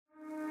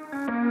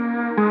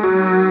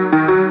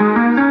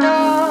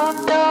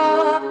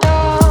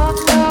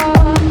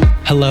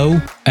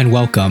and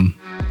welcome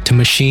to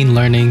Machine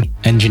Learning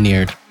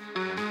Engineered.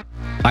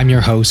 I'm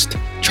your host,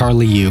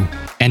 Charlie Yu,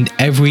 and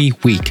every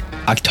week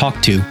I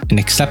talk to an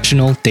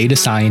exceptional data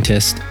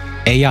scientist,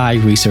 AI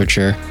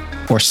researcher,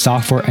 or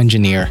software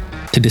engineer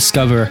to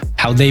discover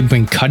how they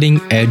bring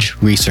cutting-edge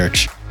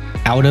research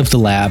out of the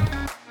lab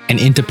and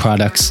into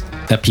products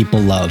that people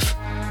love.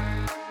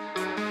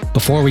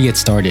 Before we get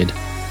started,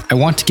 I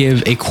want to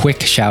give a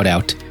quick shout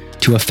out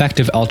to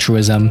Effective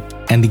Altruism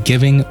and the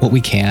Giving What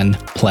We Can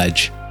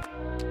pledge.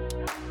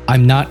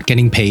 I'm not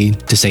getting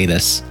paid to say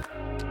this,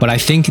 but I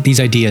think these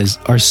ideas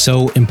are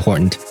so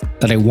important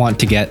that I want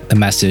to get the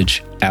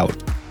message out.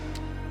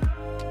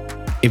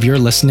 If you're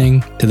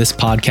listening to this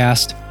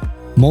podcast,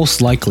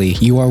 most likely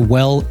you are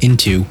well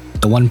into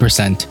the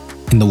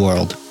 1% in the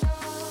world.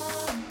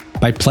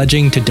 By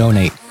pledging to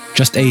donate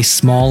just a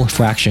small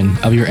fraction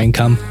of your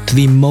income to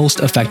the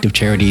most effective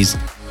charities,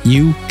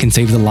 you can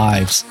save the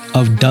lives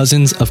of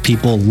dozens of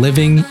people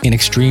living in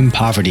extreme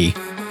poverty,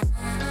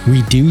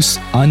 reduce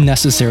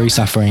unnecessary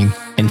suffering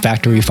in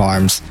factory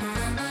farms,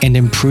 and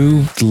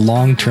improve the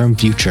long-term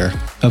future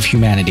of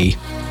humanity.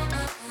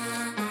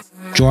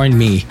 Join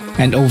me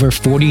and over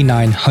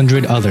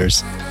 4,900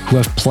 others who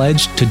have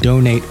pledged to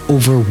donate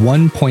over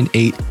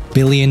 $1.8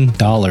 billion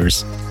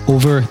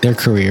over their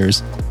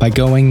careers by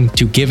going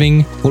to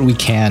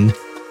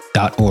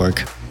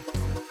givingwhatwecan.org.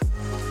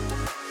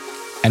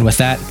 And with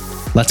that,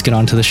 let's get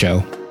on to the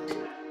show.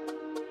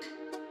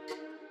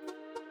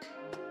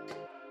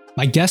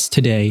 My guest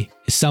today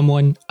is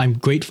someone I'm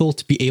grateful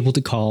to be able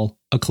to call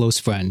a close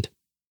friend.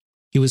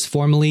 He was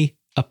formerly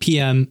a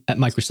PM at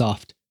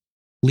Microsoft,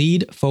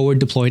 lead forward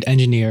deployed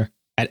engineer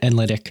at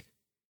Enlitic,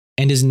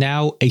 and is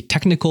now a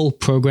technical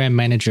program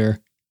manager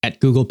at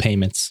Google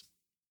Payments.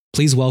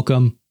 Please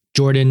welcome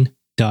Jordan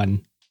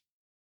Dunn.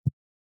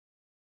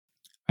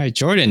 All right,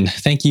 Jordan,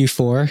 thank you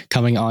for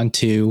coming on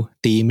to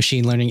the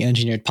Machine Learning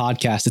Engineered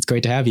podcast. It's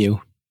great to have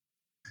you.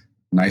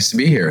 Nice to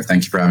be here.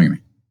 Thank you for having me.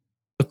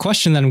 The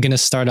question that I'm going to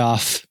start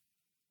off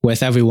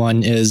with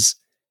everyone is,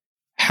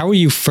 how were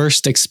you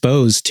first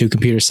exposed to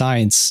computer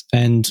science,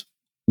 and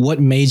what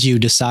made you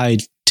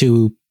decide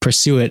to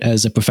pursue it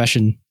as a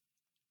profession?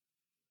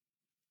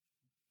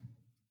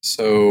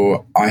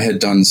 So I had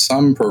done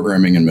some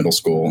programming in middle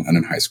school and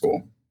in high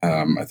school.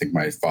 I think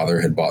my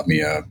father had bought me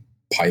a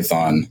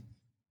Python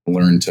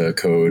Learn to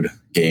Code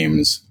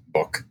Games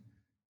book,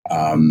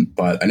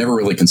 but I never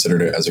really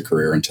considered it as a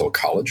career until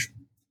college.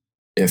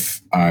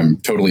 If I'm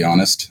totally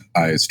honest,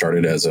 I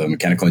started as a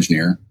mechanical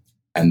engineer,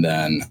 and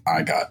then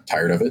I got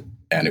tired of it,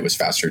 and it was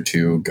faster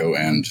to go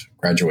and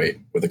graduate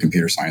with a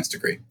computer science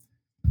degree.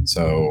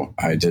 So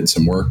I did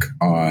some work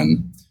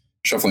on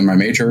shuffling my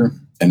major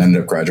and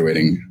ended up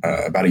graduating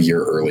about a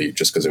year early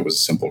just because it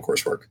was simple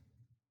coursework.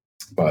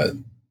 But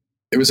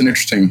it was an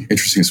interesting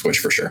switch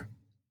for sure.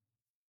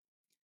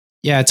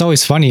 Yeah, it's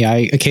always funny.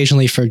 I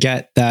occasionally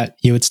forget that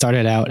you had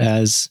started out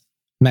as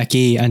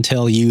Mech-E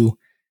until you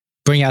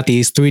bring out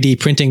these 3D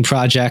printing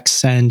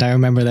projects. And I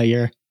remember that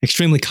you're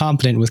extremely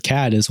competent with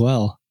CAD as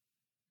well.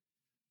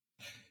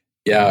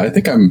 Yeah, I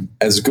think I'm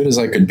as good as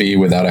I could be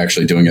without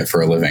actually doing it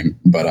for a living.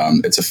 But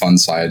it's a fun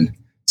side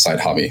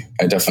hobby.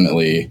 I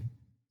definitely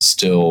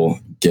still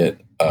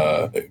get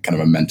kind of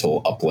a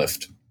mental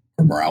uplift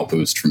or morale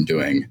boost from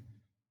doing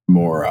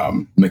more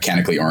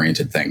mechanically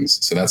oriented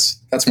things. So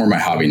that's more my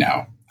hobby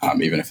now,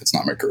 even if it's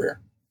not my career.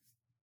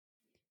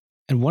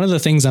 And one of the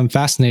things I'm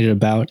fascinated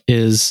about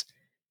is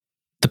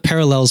the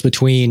parallels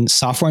between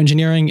software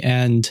engineering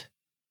and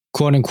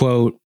quote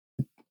unquote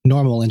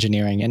normal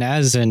engineering. And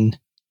as an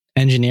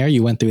engineer,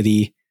 you went through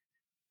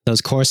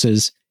those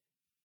courses.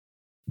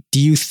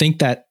 Do you think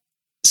that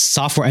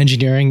software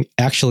engineering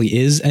actually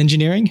is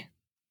engineering?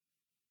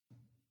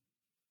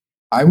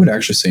 I would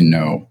actually say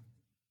no.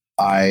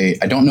 I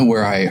don't know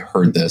where I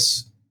heard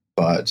this,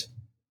 but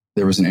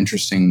there was an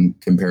interesting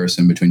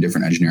comparison between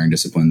different engineering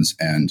disciplines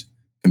and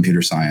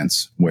computer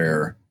science,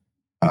 where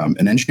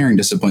an engineering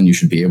discipline, you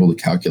should be able to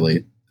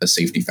calculate a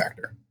safety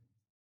factor.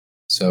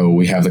 So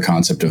we have the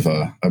concept of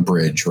a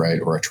bridge,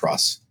 right, or a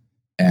truss.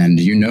 And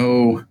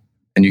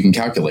and you can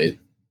calculate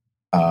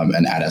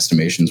and add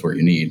estimations where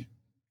you need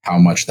how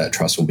much that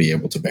truss will be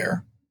able to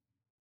bear.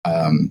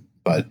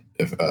 But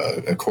if,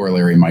 a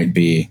corollary might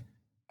be,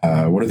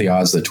 what are the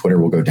odds that Twitter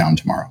will go down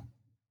tomorrow?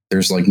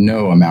 There's like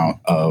no amount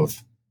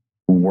of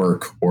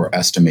work or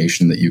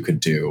estimation that you could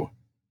do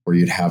where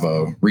you'd have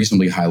a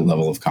reasonably high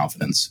level of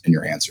confidence in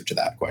your answer to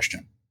that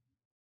question.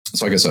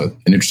 So I guess an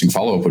interesting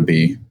follow-up would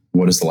be,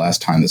 what is the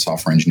last time that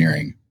software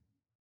engineering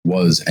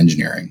was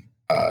engineering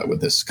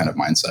with this kind of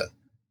mindset?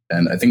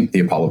 And I think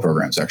the Apollo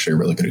program is actually a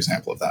really good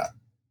example of that.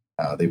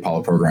 The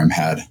Apollo program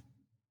had, I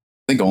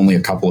think, only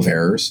a couple of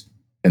errors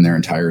in their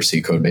entire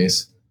C code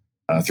base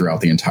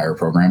throughout the entire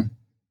program.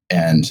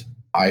 And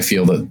I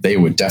feel that they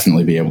would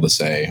definitely be able to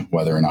say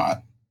whether or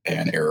not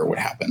an error would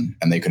happen,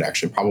 and they could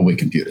actually probably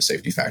compute a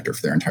safety factor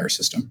for their entire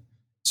system.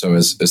 So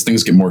as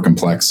things get more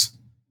complex,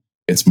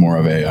 it's more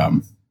of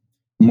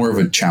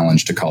a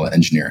challenge to call it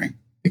engineering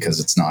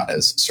because it's not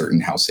as certain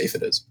how safe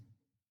it is.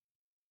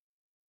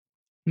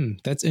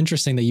 That's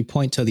interesting that you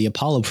point to the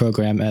Apollo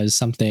program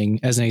as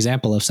an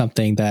example of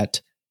something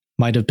that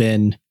might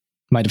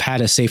have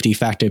had a safety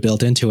factor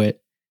built into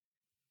it.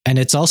 And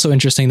it's also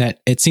interesting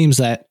that it seems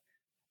that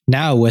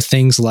now with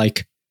things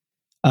like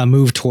a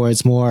move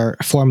towards more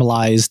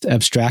formalized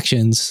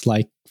abstractions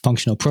like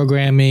functional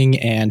programming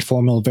and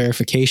formal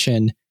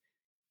verification,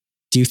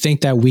 do you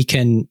think that we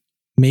can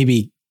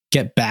maybe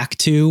get back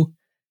to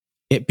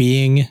it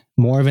being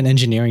more of an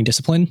engineering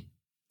discipline?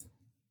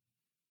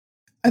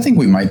 I think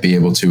we might be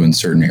able to in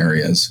certain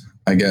areas.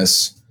 I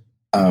guess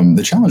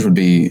the challenge would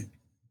be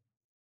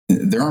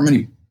there aren't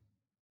many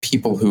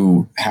people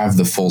who have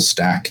the full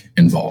stack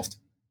involved.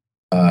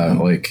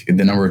 Like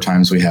the number of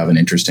times we have an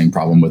interesting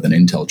problem with an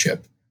Intel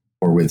chip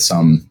or with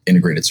some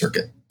integrated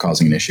circuit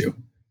causing an issue.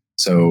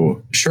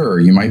 So sure,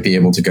 you might be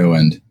able to go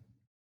and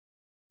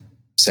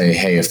say,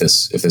 hey, if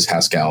this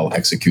Haskell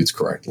executes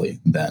correctly,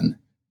 then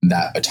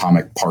that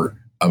atomic part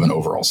of an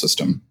overall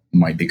system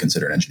might be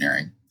considered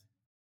engineering.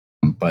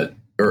 But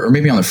or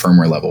maybe on the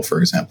firmware level, for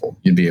example,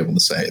 you'd be able to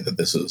say that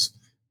this is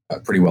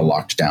pretty well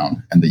locked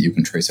down and that you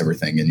can trace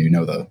everything and you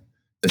know the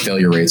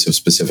failure rates of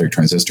specific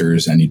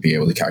transistors and you'd be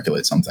able to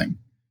calculate something.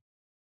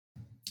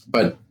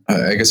 But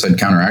I guess I'd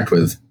counteract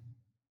with,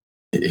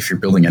 if you're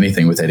building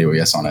anything with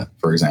AWS on it,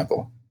 for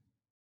example,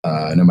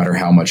 no matter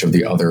how much of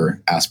the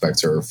other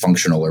aspects are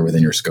functional or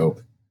within your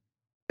scope,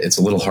 it's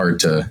a little hard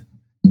to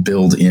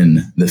build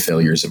in the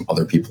failures of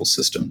other people's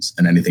systems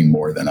and anything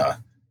more than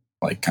a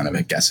kind of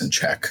a guess and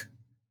check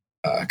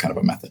kind of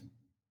a method.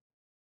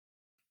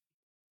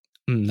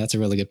 That's a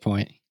really good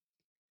point.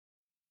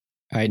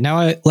 All right,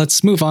 now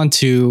let's move on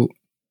to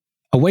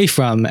away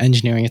from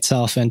engineering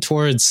itself and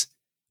towards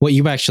what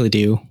you actually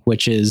do,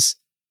 which is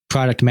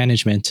product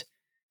management.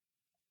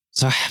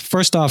 So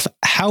first off,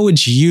 how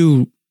would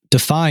you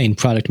define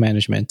product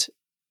management?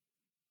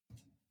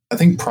 I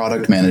think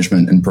product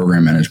management and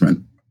program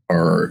management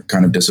are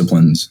kind of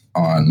disciplines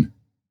on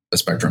a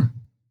spectrum.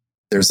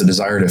 There's a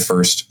desire to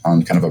first,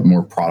 on kind of a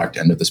more product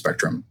end of the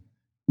spectrum,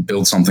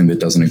 build something that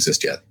doesn't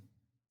exist yet.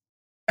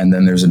 And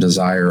then there's a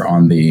desire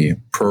on the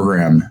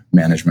program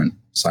management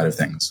side of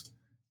things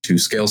to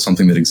scale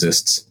something that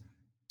exists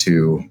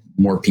to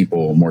more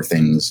people, more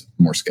things,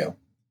 more scale.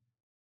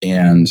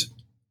 And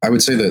I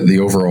would say that the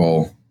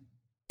overall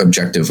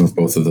objective of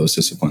both of those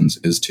disciplines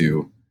is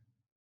to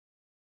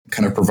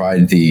kind of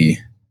provide the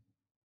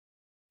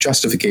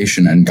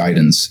justification and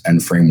guidance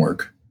and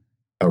framework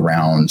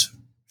around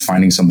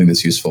finding something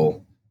that's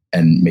useful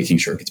and making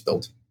sure it gets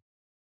built.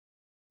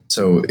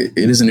 So it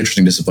is an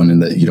interesting discipline in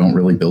that you don't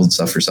really build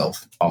stuff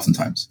yourself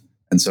oftentimes.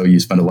 And so you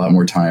spend a lot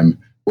more time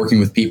working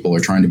with people or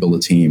trying to build a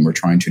team or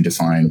trying to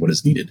define what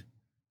is needed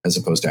as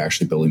opposed to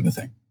actually building the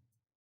thing,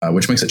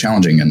 which makes it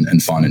challenging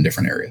and fun in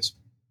different areas.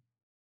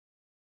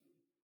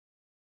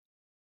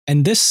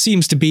 And this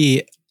seems to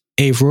be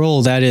a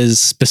role that is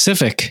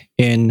specific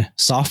in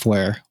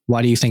software.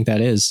 Why do you think that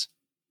is?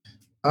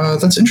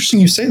 That's interesting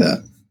you say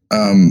that.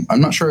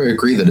 I'm not sure I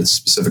agree that it's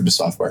specific to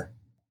software.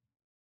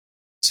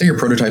 Say you're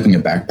prototyping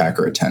a backpack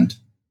or a tent.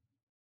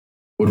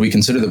 Would we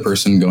consider the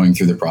person going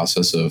through the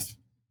process of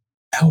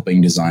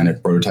helping design a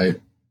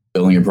prototype,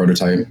 building a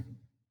prototype,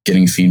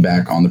 getting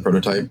feedback on the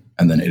prototype,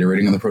 and then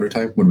iterating on the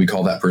prototype? Would we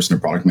call that person a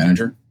product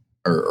manager?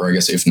 Or I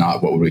guess if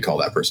not, what would we call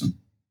that person?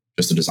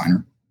 Just a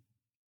designer?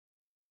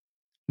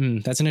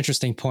 That's an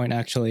interesting point,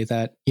 actually,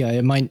 that,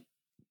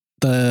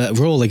 the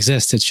role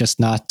exists. It's just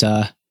not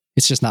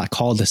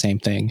called the same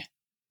thing.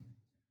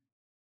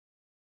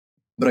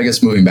 But I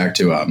guess moving back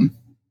to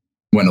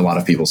when a lot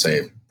of people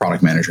say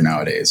product manager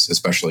nowadays,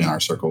 especially in our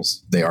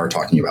circles, they are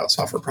talking about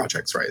software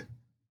projects, right?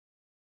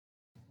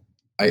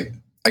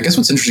 I guess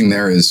what's interesting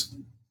there is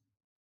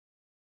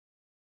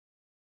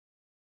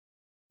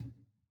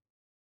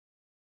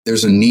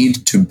there's a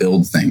need to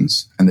build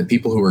things, and the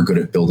people who are good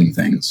at building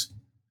things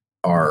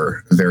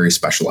are very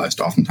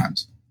specialized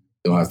oftentimes.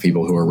 You'll have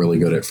people who are really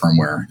good at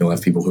firmware. You'll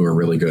have people who are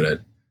really good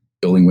at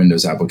building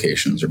Windows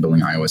applications or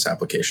building iOS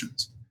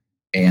applications.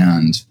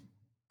 And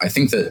I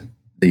think that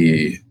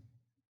the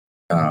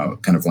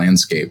kind of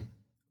landscape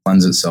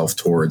lends itself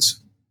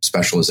towards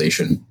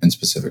specialization in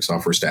specific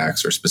software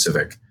stacks or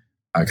specific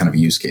kind of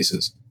use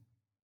cases.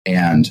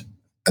 And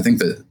I think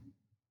that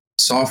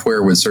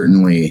software would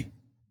certainly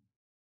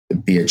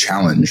be a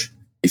challenge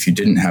if you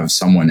didn't have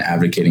someone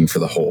advocating for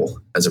the whole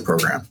as a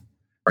program,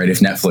 right? If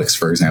Netflix,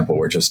 for example,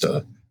 were just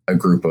a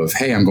group of,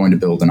 hey, I'm going to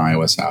build an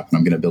iOS app and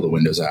I'm going to build a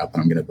Windows app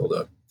and I'm going to build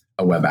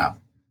a web app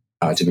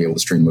to be able to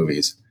stream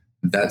movies.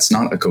 That's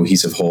not a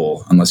cohesive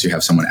whole unless you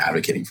have someone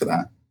advocating for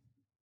that.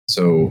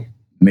 So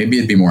maybe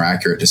it'd be more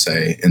accurate to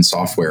say in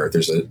software,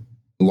 there's a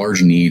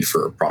large need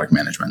for product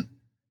management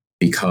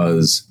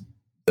because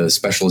the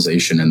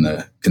specialization in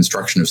the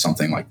construction of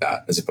something like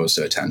that, as opposed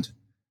to a tent,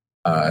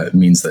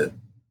 means that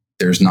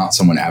there's not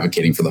someone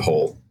advocating for the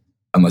whole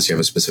unless you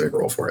have a specific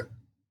role for it.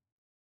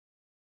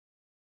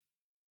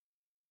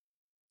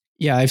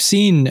 Yeah, I've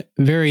seen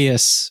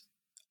various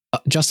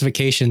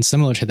justifications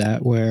similar to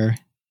that where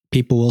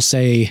people will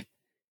say,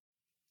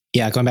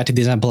 going back to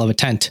the example of a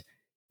tent,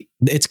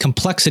 its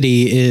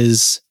complexity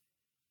is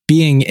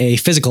being a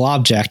physical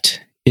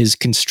object is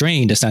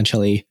constrained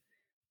essentially,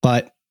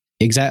 but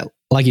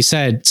like you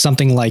said,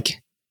 something like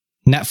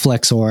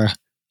Netflix or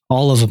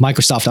all of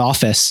Microsoft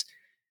Office,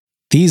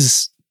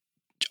 these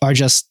are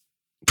just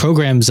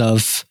programs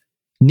of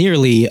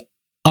nearly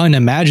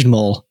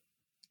unimaginable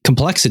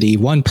complexity.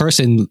 One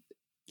person,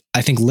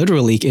 I think,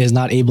 literally is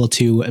not able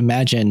to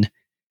imagine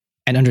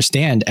and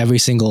understand every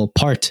single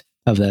part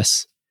of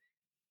this.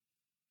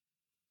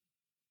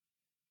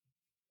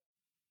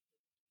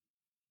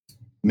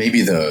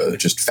 Maybe the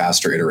just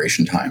faster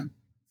iteration time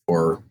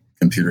for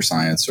computer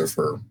science or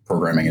for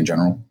programming in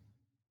general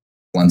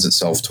lends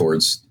itself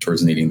towards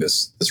needing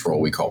this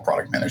role we call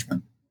product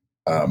management,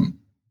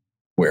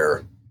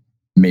 where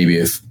maybe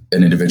if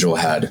an individual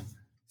had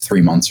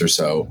 3 months or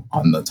so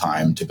on the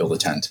time to build a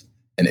tent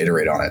and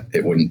iterate on it,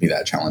 it wouldn't be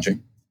that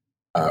challenging,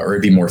 or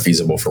it'd be more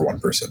feasible for one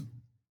person.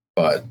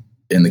 But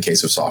in the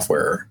case of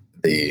software,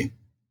 the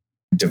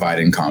divide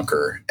and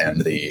conquer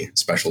and the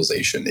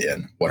specialization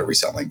in what are we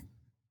selling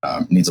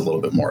needs a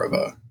little bit more of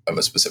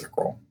a specific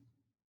role.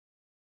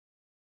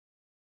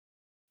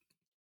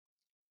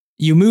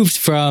 You moved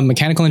from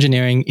mechanical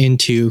engineering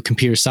into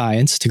computer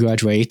science to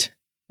graduate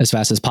as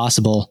fast as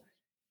possible.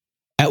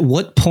 At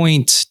what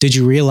point did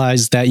you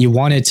realize that you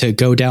wanted to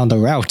go down the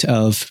route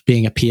of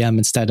being a PM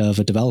instead of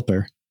a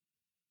developer?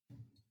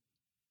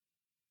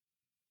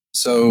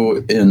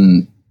 So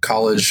in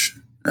college,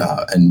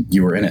 and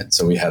you were in it,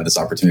 so we had this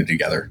opportunity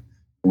together.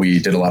 We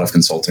did a lot of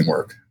consulting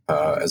work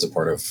as a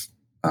part of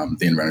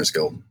the Inventors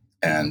Guild,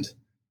 and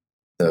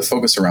the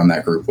focus around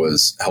that group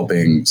was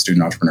helping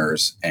student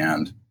entrepreneurs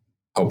and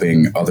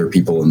helping other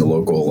people in the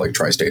local, like,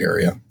 tri-state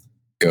area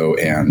go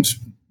and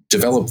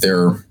develop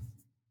their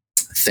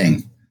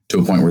thing to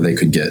a point where they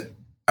could get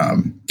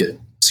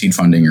seed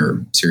funding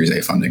or Series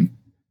A funding.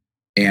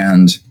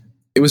 And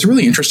it was a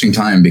really interesting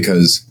time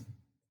because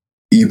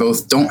you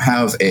both don't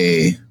have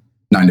a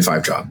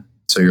 9-to-5 job,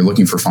 so you're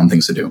looking for fun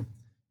things to do.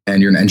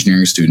 And you're an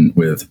engineering student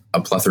with a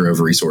plethora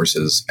of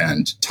resources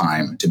and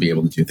time to be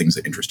able to do things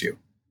that interest you.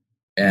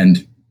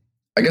 And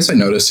I guess I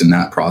noticed in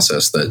that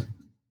process that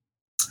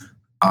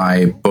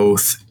I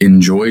both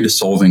enjoyed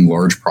solving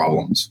large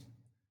problems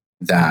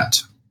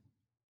that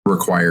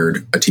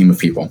required a team of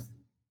people,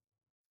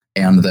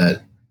 and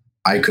that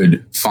I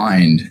could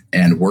find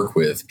and work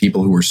with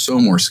people who were so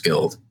more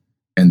skilled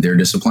in their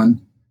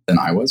discipline than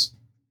I was.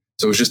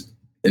 So it was just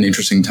an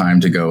interesting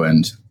time to go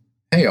and,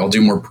 hey, I'll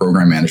do more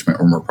program management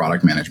or more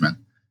product management,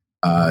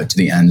 to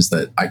the ends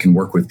that I can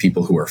work with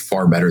people who are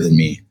far better than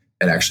me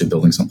at actually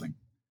building something.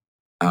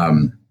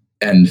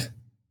 And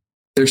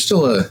there's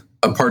still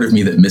a part of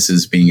me that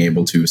misses being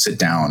able to sit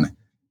down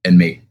and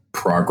make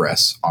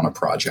progress on a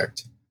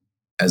project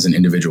as an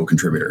individual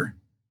contributor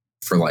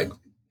for, like,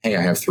 hey,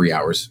 I have 3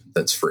 hours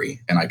that's free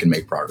and I can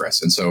make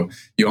progress. And so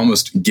you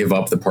almost give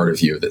up the part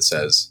of you that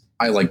says,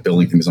 I like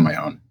building things on my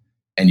own,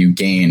 and you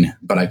gain,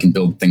 but I can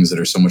build things that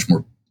are so much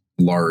more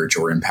large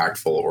or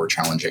impactful or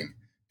challenging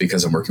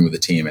because I'm working with a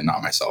team and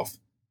not myself.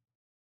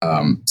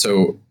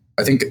 So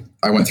I think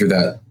I went through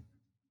that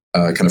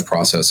kind of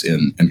process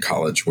in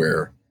college,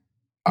 where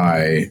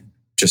I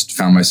just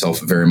found myself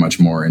very much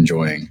more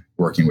enjoying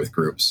working with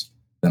groups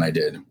than I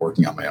did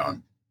working on my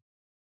own.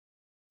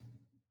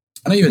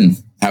 And I even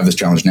have this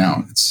challenge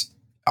now.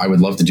 I would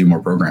love to do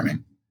more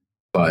programming,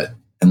 but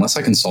unless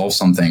I can solve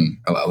something,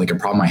 like a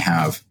problem I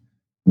have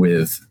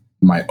with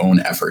my own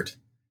effort,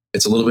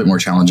 it's a little bit more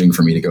challenging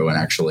for me to go and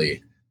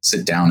actually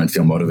sit down and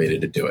feel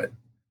motivated to do it.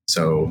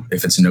 So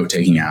if it's a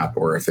note-taking app,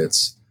 or if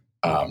it's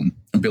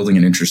building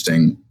an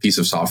interesting piece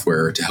of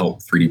software to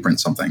help 3D print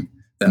something,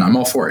 then I'm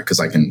all for it, because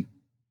I can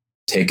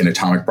take an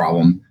atomic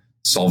problem,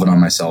 solve it on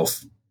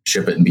myself,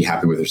 ship it, and be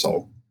happy with the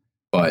result.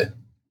 But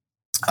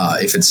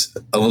if it's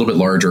a little bit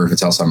larger, if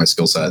it's outside my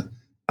skill set,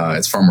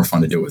 it's far more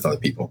fun to do it with other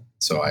people.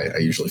 So I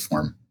usually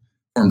form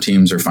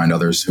teams or find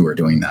others who are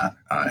doing that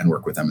and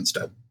work with them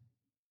instead.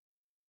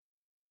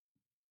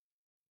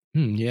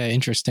 Yeah,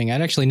 interesting.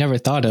 I'd actually never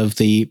thought of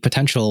the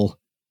potential,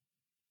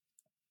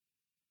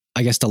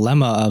 I guess,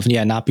 dilemma of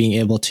not being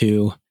able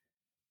to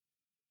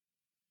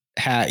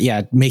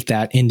make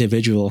that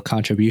individual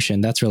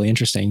contribution. That's really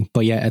interesting.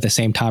 But yeah, at the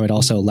same time, it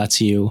also lets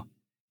you're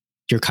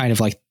kind of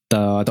like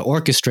the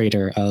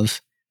orchestrator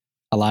of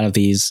a lot of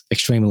these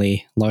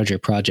extremely larger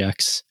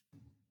projects.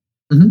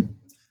 Mm-hmm.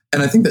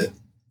 And I think that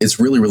it's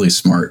really, really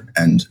smart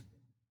and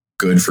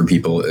good for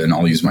people. And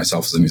I'll use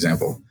myself as an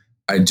example.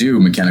 I do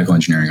mechanical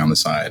engineering on the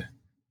side,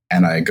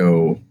 and I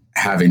go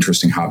have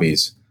interesting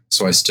hobbies.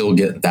 So I still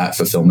get that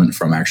fulfillment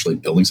from actually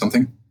building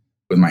something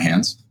with my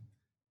hands.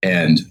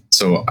 And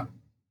so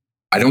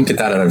I don't get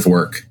that out of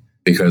work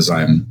because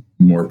I'm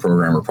more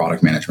program or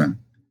product management,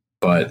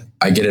 but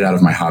I get it out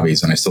of my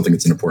hobbies, and I still think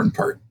it's an important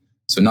part.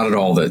 So not at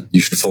all that you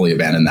should fully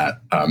abandon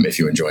that if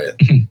you enjoy it,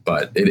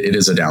 but it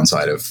is a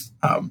downside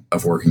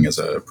of working as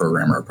a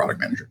programmer or product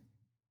manager.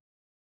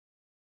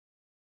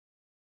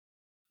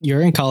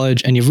 You're in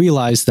college and you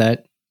realize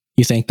that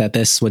you think that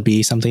this would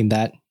be something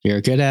that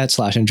you're good at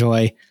 /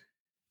 enjoy.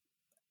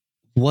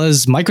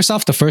 Was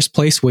Microsoft the first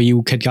place where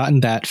you had gotten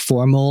that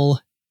formal,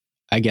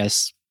 I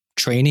guess,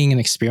 training and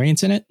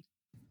experience in it?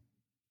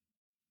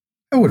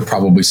 I would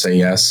probably say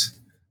yes.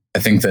 I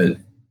think that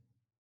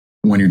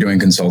when you're doing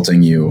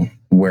consulting, you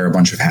wear a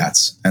bunch of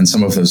hats, and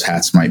some of those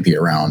hats might be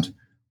around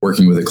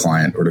working with a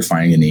client or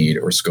defining a need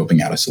or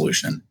scoping out a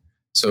solution.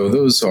 So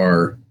those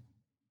are,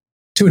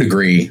 to a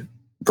degree,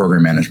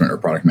 program management or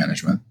product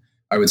management.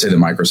 I would say that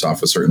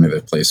Microsoft was certainly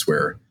the place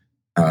where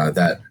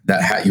that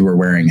hat you were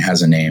wearing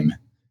has a name,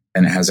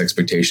 and it has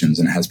expectations,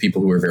 and it has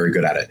people who are very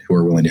good at it, who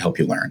are willing to help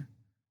you learn.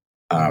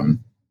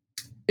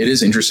 It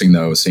is interesting,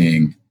 though,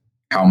 seeing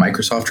how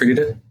Microsoft treated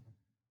it,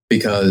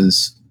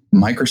 because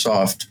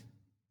Microsoft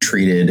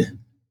treated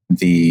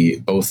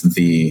both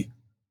the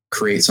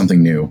create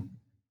something new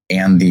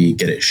and the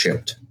get it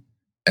shipped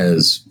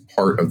as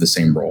part of the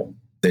same role.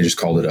 They just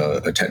called it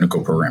a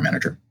technical program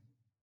manager,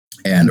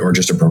 or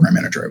just a program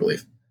manager, I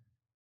believe.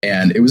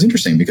 And it was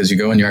interesting because you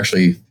go and you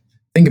actually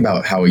think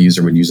about how a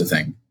user would use a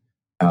thing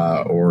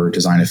or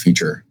design a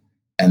feature.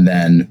 And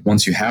then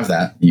once you have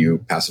that,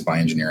 you pass it by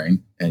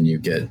engineering and you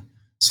get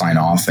sign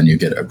off and you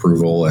get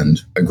approval and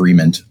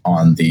agreement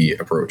on the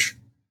approach.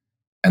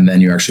 And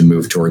then you actually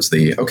move towards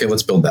okay,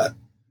 let's build that.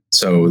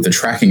 So the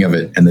tracking of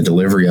it and the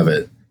delivery of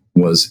it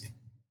was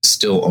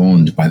still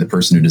owned by the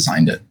person who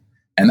designed it.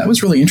 And that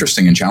was really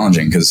interesting and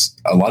challenging because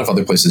a lot of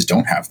other places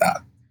don't have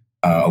that.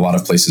 A lot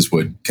of places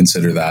would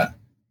consider that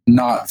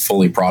not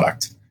fully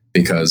product,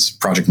 because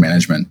project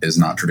management is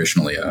not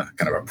traditionally a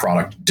kind of a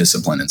product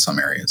discipline in some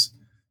areas.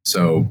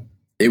 So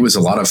it was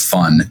a lot of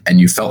fun, and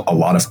you felt a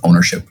lot of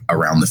ownership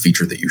around the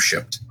feature that you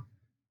shipped.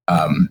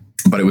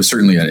 But it was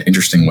certainly an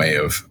interesting way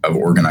of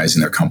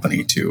organizing their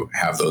company to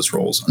have those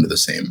roles under the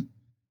same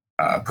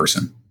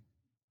person.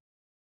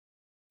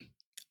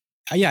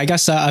 Yeah, I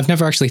guess I've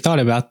never actually thought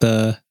about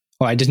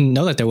I didn't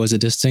know that there was a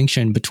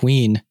distinction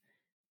between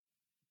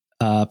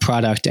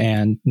product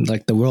and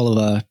like the role of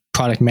a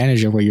product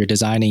manager, where you're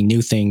designing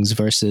new things,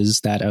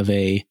 versus that of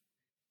a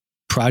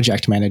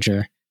project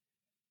manager.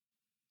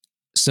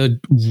 So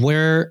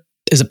where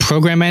is a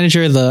program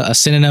manager a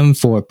synonym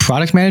for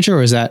product manager,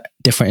 or is that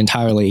different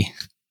entirely?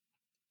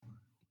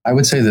 I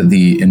would say that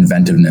the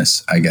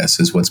inventiveness, I guess,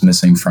 is what's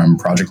missing from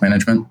project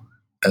management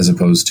as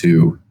opposed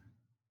to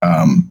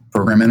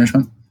program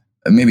management.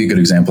 Maybe a good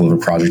example of a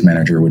project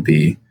manager would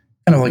be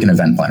kind of like an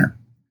event planner.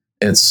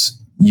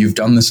 You've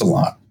done this a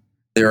lot.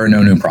 There are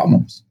no new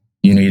problems.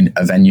 You need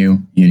a venue,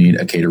 you need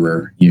a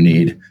caterer, you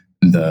need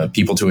the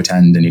people to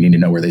attend, and you need to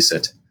know where they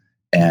sit.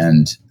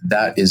 And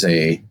that is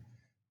a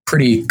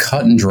pretty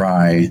cut and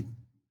dry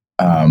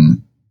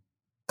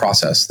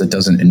process that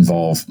doesn't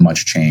involve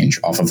much change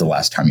off of the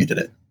last time you did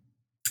it.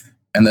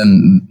 And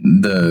then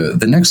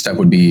the next step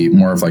would be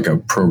more of like a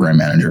program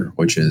manager,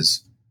 which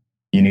is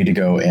you need to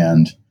go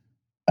and,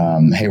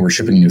 hey, we're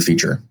shipping a new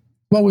feature.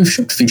 Well, we've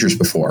shipped features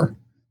before.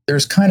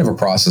 There's kind of a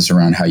process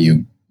around how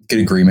you get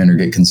agreement or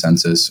get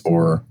consensus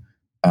or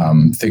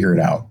figure it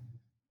out.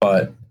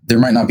 But there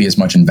might not be as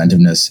much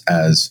inventiveness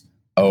as,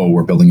 oh,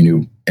 we're building a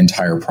new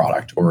entire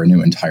product or a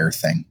new entire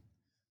thing.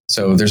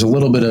 So there's a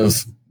little bit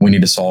of we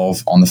need to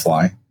solve on the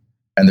fly,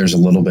 and there's a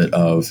little bit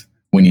of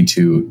we need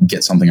to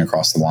get something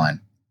across the line.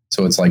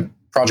 So it's like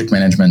project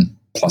management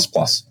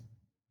plus.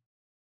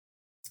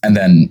 And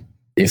then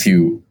if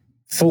you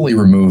fully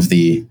remove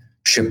the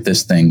ship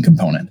this thing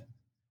component,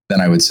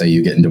 then I would say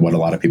you get into what a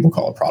lot of people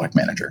call a product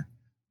manager,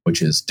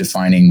 which is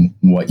defining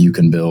what you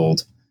can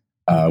build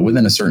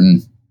within a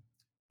certain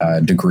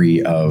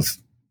degree of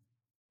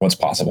what's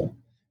possible,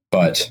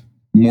 but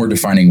more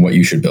defining what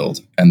you should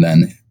build, and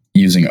then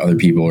using other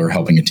people or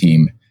helping a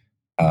team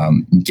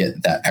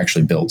get that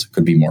actually built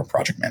could be more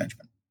project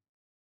management.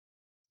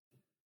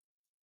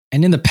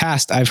 And in the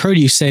past, I've heard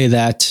you say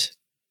that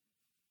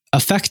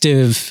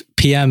effective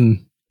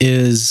PM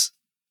is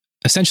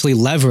essentially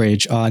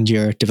leverage on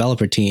your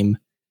developer team.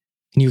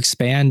 Can you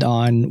expand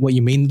on what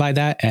you mean by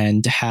that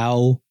and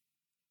how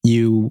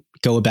you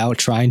go about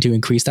trying to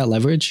increase that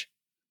leverage?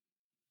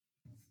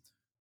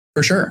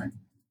 For sure.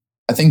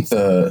 I think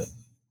the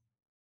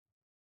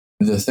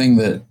thing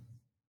that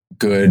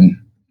good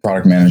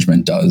product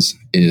management does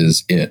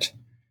is it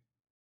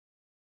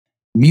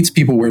meets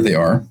people where they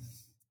are,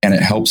 and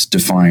it helps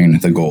define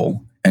the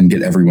goal and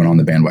get everyone on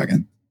the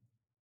bandwagon.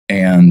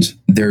 And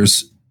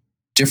there's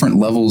different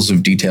levels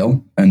of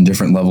detail and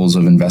different levels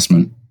of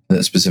investment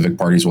that specific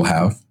parties will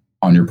have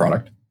on your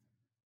product.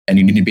 And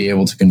you need to be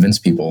able to convince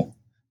people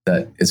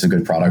that it's a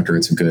good product or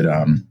it's a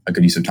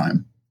good use of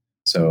time.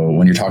 So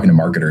when you're talking to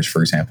marketers,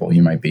 for example,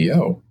 you might be,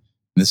 oh,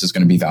 this is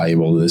going to be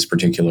valuable to this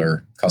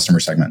particular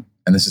customer segment,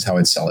 and this is how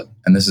I'd sell it,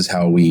 and this is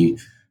how we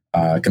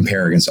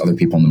compare against other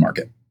people in the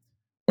market.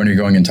 When you're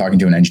going and talking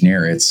to an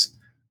engineer, it's,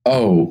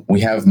 oh,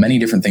 we have many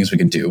different things we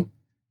could do,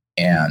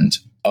 and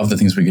of the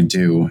things we could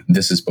do,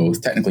 this is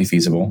both technically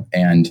feasible,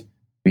 and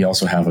we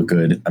also have a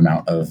good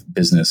amount of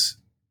business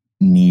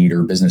need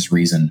or business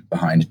reason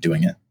behind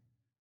doing it.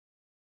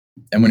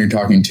 And when you're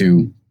talking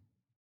to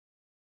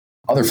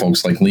other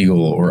folks like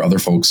legal or other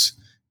folks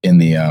in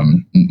the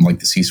like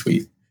the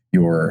C-suite,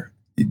 you're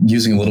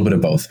using a little bit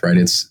of both, right?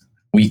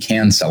 We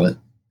can sell it,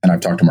 and I've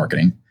talked to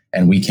marketing,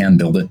 and we can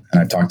build it, and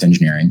I've talked to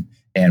engineering,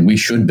 and we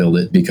should build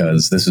it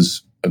because this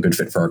is a good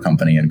fit for our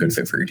company and a good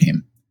fit for your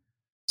team.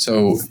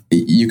 So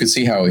you could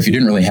see how if you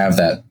didn't really have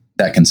that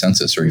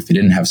consensus, or if you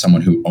didn't have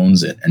someone who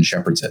owns it and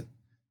shepherds it,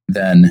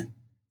 then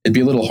it'd be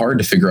a little hard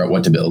to figure out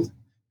what to build.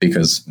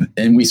 Because,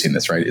 and we've seen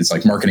this, right? It's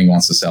like marketing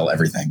wants to sell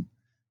everything.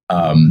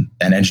 And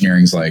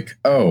engineering's like,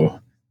 oh,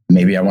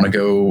 maybe I want to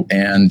go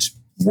and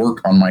work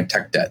on my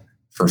tech debt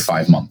for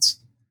 5 months.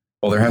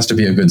 Well, there has to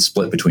be a good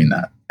split between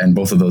that. And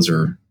both of those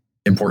are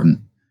important.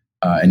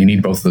 And you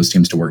need both of those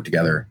teams to work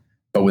together.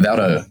 But without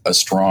a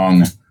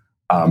strong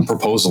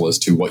proposal as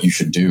to what you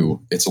should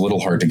do, it's a little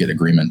hard to get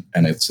agreement,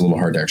 and it's a little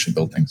hard to actually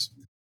build things.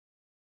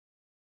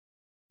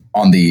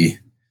 On the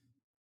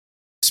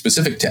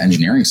specific to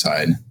engineering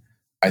side,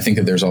 I think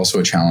that there's also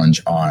a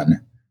challenge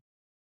on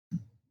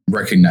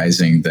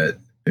recognizing that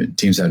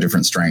teams have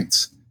different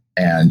strengths,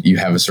 and you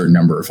have a certain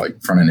number of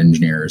like front-end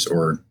engineers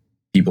or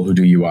people who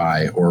do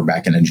UI or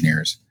back-end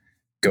engineers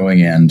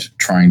going and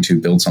trying to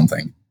build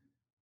something.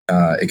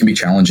 It can be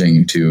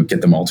challenging to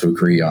get them all to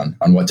agree on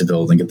what to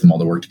build and get them all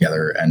to work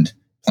together and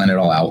plan it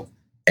all out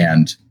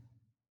and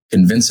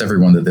convince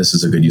everyone that this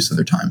is a good use of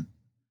their time.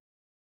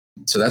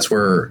 So that's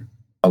where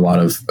a lot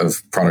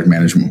of product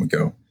management would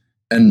go.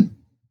 And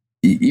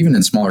even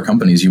in smaller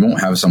companies, you won't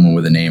have someone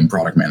with a name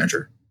product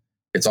manager.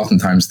 It's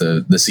oftentimes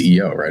the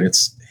CEO, right?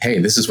 It's, hey,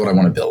 this is what I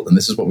want to build, and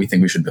this is what we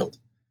think we should build.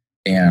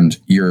 And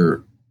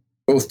you're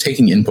both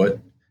taking input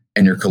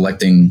and you're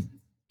collecting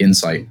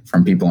insight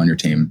from people on your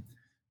team.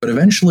 But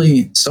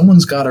eventually,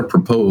 someone's got to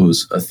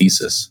propose a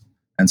thesis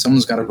and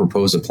someone's got to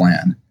propose a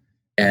plan.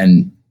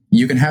 And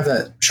you can have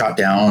that shot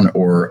down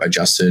or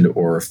adjusted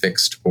or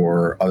fixed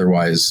or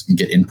otherwise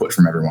get input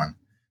from everyone.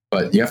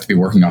 But you have to be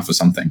working off of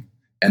something.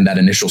 And that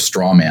initial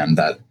straw man,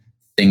 that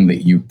thing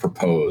that you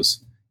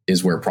propose,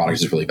 is where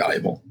product is really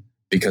valuable.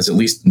 Because at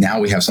least now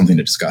we have something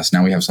to discuss.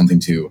 Now we have something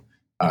to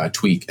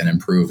tweak and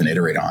improve and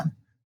iterate on.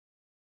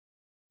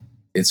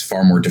 It's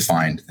far more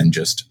defined than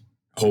just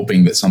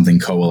hoping that something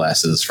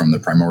coalesces from the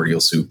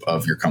primordial soup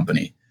of your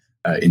company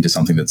into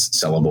something that's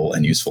sellable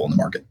and useful in the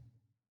market.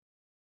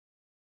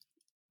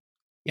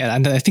 Yeah,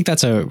 and I think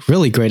that's a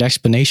really great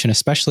explanation,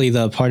 especially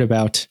the part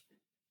about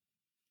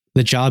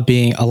the job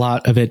being a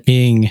lot of it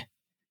being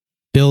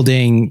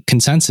building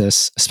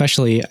consensus.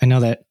 Especially, I know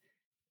that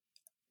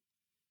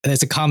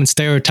it's a common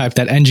stereotype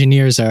that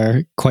engineers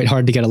are quite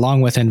hard to get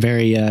along with and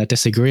very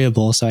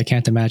disagreeable. So I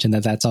can't imagine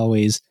that that's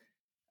always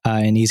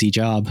an easy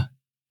job.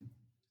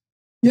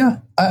 Yeah,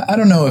 I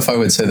don't know if I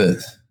would say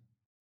that.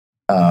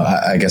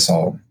 I guess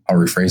I'll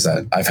rephrase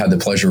that. I've had the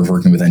pleasure of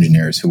working with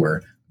engineers who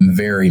are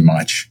very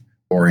much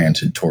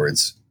oriented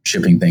towards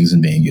shipping things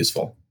and being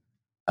useful.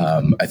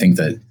 I think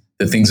that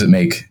the things that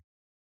make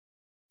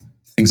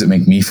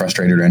me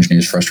frustrated or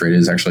engineers frustrated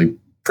is actually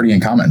pretty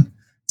uncommon.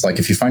 It's like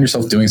if you find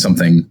yourself doing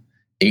something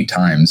 8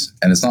 times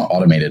and it's not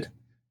automated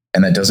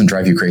and that doesn't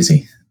drive you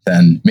crazy,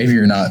 then maybe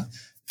you're not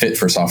fit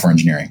for software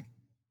engineering.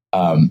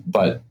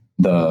 But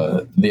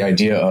the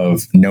idea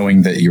of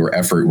knowing that your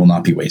effort will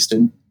not be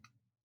wasted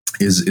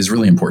is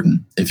really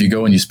important. If you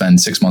go and you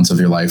spend 6 months of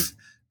your life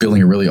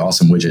building a really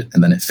awesome widget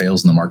and then it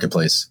fails in the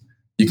marketplace,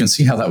 you can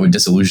see how that would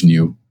disillusion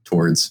you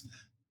towards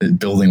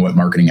building what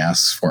marketing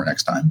asks for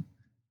next time.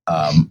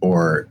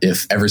 Or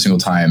if every single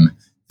time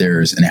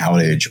there's an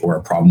outage or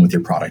a problem with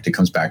your product, it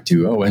comes back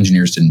to, oh,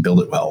 engineers didn't build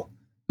it well,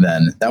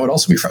 then that would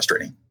also be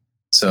frustrating.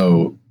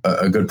 So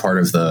a good part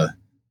of the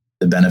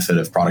benefit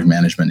of product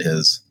management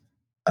is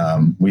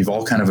we've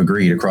all kind of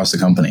agreed across the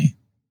company,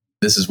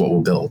 this is what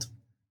we'll build.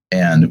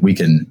 And we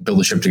can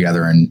build a ship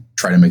together and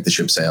try to make the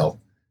ship sail.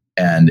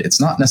 And it's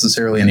not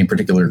necessarily any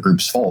particular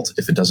group's fault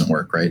if it doesn't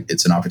work, right?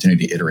 It's an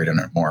opportunity to iterate on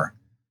it more.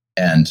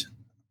 And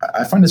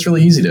I find it's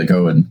really easy to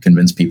go and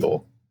convince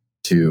people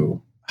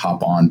to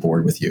hop on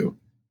board with you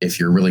if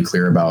you're really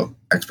clear about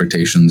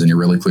expectations and you're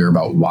really clear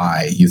about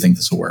why you think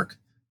this will work.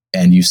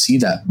 And you see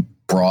that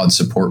broad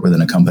support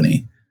within a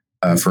company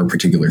for a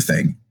particular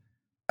thing.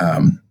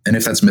 And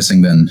if that's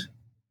missing, then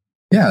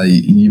yeah,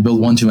 you build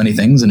one too many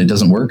things and it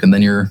doesn't work. And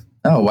then you're,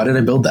 oh, why did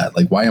I build that?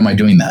 Like, why am I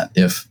doing that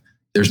if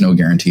there's no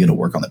guarantee it'll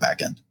work on the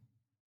back end?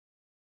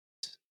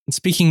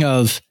 Speaking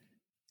of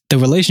the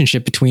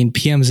relationship between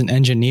PMs and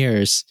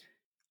engineers,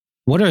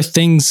 what are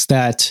things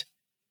that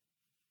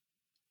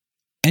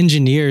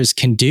engineers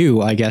can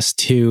do, I guess,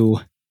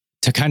 to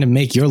kind of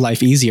make your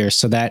life easier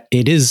so that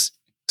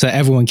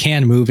everyone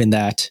can move in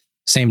that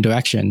same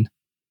direction?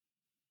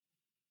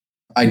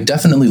 I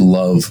definitely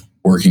love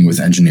working with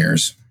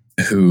engineers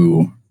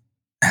who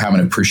have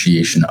an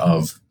appreciation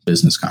of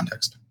business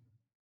context.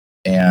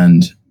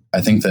 And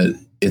I think that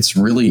it's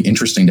really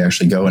interesting to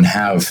actually go and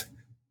have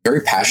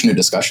very passionate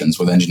discussions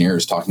with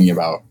engineers talking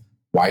about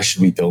why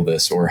should we build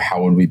this or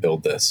how would we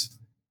build this?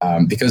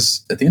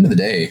 Because at the end of the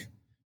day,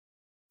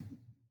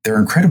 they're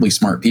incredibly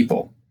smart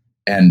people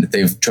and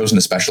they've chosen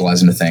to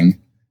specialize in a thing,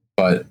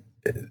 but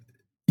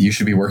you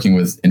should be working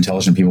with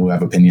intelligent people who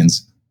have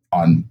opinions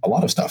on a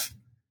lot of stuff.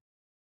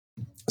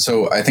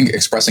 So I think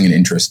expressing an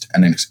interest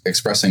and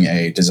expressing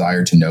a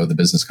desire to know the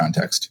business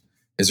context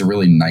is a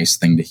really nice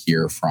thing to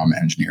hear from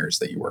engineers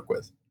that you work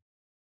with.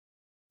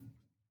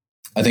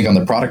 I think on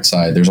the product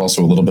side, there's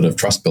also a little bit of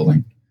trust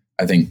building.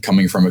 I think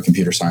coming from a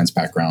computer science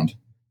background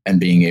and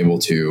being able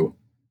to,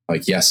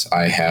 like, yes,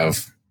 I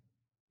have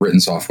written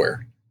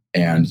software.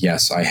 And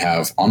yes, I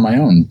have on my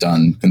own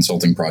done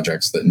consulting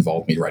projects that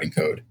involve me writing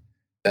code.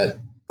 That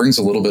brings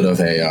a little bit of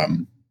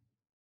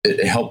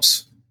it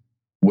helps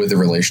with the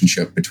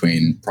relationship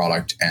between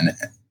product and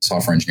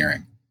software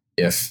engineering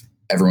if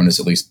everyone is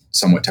at least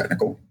somewhat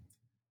technical.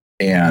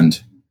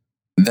 And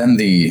then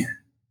the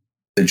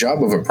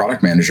job of a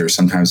product manager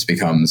sometimes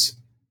becomes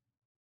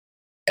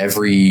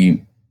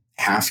every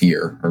half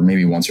year or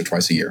maybe once or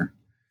twice a year.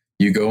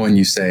 You go and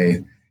you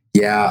say,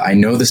 yeah, I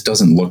know this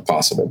doesn't look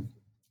possible,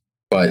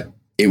 but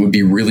it would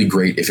be really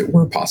great if it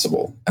were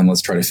possible. And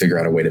let's try to figure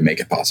out a way to make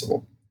it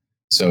possible.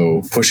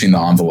 So pushing the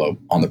envelope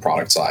on the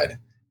product side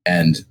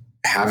and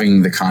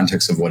having the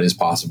context of what is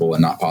possible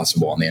and not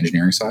possible on the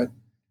engineering side,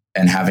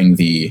 and having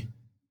the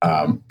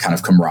kind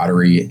of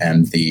camaraderie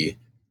and the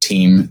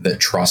team that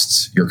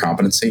trusts your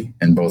competency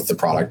in both the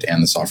product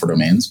and the software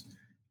domains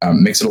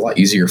makes it a lot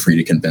easier for you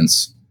to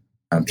convince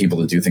people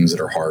to do things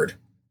that are hard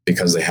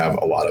because they have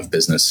a lot of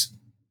business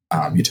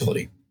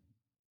utility.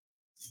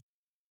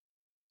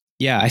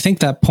 Yeah, I think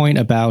that point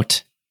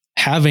about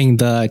having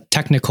the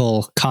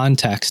technical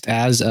context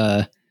as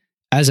a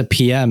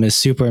PM is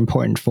super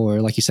important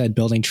for, like you said,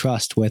 building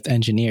trust with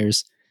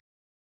engineers.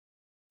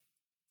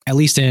 At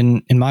least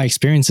in my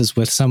experiences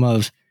with some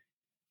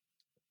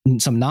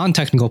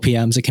non-technical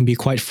PMs, it can be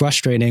quite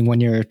frustrating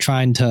when you're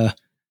trying to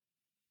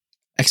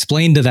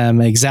explain to them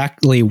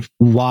exactly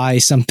why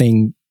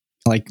something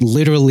like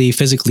literally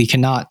physically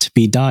cannot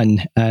be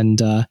done. And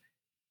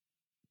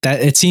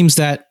that it seems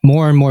that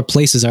more and more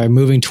places are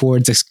moving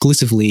towards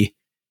exclusively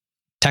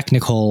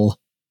technical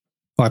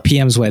or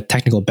PMs with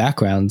technical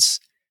backgrounds.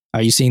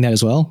 Are you seeing that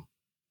as well?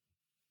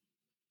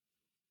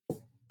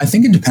 I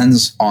think it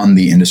depends on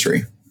the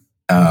industry.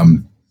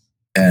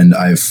 And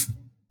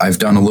I've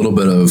done a little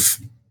bit of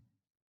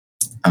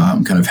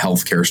kind of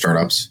healthcare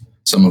startups,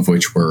 some of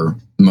which were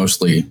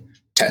mostly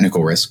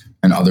technical risk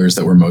and others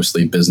that were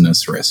mostly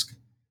business risk.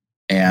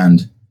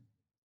 And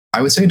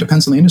I would say it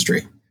depends on the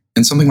industry.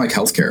 In something like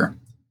healthcare,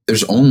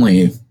 there's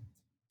only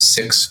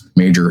 6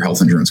 major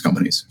health insurance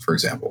companies, for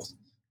example,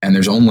 and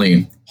there's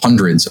only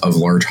hundreds of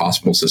large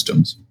hospital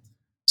systems.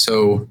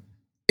 So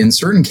in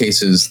certain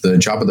cases, the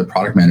job of the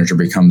product manager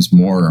becomes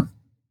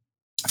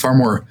far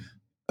more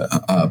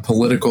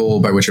political,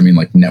 by which I mean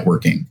like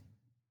networking,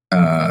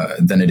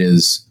 than it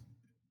is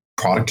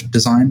product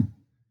design.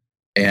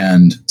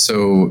 And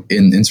so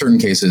in certain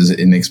cases,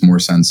 it makes more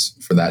sense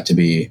for that to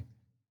be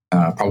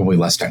probably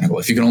less technical.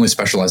 If you can only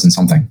specialize in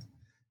something,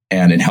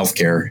 and in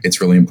healthcare,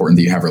 it's really important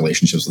that you have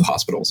relationships with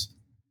hospitals,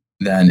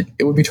 then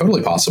it would be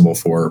totally possible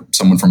for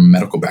someone from a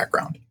medical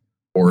background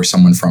or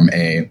someone from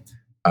a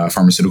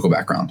pharmaceutical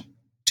background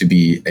to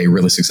be a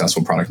really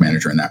successful product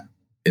manager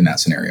in that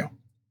scenario.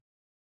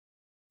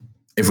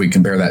 If we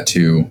compare that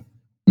to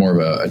more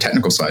of a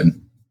technical side,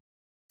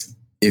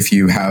 if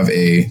you have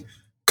a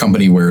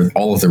company where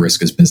all of the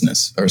risk is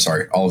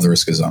all of the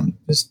risk is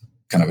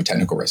kind of a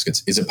technical risk.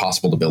 Is it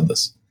possible to build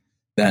this?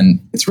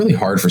 Then it's really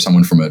hard for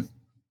someone from a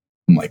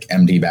like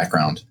MD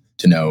background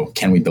to know,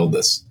 can we build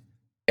this?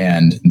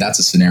 And that's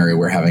a scenario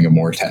where having a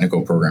more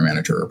technical program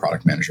manager or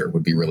product manager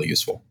would be really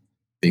useful,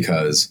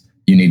 because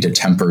you need to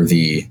temper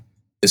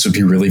this would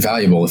be really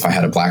valuable if I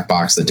had a black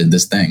box that did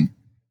this thing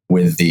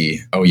with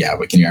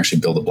but can you actually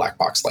build a black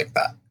box like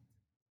that?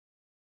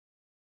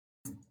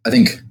 I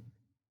think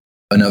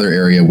another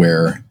area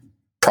where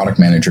product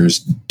managers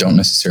don't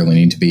necessarily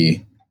need to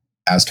be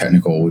as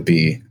technical would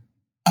be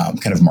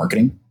kind of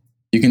marketing.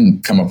 You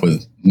can come up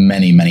with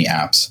many, many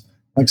apps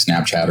like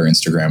Snapchat or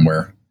Instagram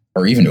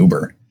or even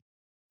Uber.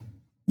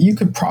 You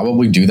could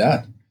probably do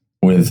that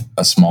with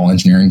a small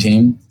engineering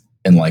team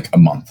in like a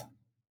month.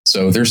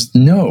 So there's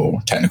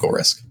no technical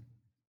risk.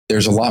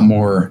 There's a lot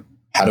more,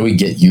 how do we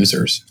get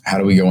users? How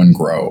do we go and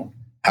grow?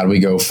 How do we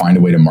go find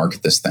a way to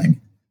market this thing?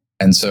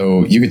 And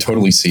so you could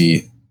totally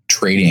see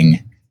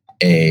trading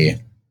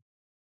a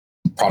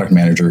product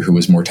manager who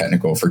was more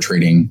technical for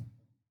trading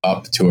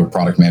up to a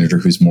product manager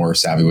who's more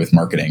savvy with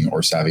marketing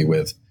or savvy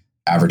with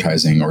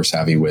advertising or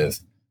savvy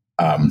with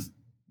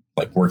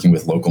like working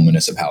with local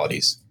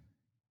municipalities,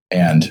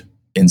 and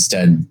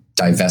instead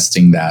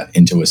divesting that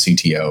into a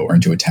CTO or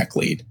into a tech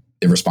lead,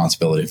 the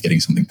responsibility of getting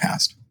something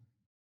passed.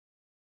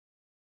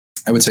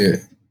 I would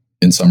say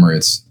in summary,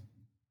 it's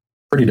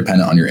pretty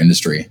dependent on your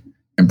industry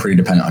and pretty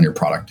dependent on your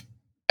product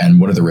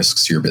and what are the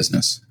risks to your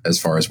business as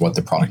far as what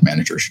the product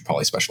manager should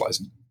probably specialize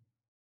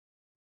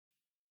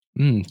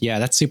in. Yeah,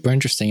 that's super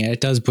interesting. And it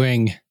does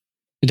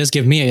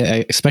give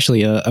me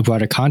especially a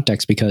broader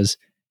context, because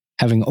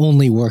having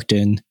only worked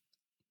in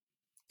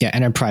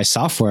enterprise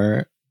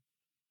software,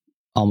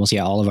 almost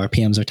all of our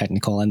PMs are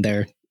technical, and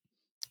there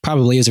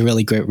probably is a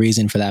really great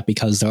reason for that,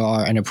 because there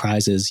are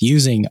enterprises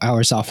using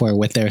our software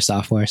with their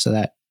software. So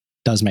that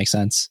does make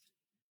sense.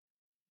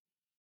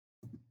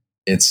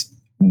 It's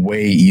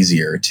way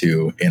easier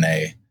to, in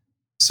a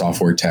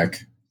software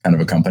tech kind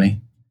of a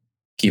company,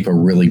 keep a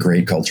really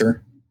great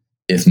culture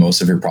if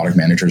most of your product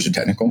managers are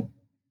technical,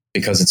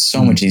 because it's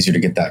so much easier to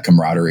get that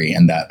camaraderie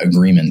and that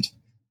agreement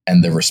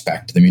and the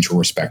respect, the mutual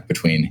respect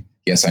between,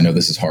 yes, I know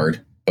this is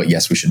hard, but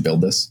yes, we should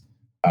build this.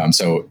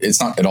 So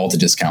it's not at all to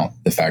discount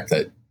the fact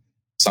that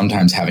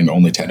sometimes having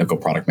only technical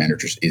product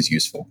managers is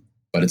useful,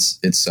 but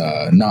it's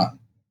not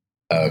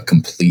a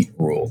complete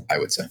rule, I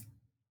would say.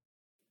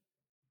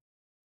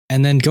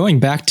 And then going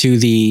back to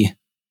the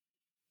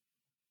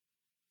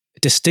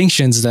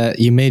distinctions that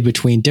you made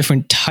between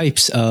different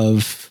types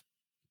of,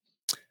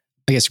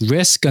 I guess,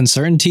 risk,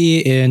 uncertainty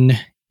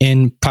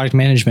in product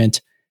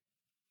management,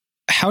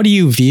 how do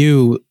you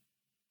view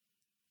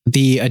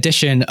the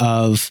addition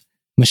of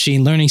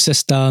machine learning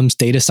systems,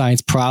 data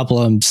science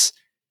problems,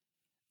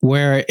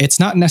 where it's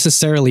not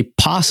necessarily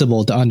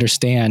possible to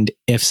understand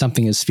if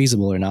something is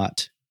feasible or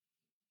not?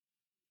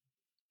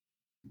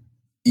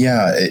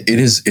 Yeah, it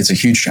is. It's a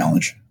huge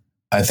challenge.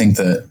 I think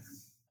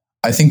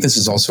this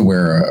is also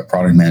where a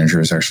product manager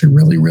is actually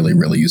really, really,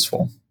 really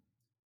useful,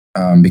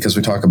 because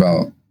we talk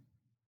about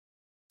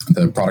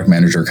the product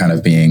manager kind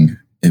of being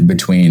in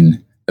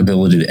between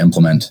ability to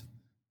implement,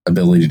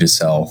 ability to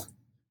sell,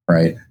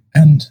 right?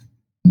 And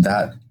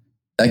that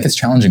gets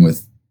challenging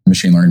with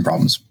machine learning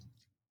problems,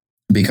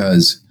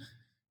 because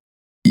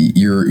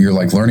you're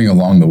like learning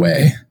along the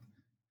way.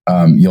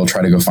 You'll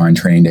try to go find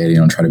training data,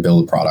 you'll try to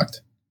build a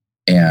product,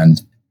 and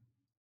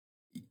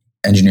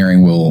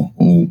engineering will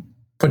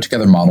put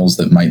together models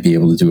that might be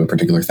able to do a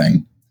particular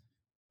thing,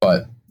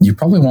 but you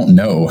probably won't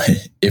know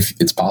if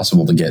it's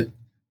possible to get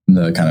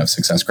the kind of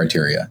success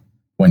criteria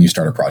when you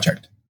start a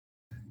project.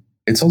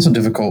 It's also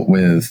difficult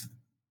with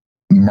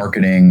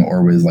marketing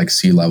or with like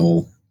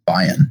C-level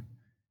buy-in,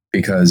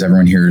 because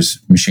everyone hears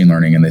machine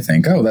learning and they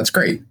think, oh, that's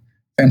great,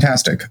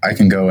 fantastic. I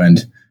can go and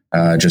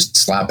just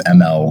slap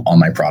ML on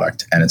my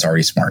product and it's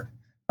already smart.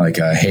 Like,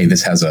 hey,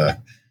 this has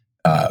a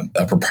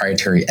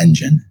proprietary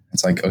engine.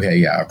 It's like, okay,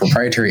 yeah, a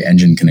proprietary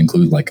engine can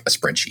include like a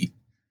spreadsheet.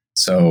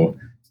 So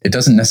it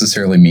doesn't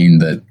necessarily mean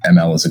that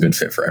ML is a good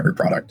fit for every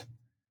product.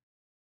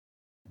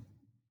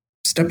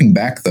 Stepping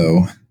back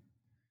though,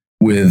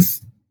 with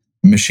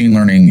machine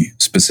learning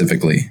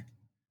specifically,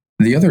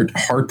 the other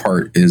hard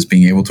part is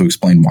being able to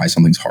explain why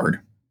something's hard.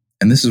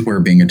 And this is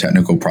where being a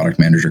technical product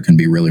manager can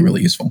be really,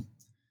 really useful.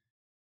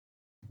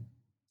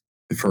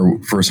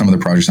 For some of the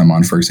projects I'm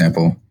on, for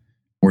example,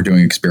 we're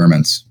doing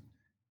experiments,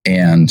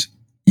 and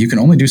you can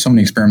only do so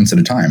many experiments at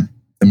a time.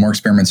 The more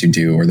experiments you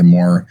do, or the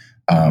more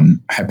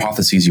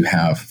hypotheses you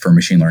have for a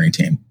machine learning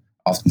team,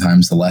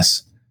 oftentimes the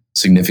less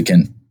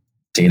significant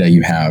data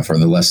you have, or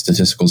the less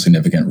statistical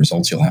significant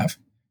results you'll have,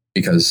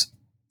 because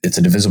it's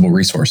a divisible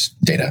resource,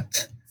 data.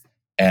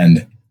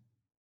 And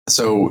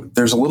so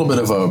there's a little bit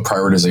of a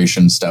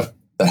prioritization step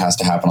that has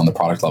to happen on the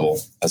product level,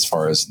 as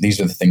far as these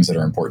are the things that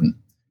are important.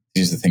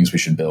 These are the things we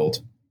should build.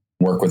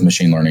 Work with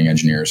machine learning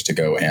engineers to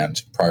go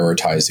and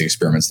prioritize the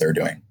experiments they're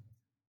doing,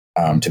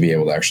 to be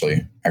able to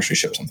actually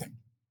ship something.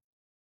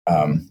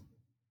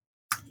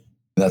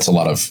 That's a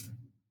lot of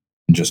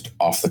just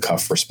off the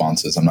cuff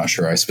responses. I'm not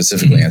sure I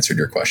specifically answered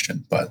your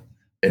question, but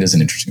it is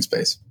an interesting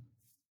space.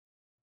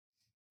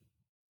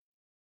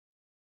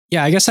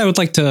 Yeah, I guess I would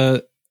like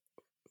to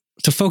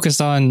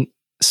focus on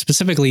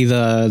specifically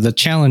the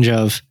challenge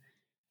of,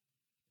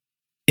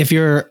 if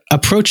you're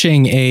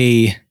approaching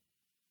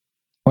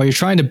or you're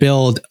trying to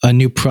build a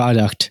new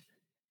product,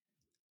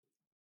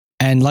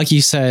 and like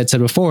you said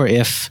before,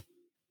 if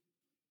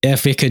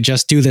it could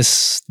just do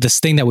this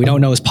thing that we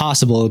don't know is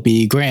possible, it'd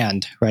be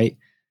grand, right?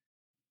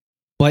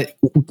 But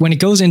when it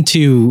goes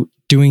into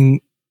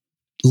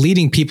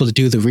leading people to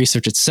do the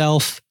research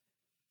itself,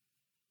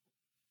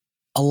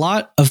 a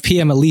lot of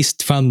PM, at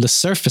least from the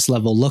surface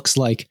level, looks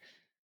like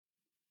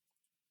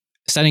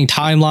setting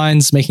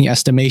timelines, making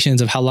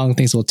estimations of how long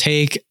things will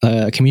take,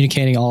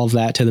 communicating all of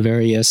that to the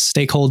various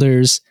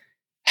stakeholders.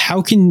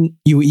 How can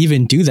you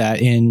even do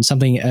that in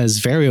something as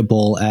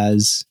variable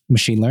as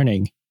machine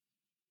learning?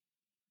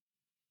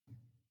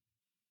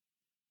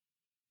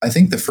 I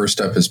think the first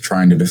step is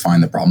trying to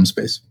define the problem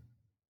space.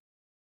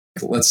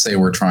 Let's say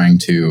we're trying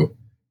to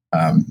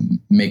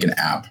make an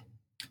app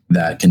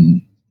that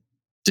can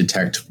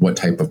detect what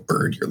type of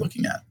bird you're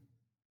looking at.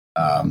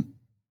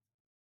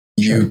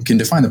 You can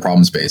define the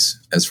problem space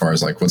as far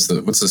as like, what's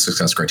the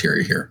success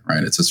criteria here,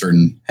 right? It's a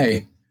certain,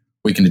 hey,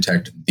 we can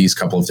detect these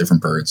couple of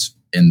different birds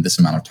in this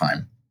amount of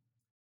time.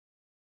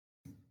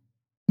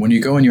 When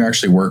you go and you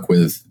actually work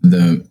with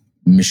the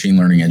machine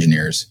learning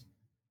engineers,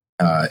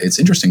 it's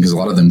interesting because a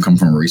lot of them come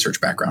from a research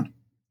background.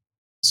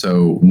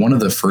 So one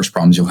of the first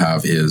problems you'll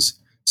have is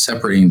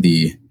separating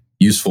the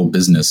useful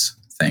business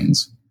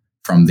things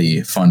from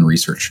the fun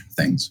research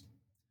things.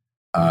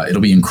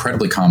 It'll be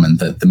incredibly common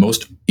that the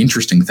most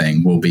interesting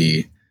thing will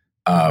be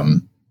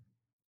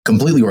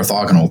completely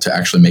orthogonal to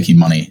actually making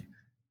money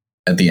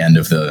at the end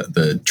of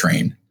the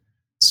train.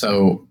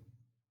 So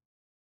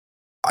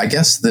I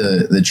guess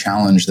the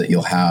challenge that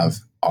you'll have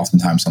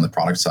oftentimes on the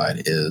product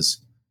side is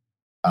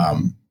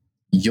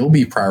you'll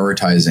be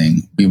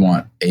prioritizing, we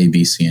want A,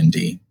 B, C, and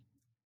D.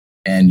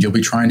 And you'll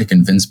be trying to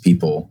convince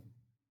people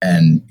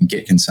and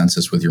get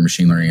consensus with your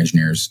machine learning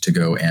engineers to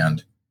go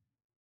and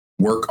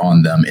work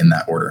on them in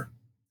that order.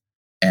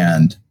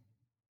 And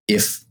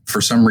if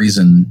for some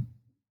reason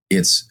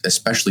it's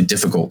especially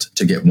difficult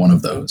to get one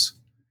of those,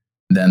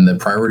 then the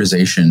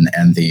prioritization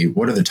and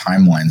what are the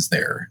timelines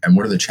there and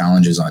what are the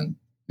challenges on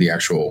the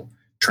actual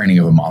training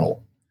of a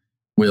model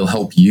will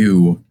help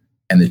you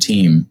and the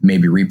team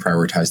maybe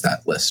reprioritize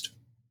that list.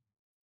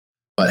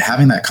 But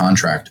having that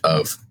contract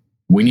of,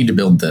 we need to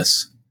build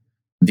this,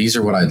 these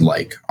are what I'd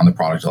like on the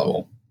product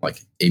level,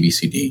 like A, B,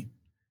 C, D.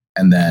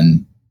 And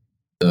then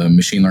the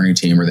machine learning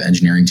team or the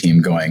engineering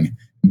team going,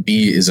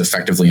 B is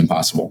effectively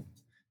impossible.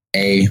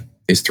 A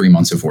is 3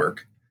 months of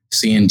work.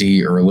 C and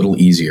D are a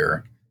little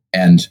easier.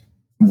 And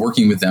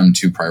working with them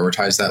to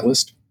prioritize that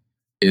list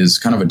is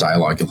kind of a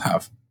dialogue you'll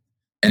have.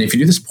 And if you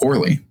do this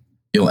poorly,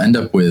 you'll end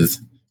up with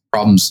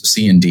problems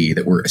C and D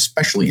that were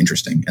especially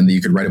interesting and that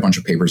you could write a bunch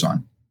of papers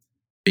on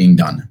being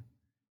done.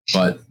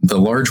 But the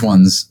large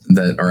ones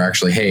that are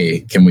actually,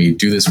 hey, can we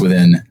do this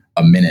within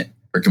a minute?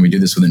 Or can we do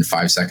this within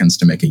 5 seconds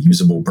to make a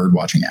usable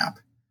birdwatching app?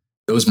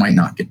 Those might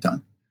not get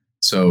done.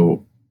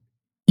 So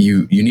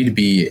you need to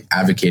be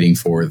advocating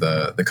for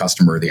the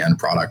customer, the end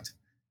product,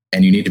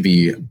 and you need to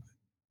be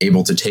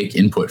able to take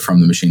input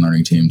from the machine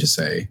learning team to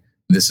say,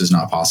 this is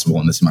not possible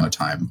in this amount of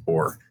time,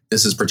 or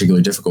this is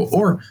particularly difficult,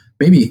 or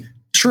maybe,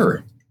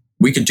 sure,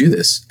 we could do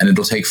this and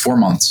it'll take 4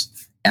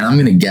 months. And I'm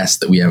going to guess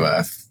that we have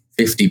a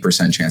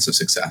 50% chance of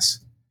success.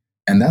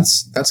 And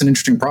that's an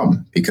interesting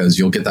problem because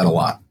you'll get that a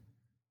lot.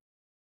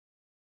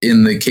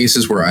 In the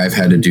cases where I've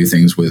had to do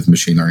things with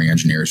machine learning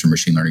engineers or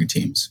machine learning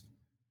teams,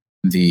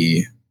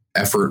 the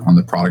effort on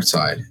the product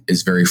side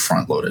is very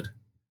front loaded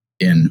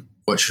in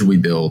what should we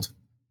build?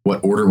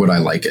 What order would I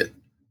like it?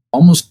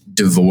 Almost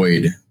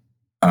devoid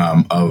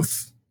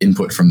of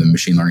input from the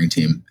machine learning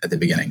team at the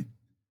beginning.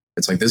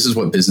 It's like, this is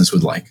what business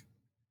would like.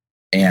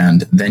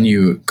 And then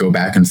you go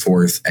back and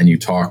forth and you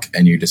talk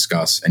and you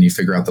discuss and you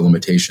figure out the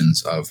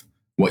limitations of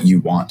what you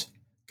want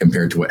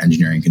compared to what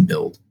engineering can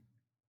build,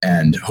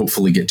 and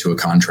hopefully get to a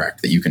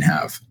contract that you can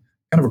have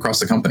kind of across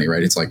the company,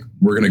 right? It's like,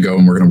 we're going to go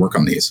and we're going to work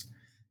on these.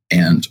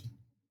 And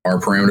our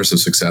parameters of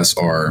success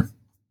are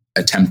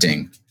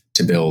attempting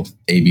to build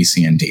A, B,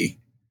 C, and D.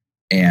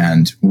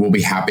 And we'll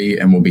be happy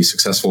and we'll be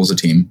successful as a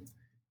team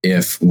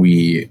if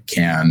we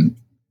can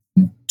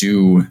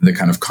do the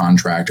kind of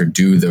contract or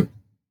do the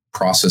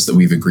process that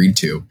we've agreed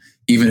to,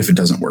 even if it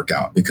doesn't work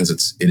out, because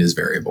it is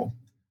variable.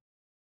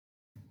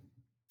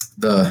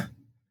 The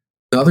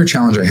other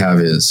challenge I have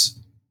is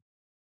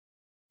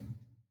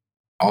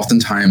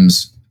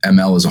oftentimes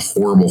ML is a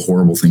horrible,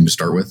 horrible thing to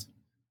start with.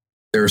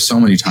 There are so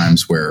many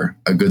times where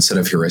a good set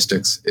of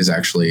heuristics is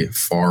actually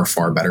far,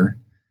 far better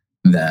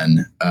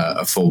than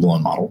a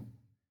full-blown model.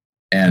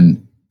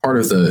 And part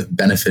of the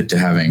benefit to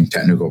having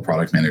technical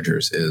product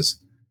managers is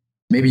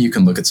maybe you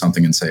can look at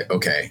something and say,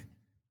 okay,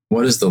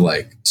 what is the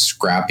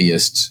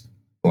scrappiest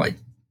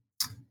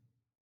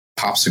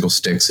popsicle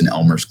sticks and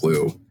Elmer's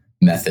glue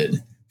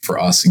method for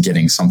us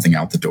getting something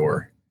out the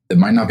door that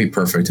might not be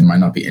perfect and might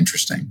not be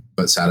interesting,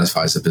 but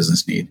satisfies a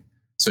business need?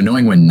 So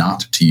knowing when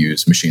not to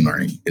use machine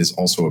learning is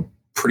also a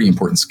pretty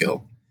important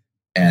skill.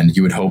 And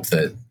you would hope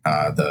that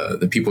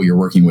the people you're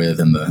working with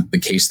and the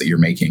case that you're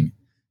making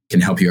can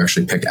help you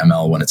actually pick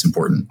ML when it's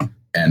important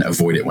and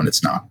avoid it when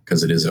it's not,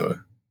 because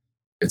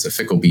it's a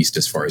fickle beast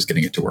as far as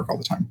getting it to work all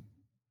the time.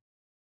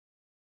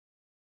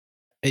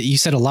 You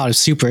said a lot of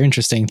super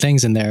interesting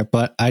things in there,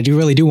 but I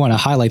really do want to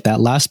highlight that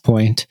last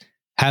point,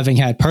 having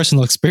had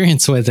personal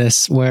experience with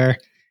this, where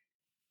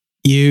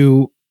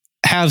you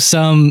have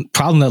some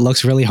problem that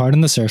looks really hard on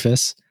the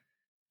surface.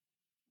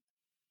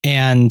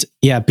 And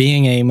yeah,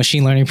 being a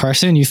machine learning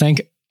person, you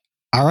think,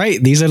 all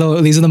right, these are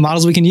the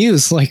models we can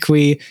use. Like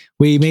we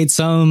made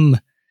some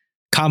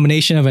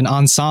combination of an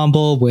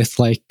ensemble with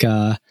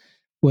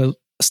with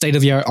state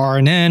of the art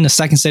RNN, a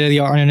second state of the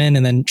art RNN,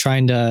 and then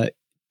trying to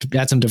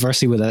add some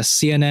diversity with a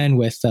CNN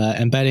with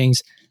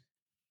embeddings.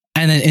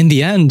 And then in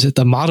the end,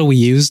 the model we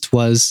used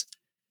was,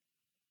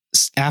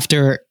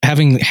 after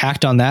having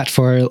hacked on that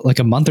for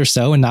a month or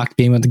so and not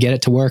being able to get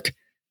it to work,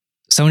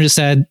 someone just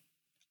said,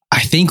 I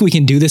think we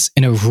can do this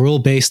in a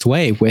rule-based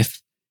way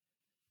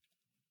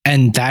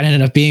and that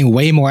ended up being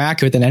way more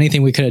accurate than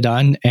anything we could have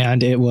done.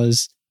 And it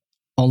was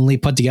only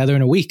put together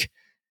in a week,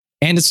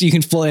 and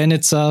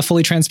it's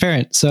fully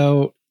transparent.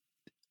 So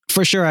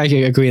for sure, I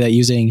agree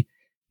that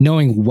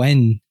knowing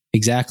when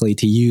exactly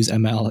to use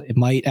ML, it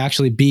might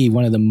actually be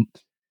one of the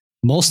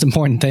most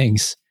important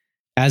things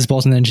as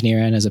both an engineer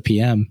and as a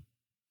PM.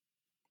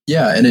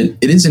 Yeah. And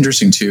it is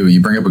interesting too.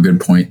 You bring up a good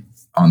point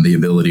on the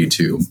ability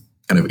to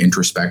kind of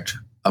introspect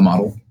a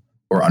model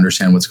or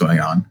understand what's going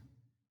on.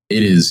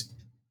 It is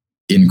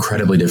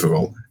incredibly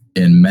difficult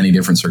in many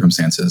different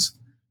circumstances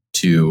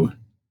to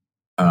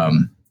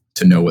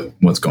know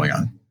what's going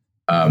on.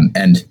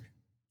 And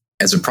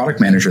as a product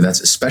manager,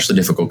 that's especially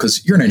difficult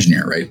because you're an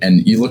engineer, right?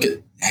 And you look at,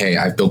 hey,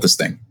 I've built this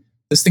thing.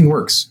 This thing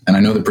works. And I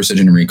know the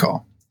precision and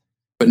recall.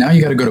 But now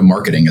you got to go to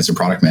marketing as a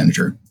product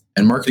manager.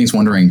 And marketing's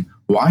wondering,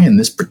 why in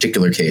this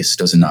particular case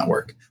does it not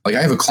work? I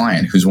have a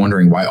client who's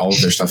wondering why all of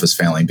their stuff is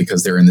failing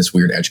because they're in this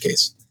weird edge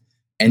case.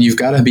 And you've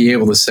got to be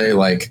able to say,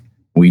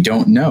 we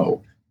don't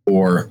know,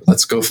 or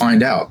let's go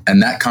find out.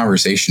 And that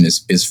conversation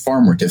is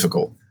far more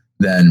difficult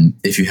than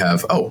if you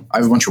have, oh, I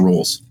have a bunch of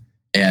rules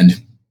and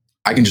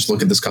I can just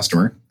look at this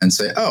customer and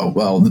say, oh,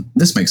 well,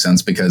 this makes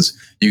sense because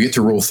you get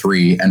to rule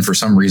 3 and for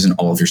some reason,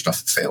 all of your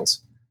stuff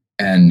fails.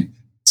 And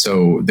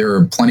so there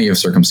are plenty of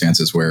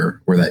circumstances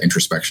where that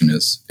introspection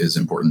is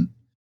important.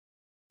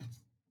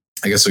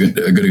 I guess a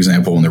good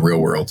example in the real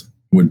world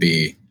would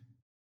be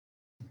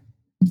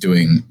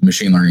doing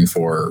machine learning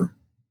for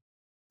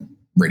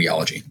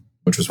radiology,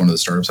 which was one of the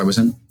startups I was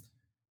in.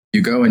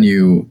 You go and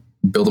you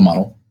build a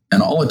model,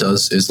 and all it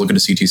does is look at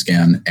a CT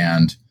scan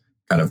and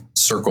kind of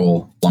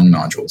circle lung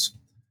nodules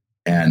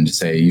and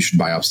say, you should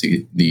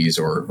biopsy these,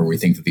 or we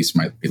think that these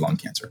might be lung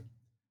cancer.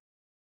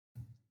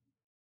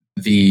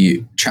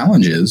 The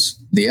challenge is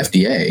the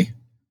FDA,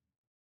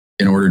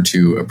 in order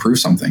to approve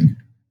something,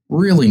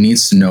 really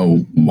needs to know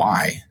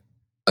why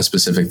a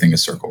specific thing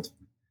is circled.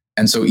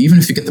 And so even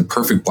if you get the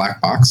perfect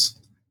black box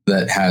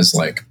that has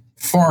like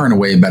far and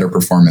away better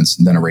performance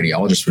than a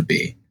radiologist would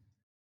be,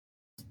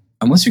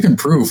 unless you can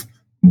prove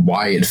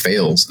why it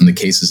fails in the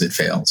cases it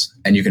fails,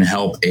 and you can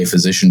help a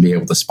physician be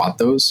able to spot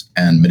those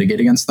and mitigate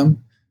against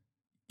them,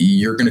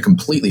 you're going to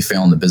completely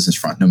fail on the business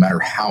front, no matter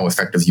how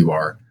effective you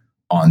are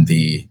on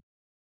the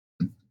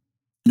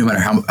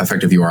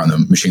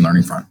machine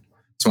learning front.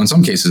 So in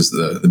some cases,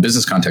 the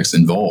business context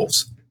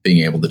involves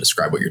being able to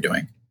describe what you're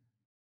doing.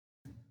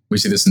 We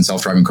see this in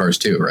self-driving cars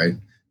too, right?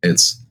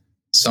 It's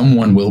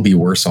someone will be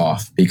worse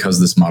off because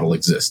this model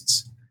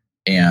exists.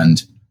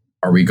 And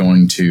are we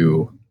going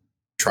to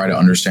try to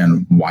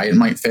understand why it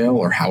might fail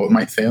or how it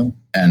might fail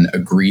and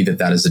agree that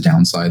that is a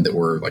downside that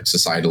we're like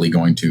societally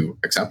going to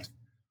accept?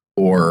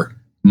 Or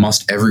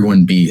must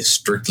everyone be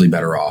strictly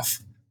better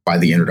off by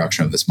the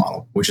introduction of this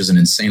model, which is an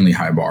insanely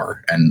high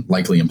bar and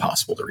likely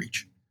impossible to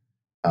reach?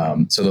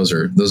 So those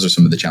are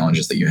some of the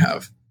challenges that you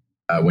have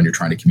when you're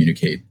trying to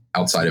communicate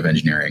outside of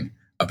engineering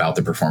about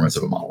the performance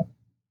of a model.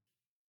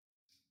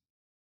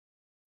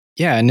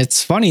 Yeah, and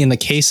it's funny in the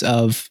case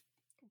of,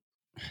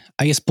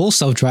 I guess, both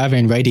self-driving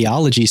and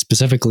radiology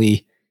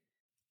specifically,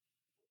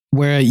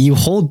 where you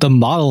hold the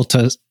model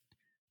to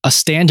a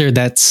standard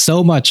that's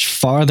so much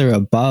farther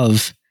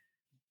above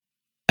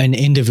an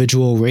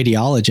individual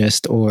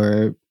radiologist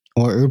or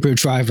Uber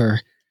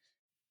driver.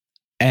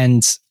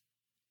 And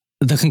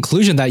the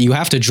conclusion that you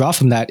have to draw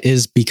from that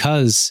is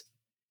because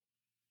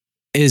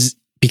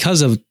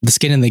of the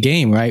skin in the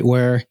game, right?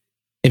 Where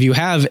if you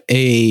have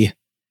a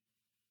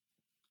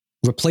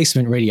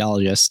replacement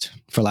radiologist,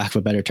 for lack of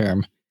a better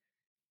term,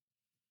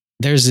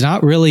 there's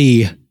not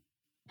really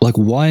like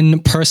one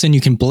person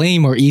you can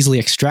blame or easily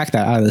extract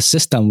that out of the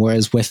system.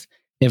 Whereas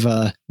if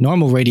a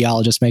normal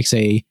radiologist makes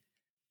a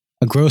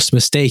gross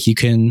mistake, you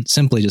can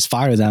simply just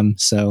fire them.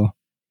 So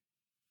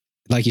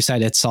like you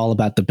said, it's all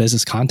about the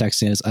business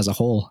context as a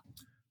whole.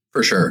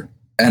 For sure.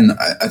 And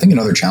I think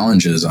another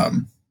challenge is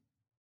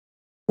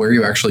where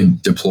you actually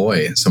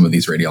deploy some of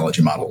these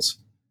radiology models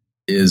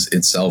is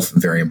itself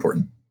very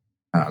important.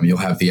 You'll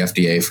have the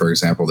FDA, for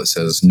example, that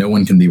says no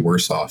one can be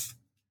worse off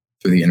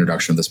through the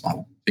introduction of this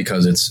model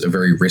because it's a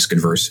very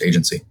risk-adverse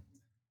agency.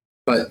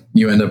 But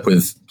you end up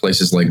with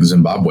places like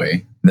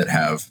Zimbabwe that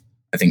have,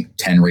 I think,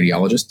 10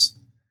 radiologists.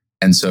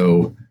 And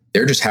so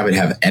they're just happy to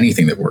have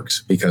anything that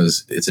works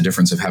because it's a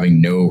difference of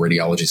having no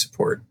radiology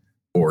support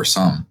or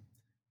some.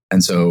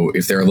 And so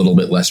if they're a little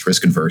bit less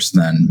risk-adverse,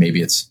 then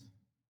maybe it's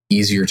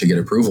easier to get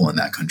approval in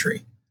that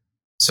country.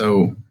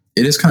 So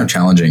it is kind of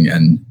challenging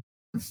and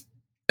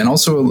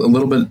also a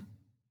little bit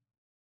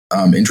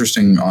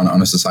interesting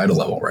on a societal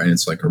level, right?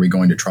 It's like, are we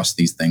going to trust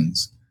these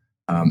things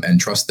and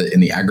trust that in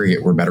the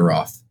aggregate we're better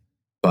off,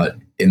 but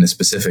in the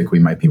specific we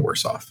might be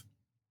worse off?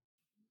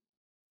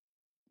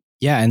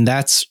 Yeah, and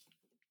that's,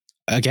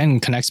 again,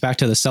 connects back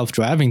to the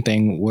self-driving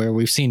thing where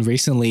we've seen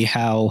recently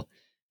how,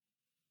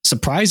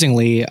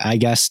 surprisingly, I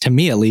guess, to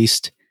me at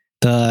least,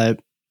 the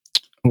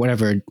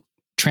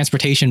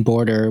transportation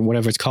board or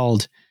whatever it's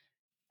called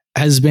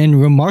has been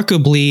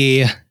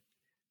remarkably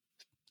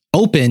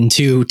open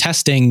to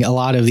testing a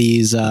lot of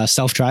these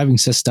self-driving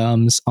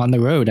systems on the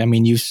road. I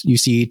mean, you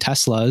see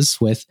Teslas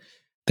with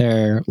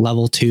their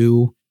level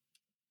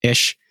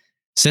 2-ish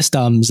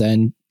systems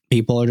and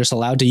people are just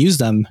allowed to use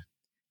them.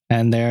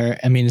 And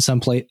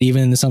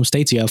even in some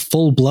states, you have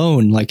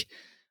full-blown, like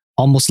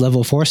almost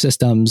level 4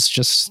 systems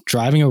just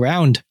driving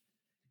around.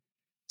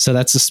 So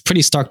that's a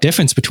pretty stark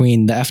difference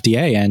between the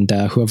FDA and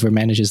whoever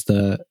manages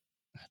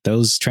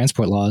those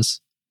transport laws.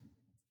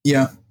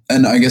 Yeah,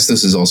 and I guess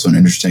this is also an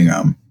interesting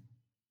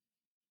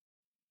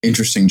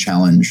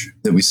challenge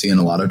that we see in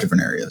a lot of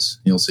different areas.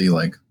 You'll see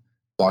like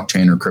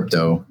blockchain or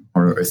crypto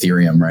or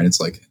Ethereum, right? It's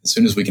like as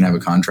soon as we can have a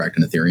contract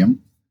in Ethereum,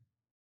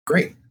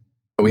 great,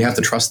 but we have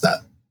to trust that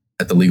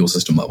at the legal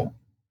system level.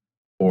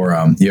 Or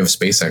you have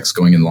SpaceX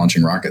going and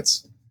launching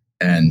rockets,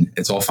 and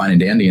it's all fine and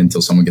dandy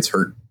until someone gets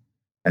hurt.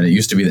 And it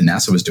used to be that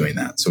NASA was doing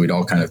that, so we'd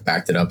all kind of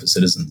backed it up as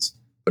citizens.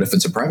 But if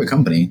it's a private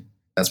company,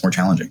 that's more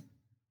challenging.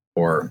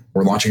 Or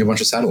we're launching a bunch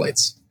of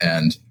satellites,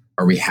 and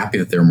are we happy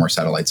that there are more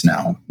satellites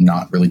now,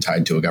 not really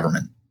tied to a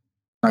government?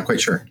 Not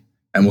quite sure.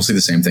 And we'll see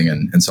the same thing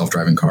in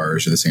self-driving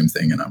cars, or the same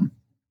thing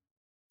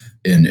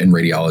in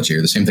radiology,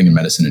 or the same thing in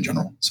medicine in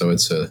general. So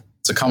it's a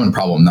common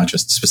problem, not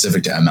just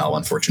specific to ML,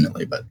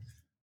 unfortunately, but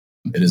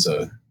it is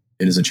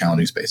a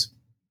challenging space.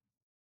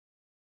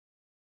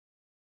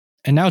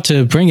 And now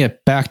to bring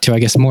it back to, I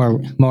guess,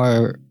 more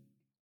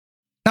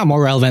not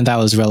more relevant, that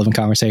was a relevant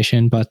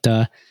conversation, but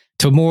to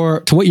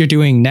what you're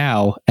doing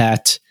now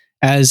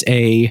as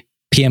a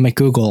PM at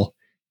Google.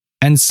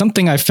 And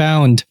something I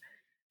found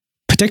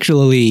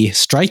particularly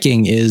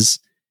striking is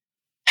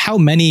how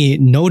many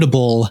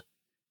notable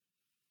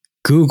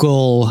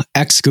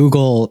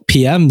ex-Google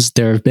PMs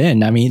there have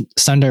been. I mean,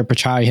 Sundar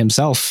Pichai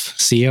himself,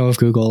 CEO of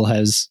Google,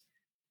 has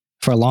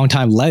for a long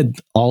time led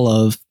all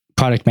of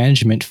product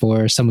management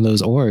for some of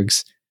those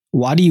orgs.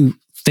 Why do you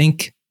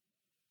think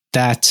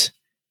that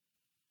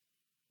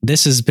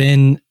this has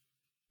been,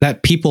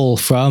 that people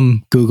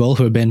from Google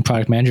who have been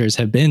product managers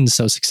have been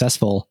so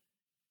successful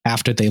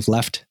after they've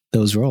left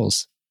those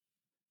roles?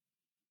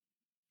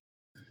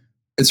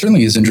 It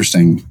certainly is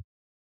interesting.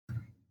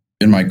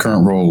 In my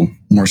current role,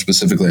 more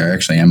specifically, I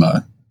actually am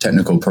a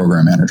technical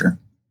program manager,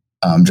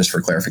 just for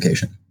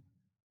clarification.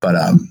 But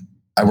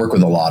I work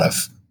with a lot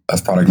of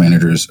product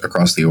managers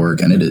across the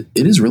org, and it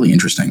is really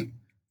interesting.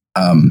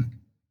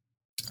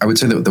 I would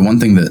say that the one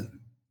thing that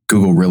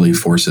Google really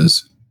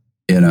forces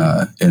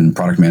in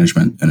product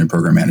management and in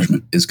program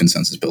management is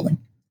consensus building.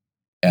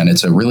 And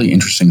it's a really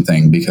interesting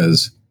thing,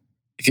 because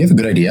if you have a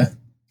good idea,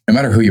 no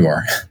matter who you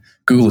are,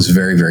 Google is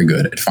very, very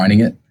good at finding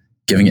it,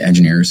 giving it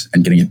engineers,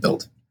 and getting it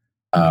built,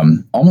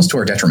 almost to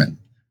our detriment.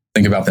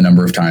 Think about the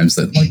number of times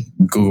that like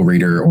Google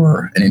Reader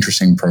or an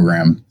interesting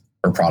program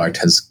or product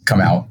has come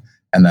out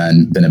and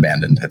then been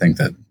abandoned. I think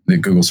that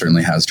Google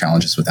certainly has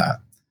challenges with that.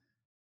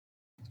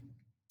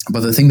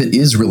 But the thing that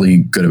is really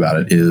good about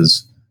it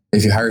is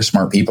if you hire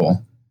smart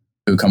people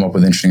who come up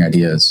with interesting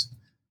ideas,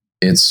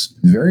 it's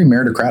very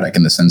meritocratic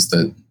in the sense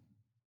that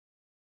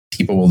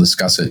people will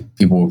discuss it,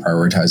 people will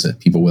prioritize it,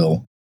 people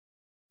will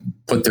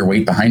put their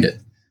weight behind it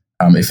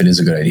if it is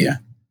a good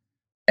idea.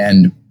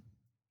 And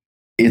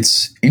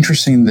it's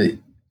interesting that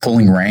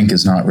pulling rank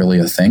is not really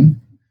a thing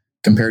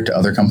compared to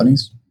other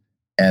companies.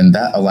 And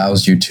that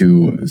allows you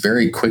to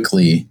very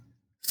quickly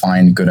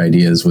find good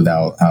ideas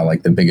without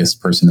like the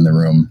biggest person in the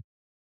room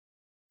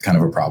kind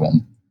of a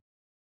problem.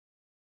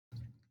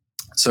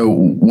 So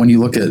when we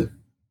look at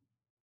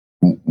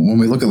like when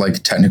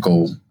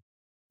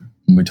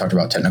we talked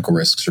about technical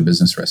risks or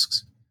business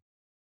risks,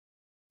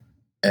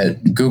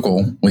 at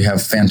Google, we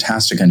have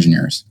fantastic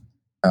engineers,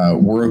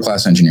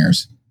 world-class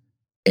engineers,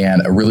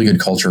 and a really good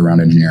culture around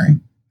engineering.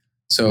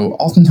 So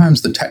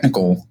oftentimes the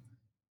technical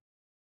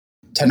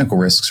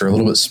risks are a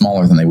little bit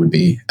smaller than they would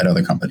be at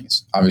other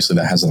companies. Obviously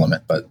that has a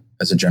limit, but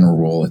as a general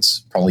rule, it's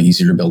probably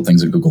easier to build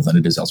things at Google than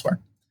it is elsewhere.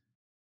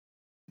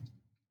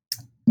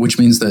 Which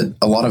means that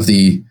a lot of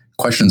the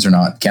questions are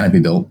not, can it be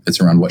built? It's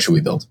around, what should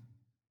we build?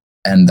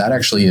 And that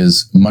actually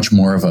is much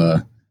more of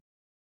a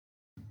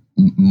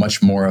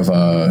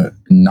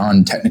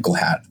non-technical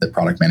hat that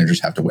product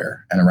managers have to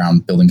wear, and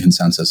around building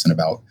consensus and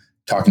about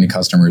talking to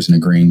customers and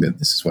agreeing that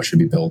this is what should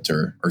be built,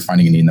 or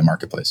finding a need in the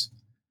marketplace.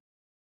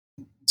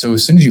 So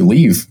as soon as you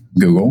leave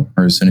Google,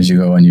 or as soon as you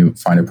go and you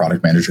find a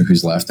product manager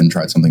who's left and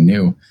tried something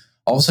new,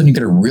 all of a sudden you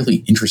get a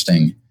really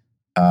interesting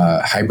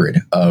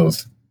hybrid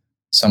of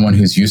someone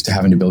who's used to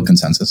having to build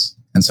consensus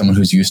and someone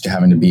who's used to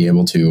having to be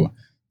able to,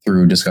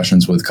 through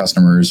discussions with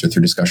customers or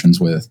through discussions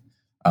with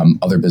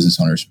other business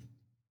owners,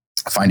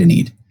 find a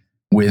need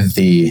with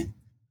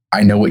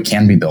I know it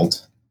can be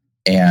built,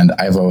 and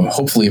I have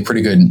hopefully a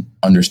pretty good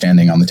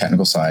understanding on the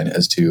technical side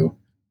as to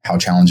how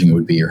challenging it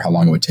would be or how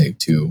long it would take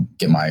to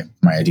get my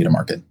idea to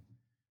market.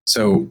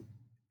 So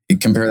you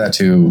compare that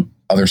to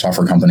other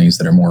software companies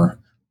that are more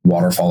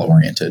waterfall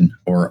oriented,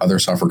 or other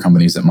software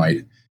companies that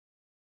might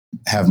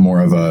have more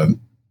of a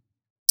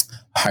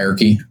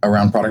hierarchy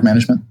around product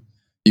management.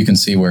 You can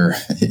see where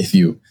if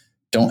you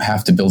don't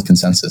have to build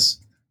consensus,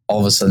 all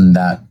of a sudden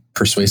that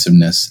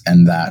persuasiveness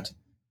and that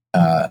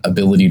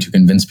ability to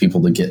convince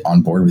people to get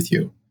on board with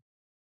you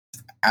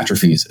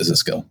atrophies as a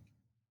skill.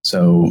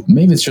 So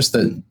maybe it's just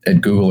that at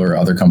Google or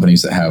other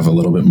companies that have a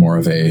little bit more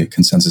of a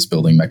consensus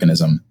building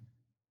mechanism,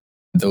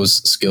 those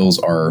skills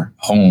are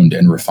honed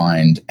and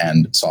refined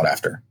and sought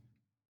after,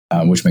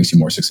 which makes you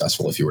more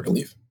successful if you were to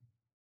leave.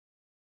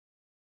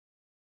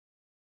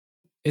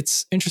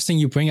 It's interesting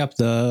you bring up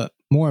the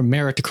more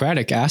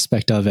meritocratic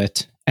aspect of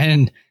it.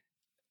 And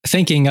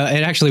thinking,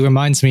 it actually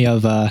reminds me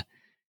of an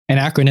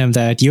acronym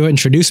that you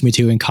introduced me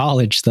to in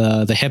college,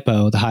 the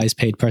HIPPO, the highest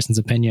paid person's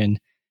opinion.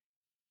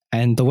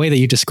 And the way that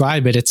you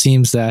describe it, it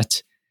seems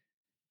that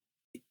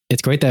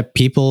it's great that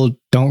people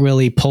don't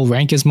really pull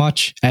rank as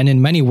much. And in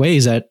many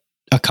ways, at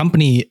a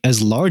company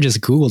as large as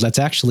Google, that's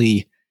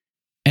actually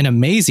an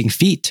amazing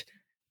feat.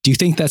 Do you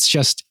think that's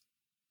just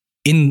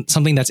in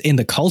something that's in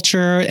the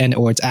culture,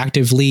 or it's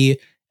actively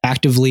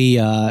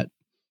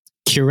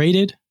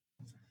curated?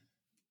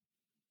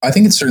 I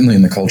think it's certainly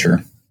in the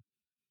culture.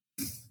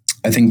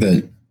 I think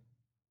that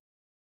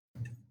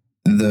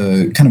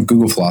the kind of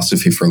Google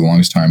philosophy for the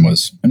longest time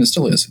was, and it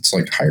still is, it's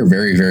like hire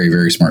very, very,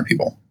 very smart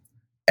people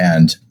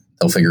and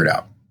they'll figure it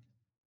out.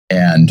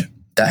 And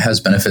that has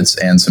benefits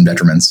and some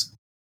detriments.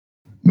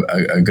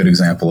 A good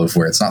example of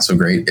where it's not so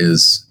great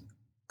is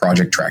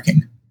project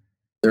tracking.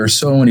 There are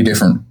so many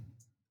different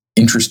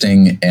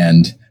interesting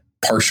and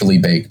partially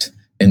baked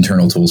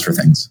internal tools for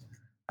things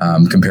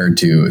compared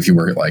to if you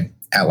work at like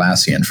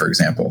Atlassian, for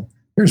example.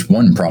 There's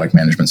one product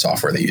management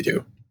software that you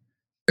do.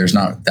 There's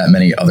not that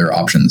many other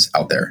options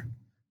out there.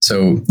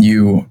 So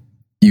you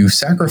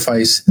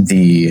sacrifice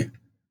the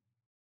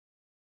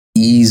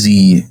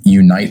easy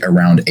unite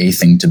around a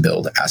thing to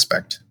build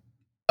aspect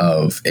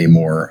of a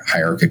more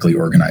hierarchically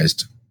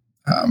organized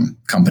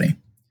company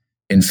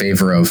in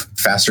favor of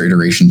faster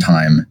iteration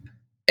time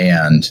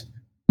and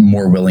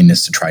more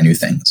willingness to try new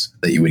things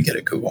that you would get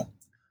at Google.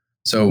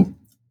 So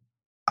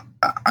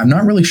I'm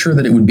not really sure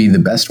that it would be the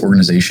best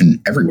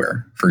organization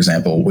everywhere. For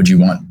example, would you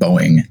want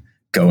Boeing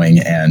going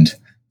and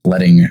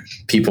letting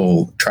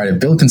people try to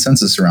build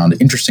consensus around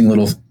interesting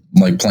little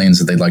like planes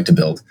that they'd like to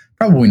build?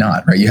 Probably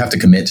not, right? You have to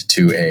commit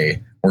to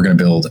we're going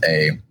to build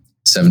a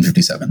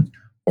 757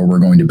 or we're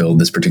going to build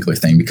this particular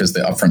thing because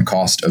the upfront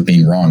cost of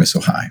being wrong is so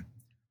high.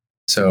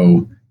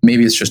 So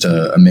maybe it's just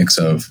a mix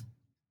of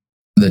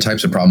the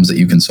types of problems that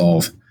you can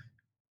solve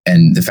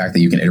and the fact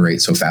that you can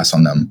iterate so fast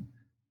on them,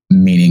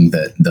 meaning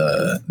that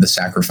the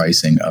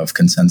sacrificing of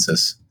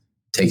consensus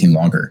taking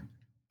longer,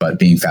 but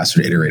being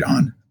faster to iterate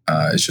on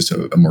is just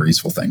a more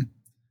useful thing.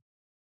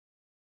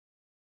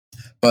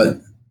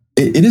 But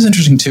it is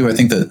interesting too. I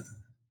think that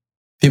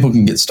people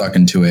can get stuck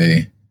into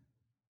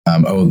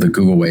the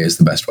Google way is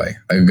the best way.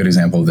 A good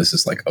example of this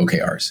is like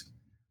OKRs.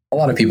 A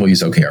lot of people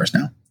use OKRs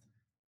now,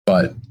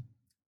 but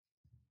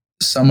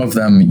some of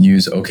them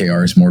use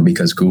OKRs more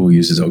because Google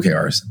uses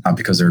OKRs, not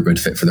because they're a good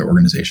fit for their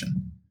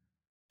organization.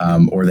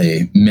 Or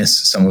they miss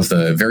some of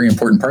the very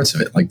important parts of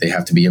it, like they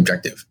have to be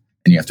objective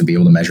and you have to be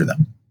able to measure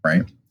them,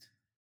 right?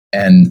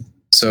 And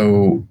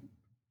so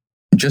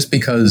just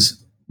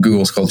because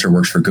Google's culture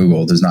works for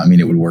Google does not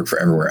mean it would work for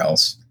everywhere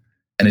else.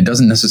 And it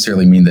doesn't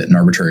necessarily mean that an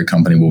arbitrary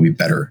company will be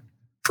better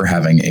for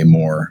having a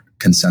more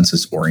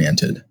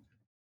consensus-oriented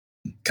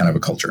kind of a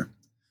culture.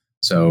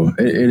 So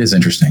it is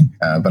interesting,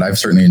 but I've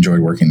certainly enjoyed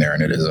working there,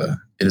 and it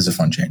is a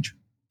fun change.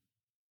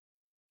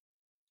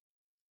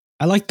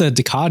 I like the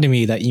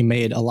dichotomy that you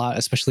made a lot,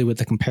 especially with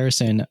the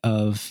comparison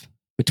of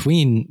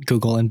between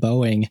Google and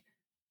Boeing.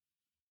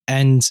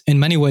 And in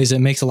many ways, it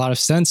makes a lot of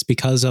sense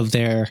because of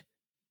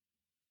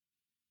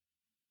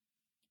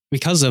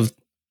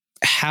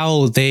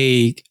how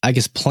they, I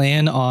guess,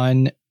 plan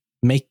on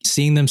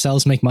seeing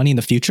themselves make money in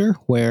the future,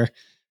 where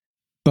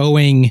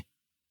Boeing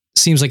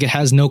seems like it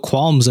has no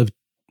qualms of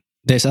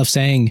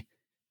saying,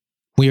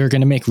 we are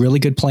going to make really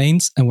good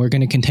planes and we're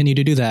going to continue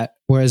to do that.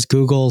 Whereas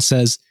Google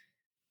says,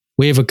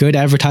 we have a good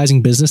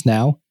advertising business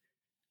now,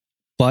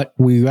 but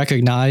we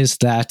recognize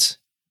that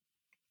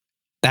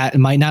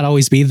might not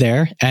always be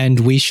there. And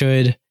we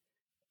should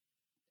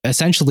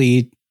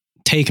essentially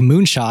take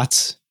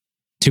moonshots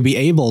to be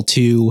able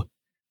to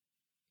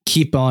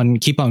keep on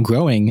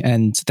growing.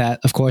 And that,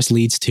 of course,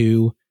 leads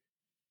to,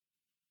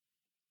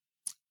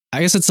 I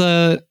guess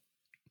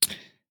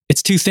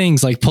it's two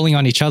things like pulling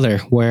on each other,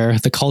 where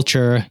the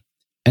culture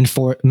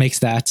makes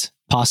that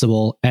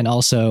possible. And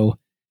also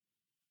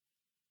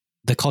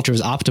the culture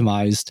is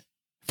optimized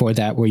for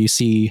that, where you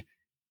see,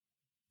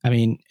 I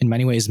mean, in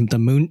many ways, the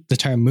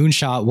term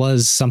moonshot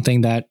was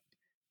something that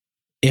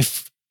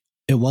if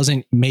it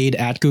wasn't made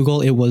at Google,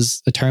 it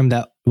was a term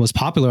that was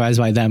popularized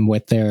by them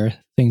with their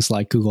things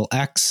like Google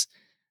X,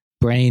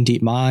 Brain,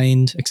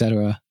 DeepMind,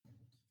 etc.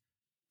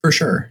 For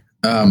sure.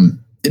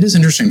 It is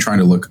interesting trying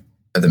to look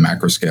at the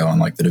macro scale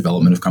and like the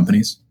development of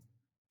companies,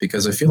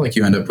 because I feel like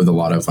you end up with a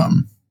lot of,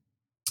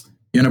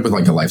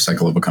 like a life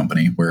cycle of a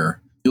company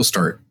where you'll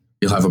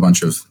have a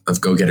bunch of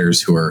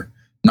go-getters who are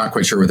not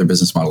quite sure what their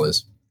business model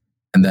is.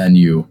 And then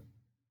you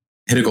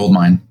hit a gold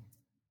mine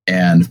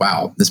and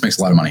wow, this makes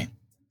a lot of money.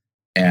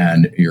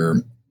 And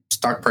your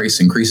stock price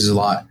increases a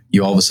lot.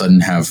 You all of a sudden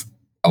have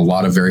a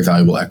lot of very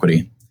valuable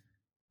equity.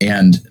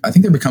 And I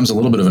think there becomes a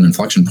little bit of an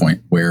inflection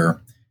point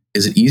where,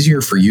 is it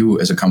easier for you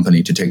as a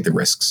company to take the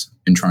risks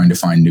in trying to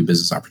find new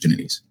business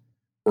opportunities?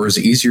 Or is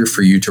it easier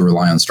for you to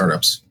rely on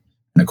startups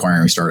and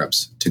acquiring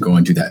startups to go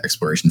and do that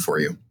exploration for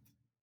you?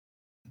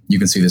 You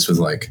can see this with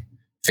like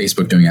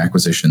Facebook doing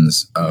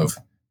acquisitions of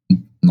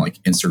like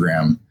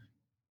Instagram,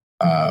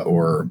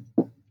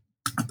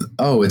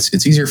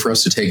 it's easier for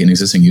us to take an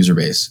existing user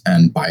base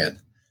and buy it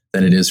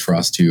than it is for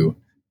us to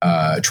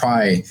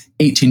try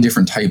 18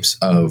 different types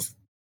of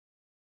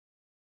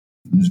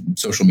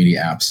social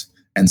media apps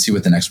and see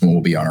what the next one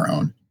will be on our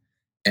own.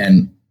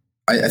 And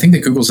I think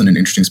that Google's in an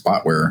interesting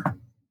spot where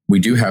we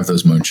do have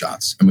those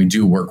moonshots and we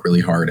do work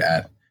really hard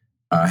at,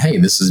 hey,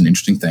 this is an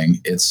interesting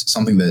thing. It's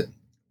something that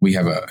we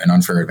have an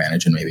unfair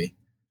advantage in, maybe,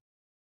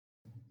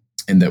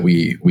 in that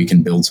we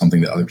can build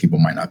something that other people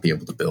might not be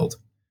able to build.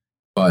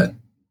 But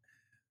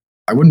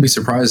I wouldn't be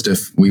surprised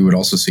if we would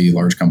also see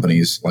large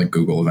companies like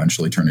Google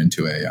eventually turn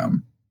into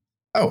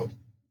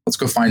let's let's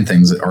go find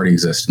things that already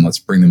exist and let's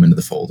bring them into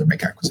the fold and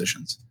make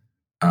acquisitions.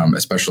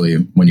 Especially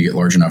when you get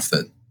large enough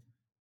that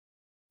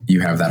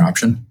you have that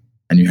option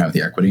and you have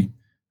the equity.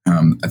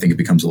 I think it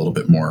becomes a little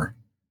bit more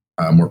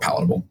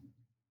palatable.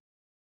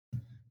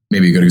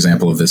 Maybe a good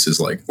example of this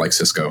is like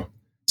Cisco.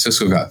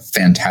 Cisco got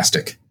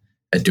fantastic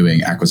at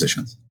doing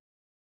acquisitions.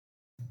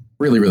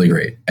 Really, really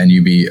great. And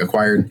you'd be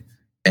acquired,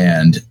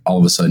 and all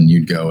of a sudden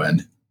you'd go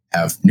and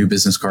have new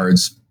business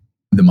cards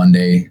the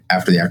Monday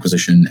after the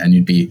acquisition, and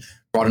you'd be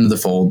brought into the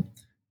fold.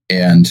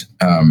 And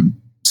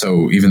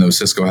so even though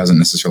Cisco hasn't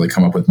necessarily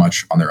come up with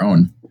much on their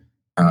own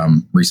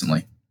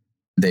recently,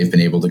 they've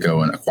been able to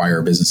go and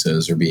acquire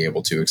businesses or be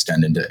able to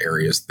extend into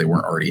areas they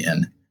weren't already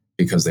in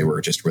because they were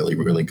just really,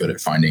 really good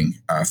at finding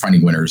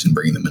winners and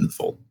bringing them into the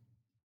fold.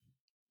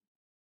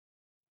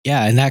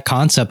 Yeah, and that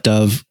concept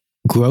of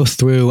growth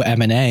through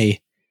M&A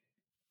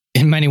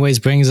in many ways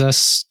brings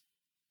us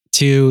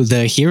to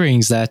the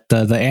hearings that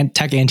the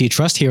tech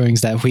antitrust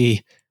hearings that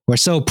we were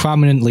so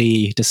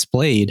prominently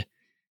displayed.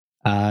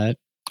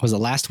 Was it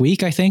last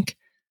week, I think?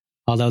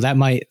 Although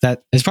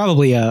that is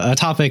probably a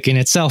topic in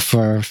itself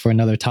for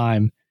another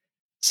time.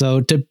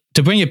 So to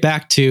bring it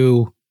back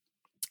to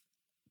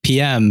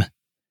PM,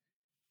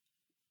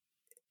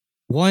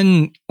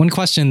 one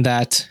question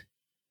that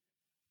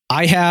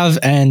I have,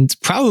 and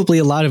probably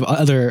a lot of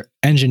other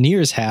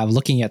engineers have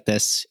looking at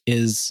this,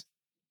 is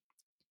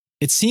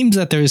it seems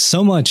that there's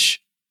so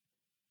much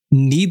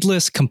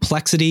needless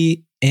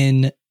complexity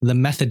in the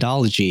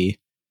methodology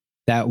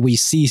that we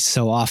see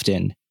so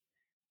often.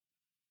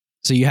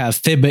 So you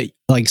have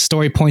like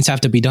story points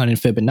have to be done in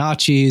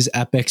Fibonacci's,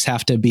 epics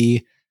have to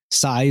be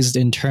sized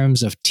in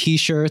terms of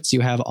t-shirts.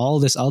 You have all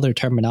this other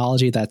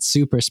terminology that's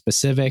super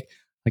specific.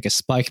 Like a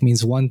spike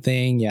means one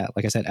thing. Yeah,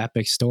 like I said,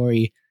 epic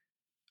story.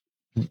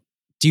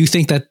 Do you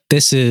think that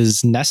this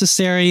is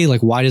necessary?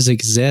 Like, why does it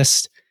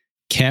exist?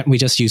 Can't we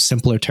just use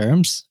simpler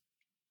terms?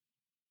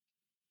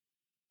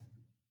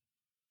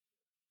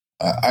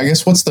 I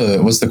guess what's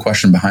the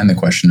question behind the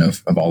question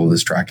of all of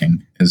this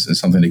tracking is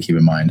something to keep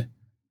in mind.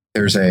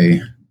 There's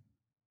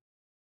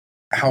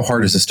how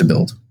hard is this to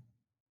build?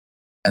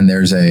 And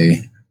there's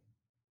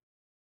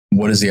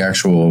what is the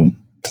actual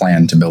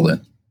plan to build it?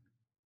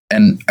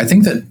 And I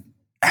think that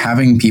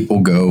having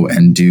people go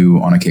and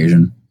do on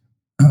occasion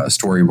a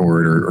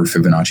storyboard or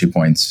Fibonacci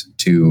points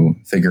to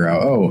figure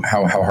out,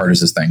 how hard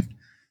is this thing?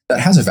 That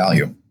has a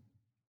value.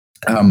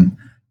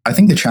 I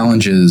think the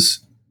challenge is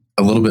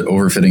a little bit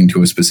overfitting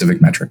to a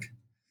specific metric.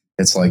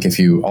 It's like if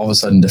you all of a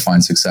sudden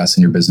define success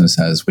in your business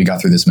as we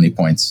got through this many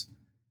points,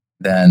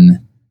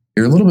 then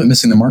you're a little bit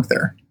missing the mark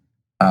there.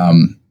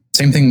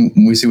 Same thing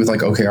we see with like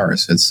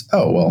OKRs. It's,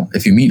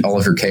 if you meet all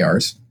of your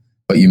KRs,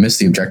 but you miss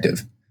the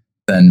objective,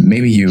 then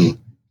maybe you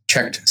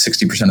checked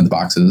 60% of the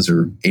boxes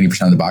or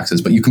 80% of the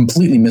boxes, but you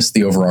completely missed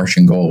the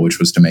overarching goal, which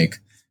was to make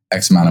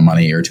X amount of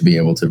money or to be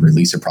able to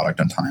release a product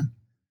on time.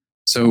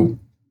 So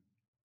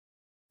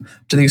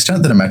to the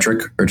extent that a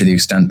metric, or to the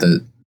extent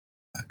that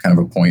kind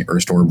of a point or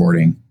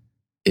storyboarding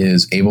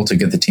is able to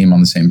get the team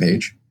on the same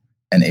page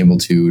and able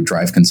to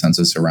drive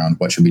consensus around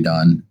what should be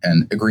done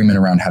and agreement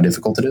around how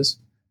difficult it is,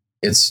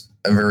 it's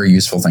a very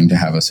useful thing to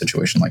have a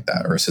situation like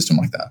that or a system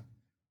like that.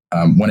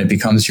 When it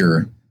becomes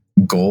your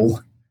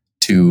goal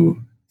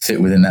to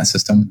fit within that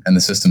system and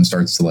the system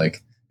starts to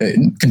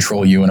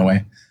control you in a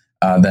way,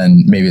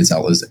 then maybe it's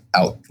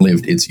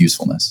outlived its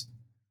usefulness.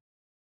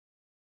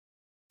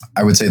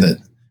 I would say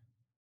that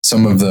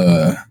some of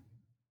the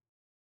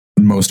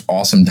most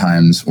awesome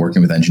times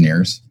working with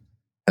engineers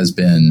has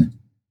been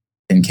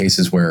in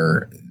cases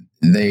where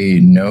they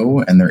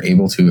know and they're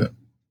able to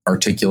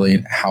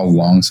articulate how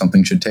long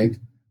something should take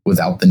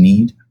without the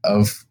need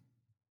of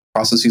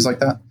processes like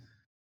that,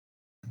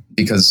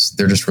 because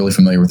they're just really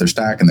familiar with their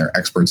stack and they're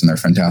experts and they're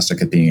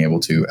fantastic at being able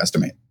to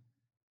estimate.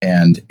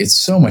 And it's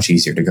so much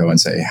easier to go and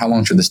say, how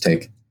long should this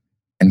take?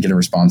 And get a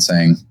response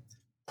saying,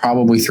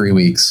 probably 3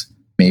 weeks,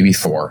 maybe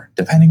 4,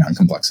 depending on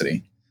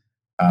complexity.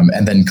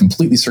 And then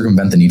completely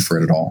circumvent the need for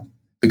it at all.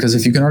 Because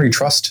if you can already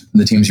trust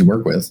the teams you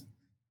work with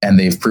and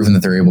they've proven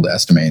that they're able to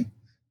estimate,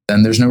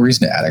 then there's no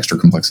reason to add extra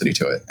complexity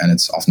to it. And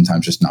it's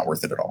oftentimes just not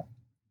worth it at all.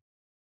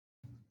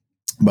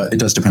 But it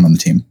does depend on the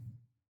team.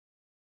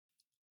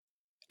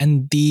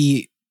 And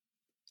the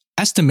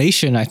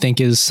estimation, I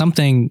think, is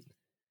something,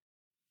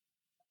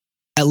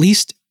 at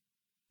least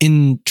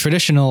in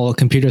traditional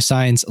computer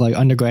science, like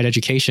undergrad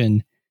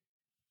education,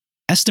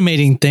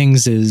 estimating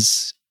things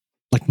is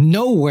like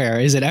nowhere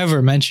is it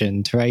ever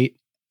mentioned, right?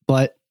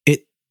 But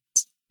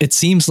it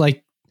seems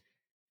like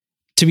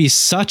to be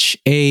such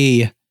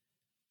a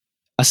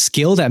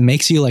skill that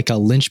makes you like a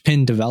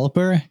linchpin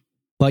developer,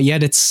 but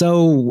yet it's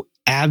so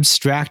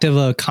abstract of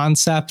a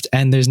concept,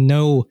 and there's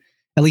no,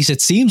 at least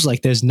it seems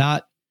like there's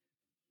not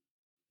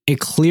a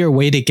clear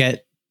way to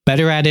get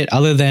better at it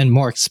other than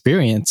more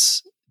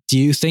experience. Do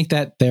you think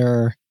that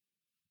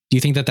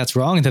that's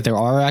wrong and that there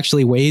are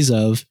actually ways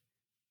of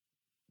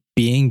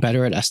being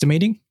better at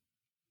estimating?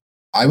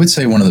 I would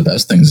say one of the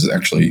best things is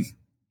actually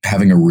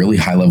having a really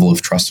high level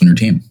of trust on your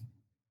team.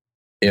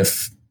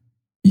 If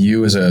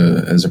you as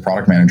a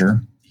product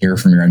manager hear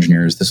from your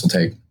engineers, this will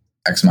take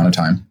X amount of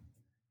time.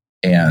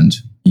 And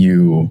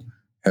you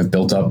have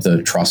built up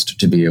the trust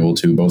to be able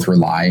to both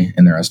rely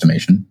in their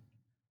estimation,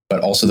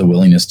 but also the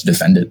willingness to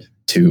defend it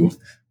to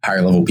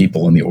higher level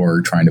people in the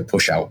org trying to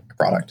push out a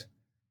product,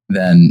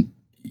 then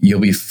you'll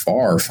be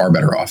far, far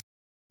better off.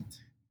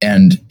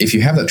 And if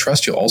you have that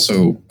trust, you'll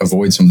also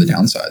avoid some of the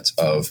downsides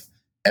of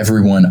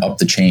everyone up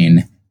the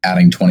chain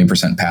adding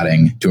 20%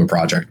 padding to a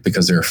project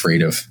because they're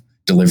afraid of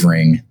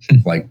delivering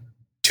like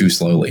too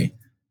slowly.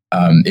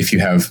 If you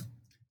have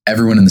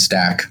everyone in the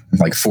stack,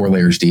 like 4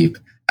 layers deep,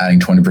 adding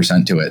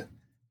 20% to it,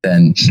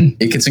 then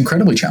it gets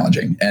incredibly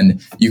challenging.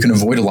 And you can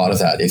avoid a lot of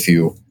that if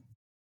you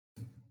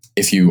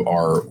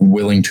are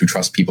willing to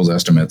trust people's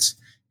estimates,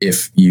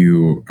 if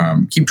you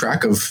keep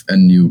track of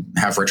and you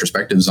have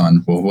retrospectives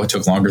on, well, what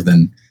took longer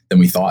than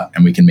we thought,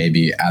 and we can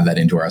maybe add that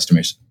into our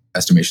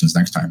estimations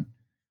next time.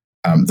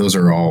 Those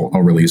are all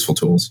really useful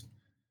tools.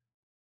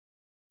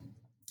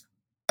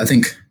 I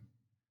think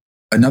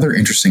another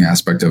interesting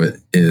aspect of it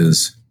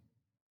is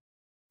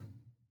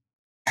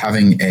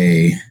having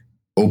a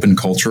open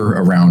culture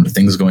around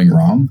things going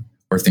wrong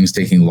or things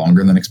taking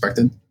longer than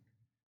expected.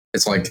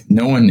 It's like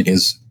no one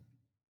is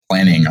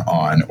planning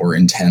on or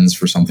intends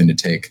for something to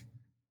take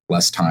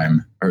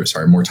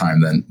more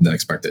time than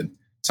expected.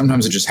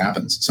 Sometimes it just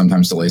happens.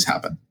 Sometimes delays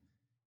happen.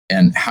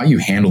 And how you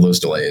handle those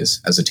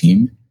delays as a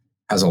team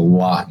has a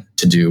lot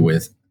to do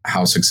with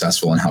how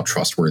successful and how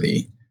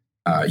trustworthy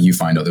you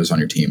find others on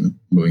your team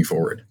moving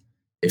forward.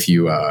 If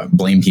you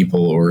blame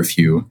people, or if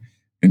you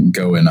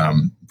go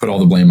and put all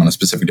the blame on a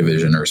specific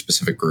division or a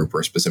specific group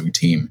or a specific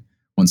team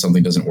when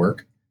something doesn't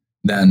work,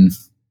 then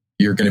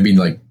you're going to be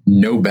like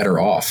no better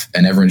off,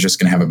 and everyone's just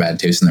going to have a bad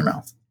taste in their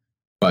mouth.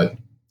 But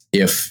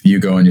if you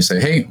go and you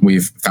say, hey,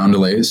 we've found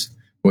delays,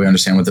 we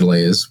understand what the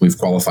delay is, we've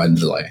qualified the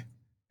delay,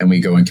 and we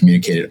go and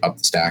communicate it up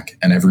the stack,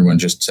 and everyone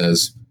just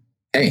says,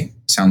 hey,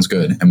 sounds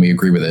good, and we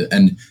agree with it.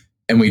 And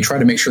we try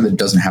to make sure that it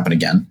doesn't happen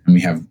again, and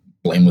we have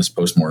blameless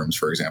postmortems,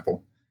 for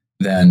example,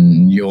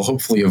 then you'll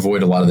hopefully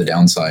avoid a lot of the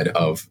downside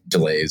of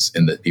delays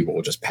in that people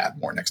will just pad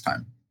more next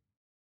time.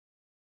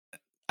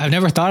 I've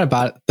never thought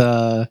about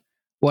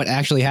what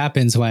actually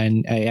happens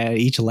when at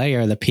each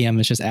layer, the PM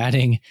is just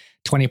adding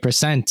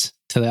 20%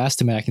 to the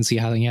estimate. I can see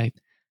how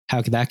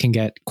that can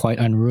get quite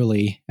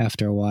unruly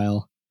after a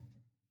while.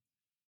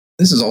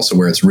 This is also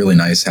where it's really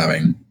nice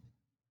having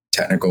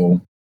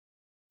technical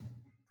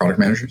product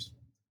managers,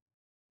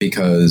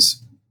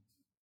 because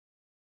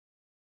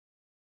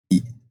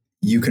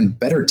you can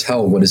better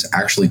tell what is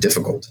actually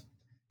difficult.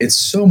 It's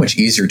so much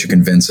easier to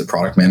convince a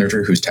product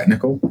manager who's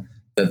technical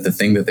that the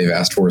thing that they've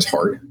asked for is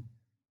hard,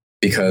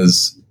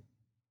 because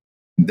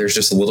there's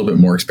just a little bit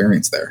more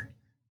experience there.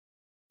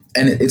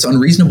 And it's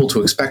unreasonable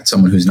to expect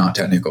someone who's not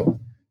technical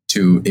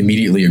to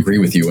immediately agree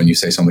with you when you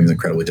say something's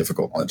incredibly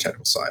difficult on the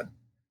technical side.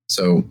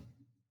 So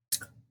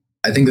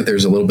I think that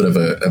there's a little bit of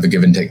a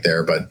give and take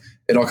there, but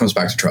it all comes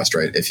back to trust,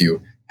 right? If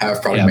you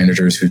have product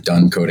managers who've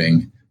done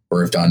coding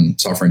or have done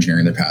software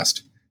engineering in the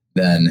past,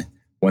 then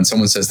when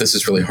someone says this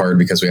is really hard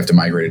because we have to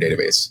migrate a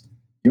database,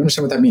 you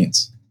understand what that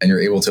means. And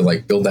you're able to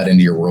like build that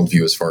into your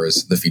worldview as far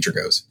as the feature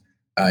goes.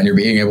 And you're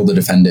being able to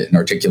defend it and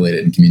articulate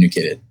it and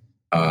communicate it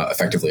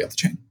effectively up the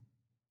chain.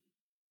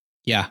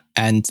 Yeah.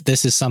 And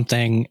this is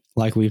something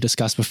like we've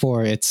discussed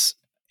before. It's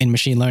in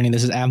machine learning,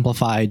 this is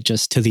amplified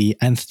just to the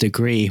nth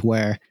degree,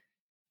 where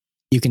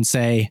you can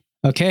say,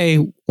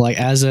 okay, like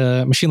as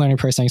a machine learning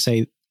person, I can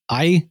say,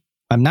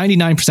 I'm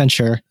 99%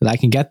 sure that I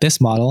can get this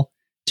model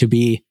to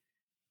be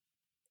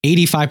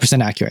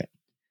 85% accurate.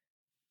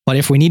 But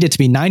if we need it to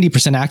be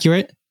 90%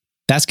 accurate,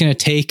 that's going to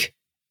take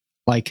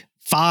like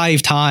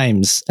 5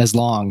 times as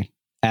long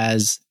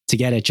as to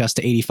get it just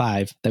to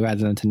 85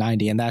 rather than to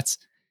 90. And that's,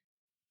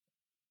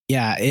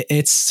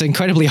 it's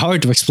incredibly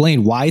hard to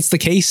explain why it's the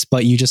case,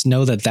 but you just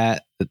know that's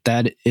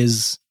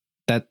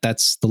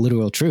the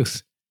literal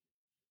truth.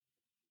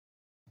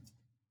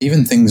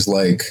 Even things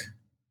like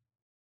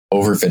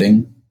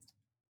overfitting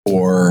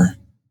or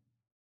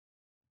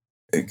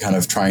kind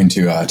of trying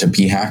to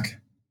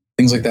p-hack,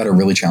 things like that are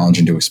really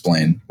challenging to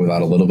explain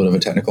without a little bit of a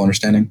technical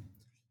understanding.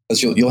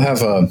 Because you'll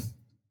have a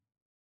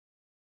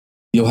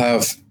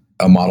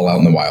model out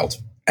in the wild,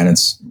 and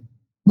it's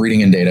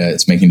reading in data,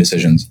 it's making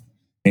decisions,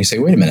 and you say,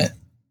 wait a minute,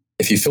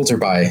 if you filter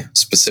by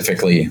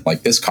specifically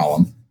like this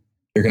column,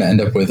 you're going to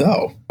end up with,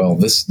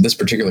 this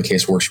particular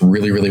case works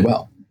really, really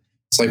well.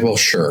 It's like, well,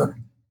 sure.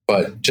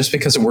 But just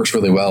because it works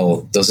really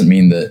well doesn't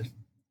mean that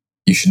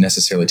you should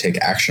necessarily take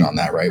action on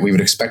that, right? We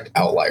would expect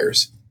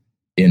outliers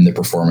in the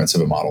performance of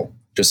a model,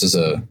 just as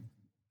a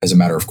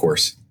matter of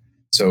course.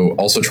 So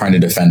also trying to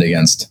defend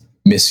against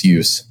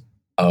misuse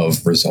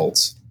of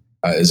results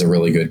is a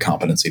really good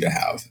competency to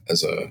have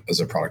as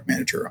a product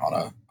manager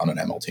on an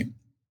ML team.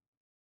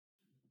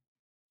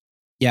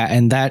 Yeah,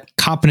 and that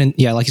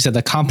like you said,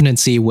 the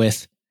competency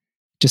with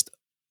just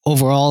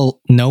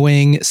overall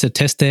knowing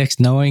statistics,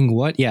 knowing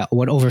what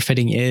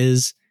overfitting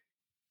is,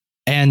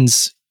 and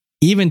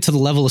even to the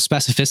level of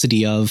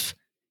specificity of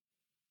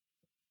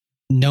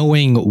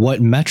knowing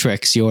what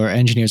metrics your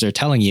engineers are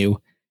telling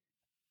you.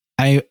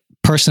 I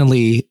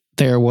personally,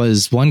 there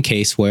was one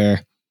case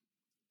where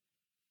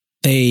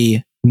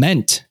they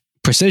meant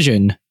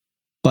precision,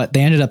 but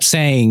they ended up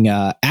saying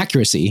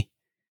accuracy.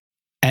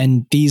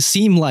 And these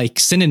seem like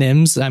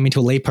synonyms, I mean,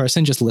 to a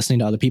layperson just listening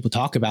to other people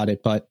talk about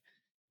it, but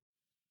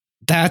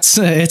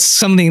it's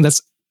something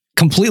that's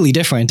completely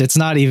different. It's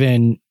not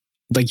even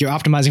like you're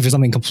optimizing for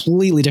something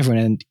completely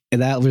different,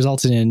 and that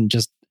resulted in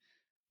just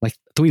like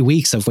 3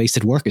 weeks of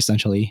wasted work,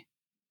 essentially.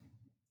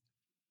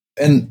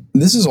 And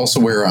this is also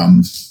where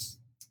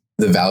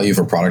the value of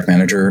a product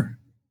manager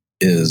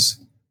is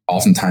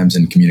oftentimes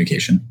in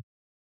communication.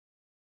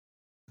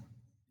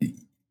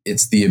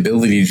 It's the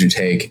ability to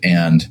take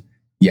and,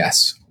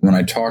 yes, when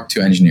I talk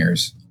to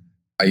engineers,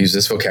 I use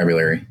this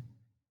vocabulary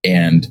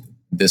and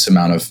this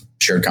amount of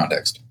shared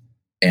context,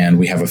 and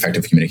we have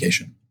effective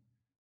communication.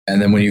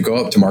 And then when you go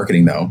up to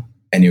marketing, though,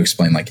 and you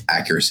explain like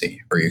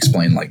accuracy, or you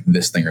explain like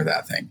this thing or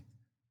that thing,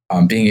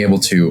 being able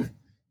to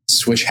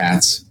switch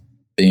hats,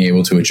 being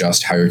able to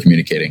adjust how you're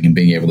communicating, and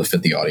being able to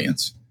fit the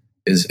audience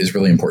is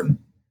really important.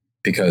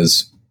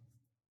 Because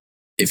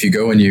if you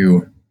go and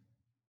you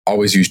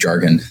always use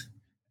jargon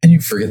and you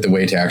forget the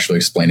way to actually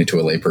explain it to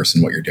a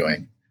layperson what you're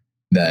doing,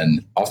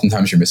 then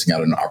oftentimes you're missing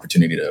out on an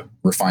opportunity to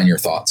refine your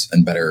thoughts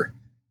and better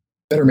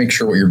make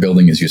sure what you're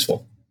building is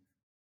useful.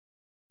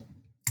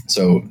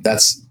 So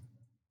that's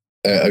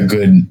a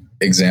good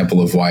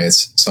example of why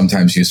it's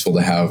sometimes useful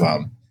to have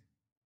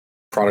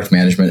product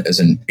management as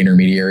an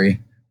intermediary,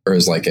 or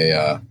as like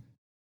a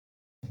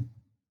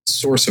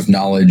source of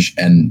knowledge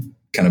and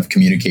kind of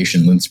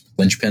communication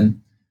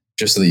linchpin,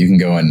 just so that you can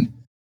go and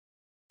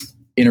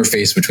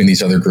interface between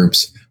these other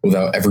groups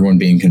without everyone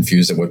being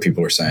confused at what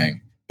people are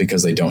saying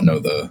because they don't know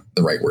the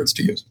right words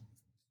to use.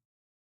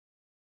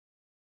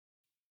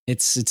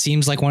 It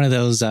seems like one of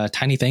those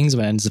tiny things,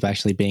 but ends up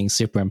actually being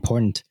super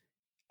important.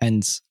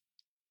 And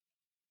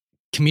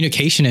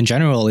communication in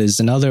general is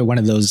another one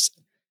of those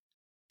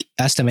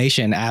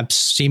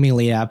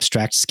seemingly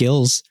abstract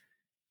skills.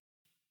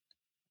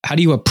 How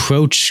do you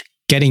approach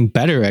getting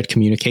better at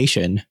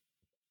communication,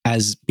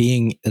 as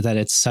being that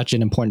it's such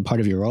an important part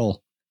of your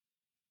role?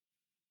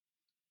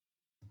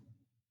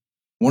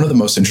 One of the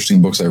most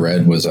interesting books I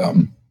read was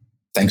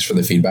Thanks for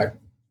the Feedback.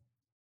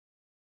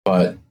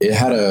 But it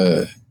had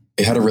a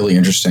really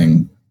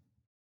interesting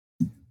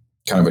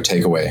kind of a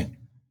takeaway,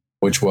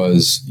 which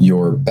was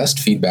your best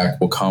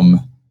feedback will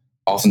come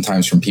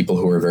oftentimes from people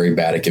who are very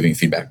bad at giving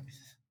feedback.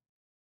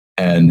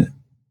 And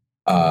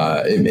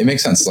it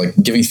makes sense. Like,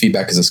 giving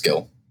feedback is a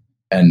skill,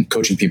 and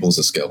coaching people is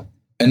a skill.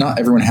 And not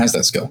everyone has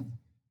that skill.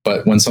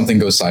 But when something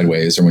goes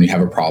sideways, or when you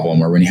have a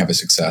problem, or when you have a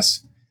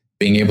success,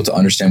 being able to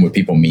understand what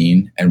people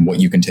mean and what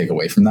you can take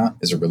away from that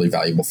is a really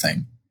valuable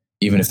thing,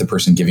 even if the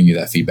person giving you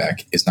that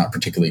feedback is not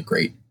particularly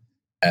great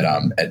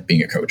at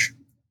being a coach.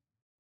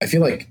 I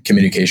feel like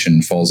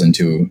communication falls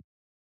into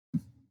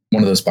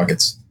one of those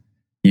buckets.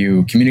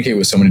 You communicate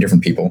with so many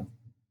different people,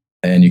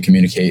 and you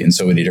communicate in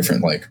so many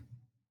different like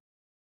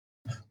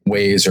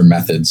ways or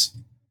methods,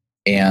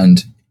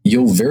 and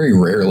you'll very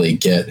rarely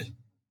get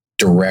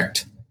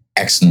direct,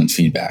 excellent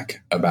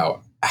feedback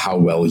about how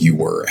well you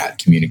were at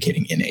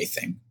communicating in a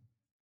thing.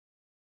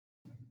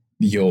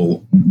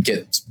 You'll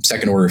get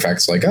second order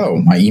effects like, oh,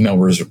 my email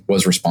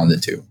was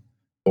responded to,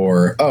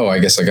 or, oh, I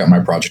guess I got my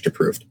project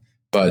approved.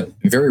 But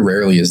very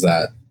rarely is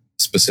that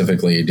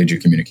specifically, did you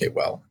communicate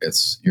well?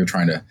 You're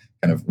trying to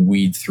kind of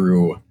weed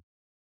through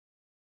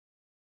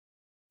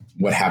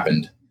what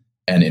happened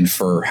and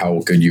infer how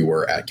good you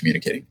were at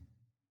communicating.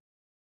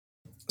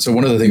 So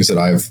one of the things that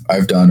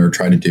I've done or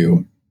tried to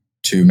do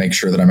to make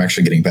sure that I'm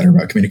actually getting better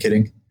about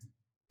communicating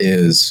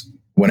is,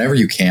 whenever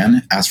you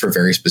can, ask for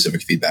very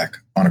specific feedback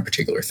on a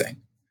particular thing.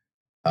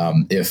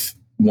 If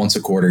once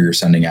a quarter you're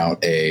sending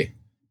out a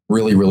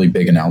really, really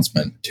big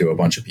announcement to a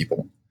bunch of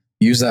people,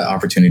 use that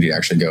opportunity to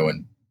actually go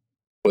and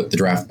put the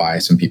draft by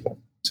some people.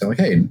 So like,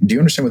 hey, do you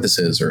understand what this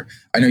is? Or,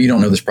 I know you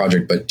don't know this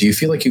project, but do you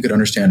feel like you could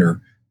understand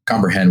or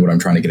comprehend what I'm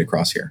trying to get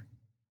across here?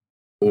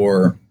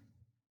 Or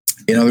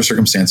in other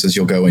circumstances,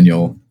 you'll go and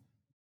you'll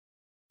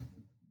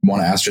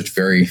want to ask just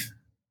very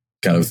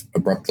kind of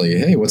abruptly,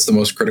 hey, what's the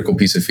most critical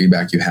piece of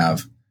feedback you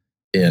have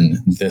in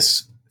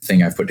this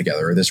thing I've put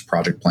together, or this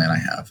project plan I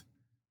have?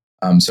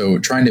 So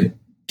trying to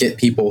get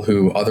people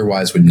who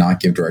otherwise would not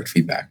give direct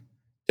feedback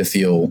to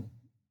feel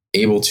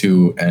able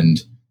to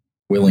and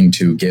willing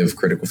to give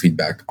critical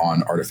feedback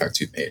on artifacts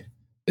you've made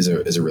is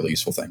a really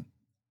useful thing.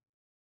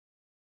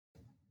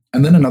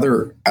 And then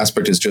another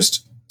aspect is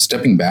just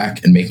stepping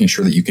back and making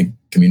sure that you can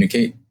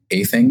communicate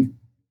a thing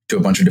to a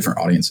bunch of different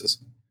audiences.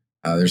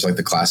 There's like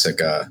the classic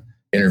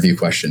interview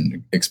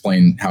question: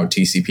 explain how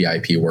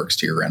TCP/IP works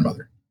to your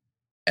grandmother.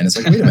 And it's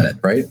like, wait a minute,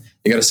 right?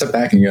 You got to step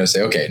back and you got to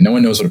say, okay, no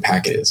one knows what a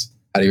packet is.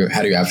 How do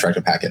you abstract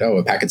a packet? Oh,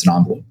 a packet's an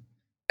envelope.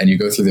 And you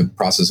go through the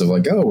process of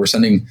like, oh, we're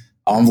sending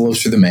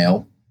envelopes through the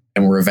mail,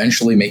 and we're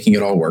eventually making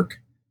it all work,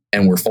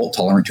 and we're fault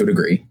tolerant to a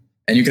degree.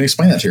 And you can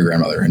explain that to your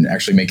grandmother and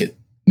actually make it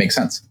make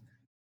sense.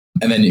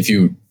 And then if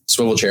you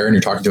swivel a chair and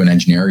you're talking to an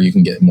engineer, you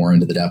can get more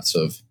into the depths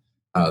of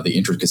the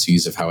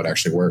intricacies of how it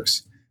actually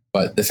works.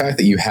 But the fact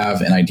that you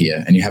have an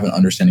idea and you have an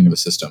understanding of a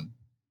system,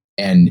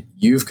 and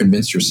you've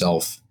convinced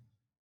yourself,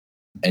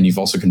 and you've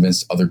also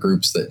convinced other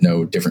groups that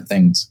know different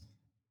things,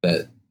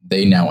 that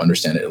they now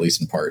understand it, at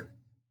least in part.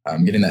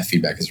 Getting that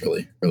feedback is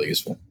really, really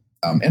useful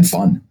and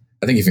fun.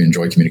 I think if you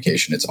enjoy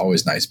communication, it's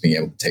always nice being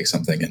able to take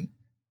something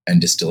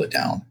and distill it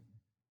down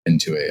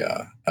into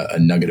a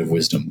nugget of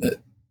wisdom that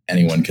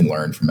anyone can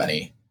learn from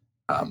any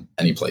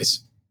place.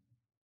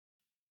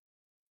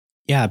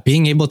 Yeah,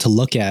 being able to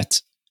look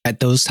at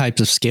those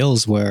types of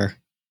skills where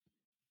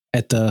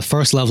at the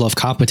first level of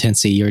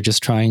competency, you're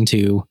trying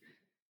to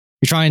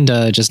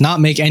just not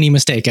make any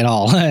mistake at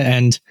all.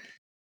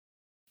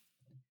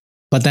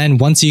 But then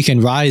once you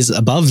can rise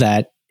above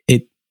that,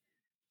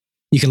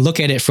 you can look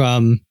at it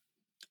from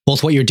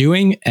both what you're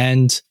doing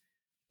and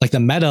like the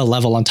meta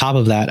level on top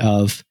of that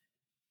of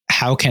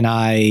how can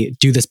I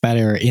do this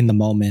better in the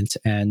moment.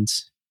 And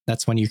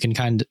that's when you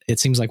can it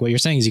seems like what you're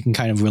saying is you can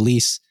kind of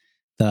release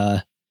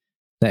the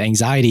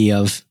anxiety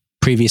of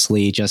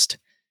previously just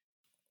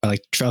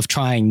like of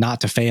trying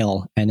not to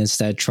fail and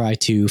instead try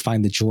to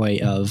find the joy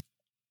of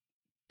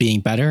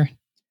being better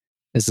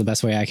is the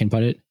best way I can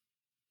put it.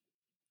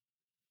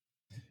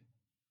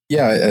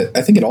 Yeah,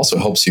 I think it also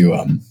helps you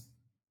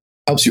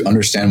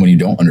understand when you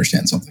don't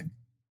understand something.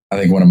 I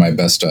think one of my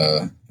best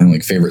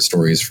favorite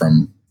stories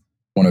from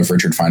one of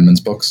Richard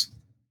Feynman's books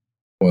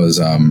was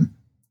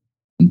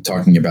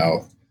talking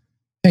about,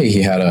 hey,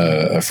 he had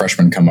a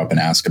freshman come up and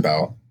ask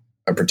about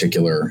a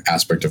particular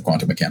aspect of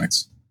quantum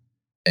mechanics.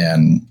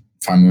 And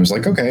Feynman was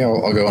like, okay,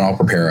 I'll go and I'll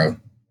prepare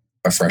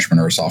a freshman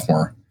or a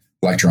sophomore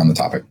lecture on the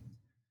topic.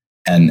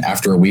 And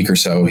after a week or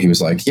so, he was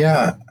like,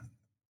 yeah,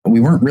 we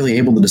weren't really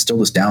able to distill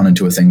this down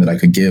into a thing that I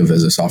could give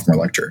as a sophomore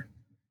lecture.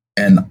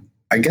 And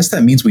I guess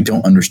that means we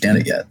don't understand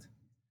it yet.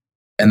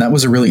 And that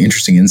was a really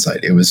interesting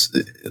insight. It was,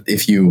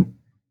 if you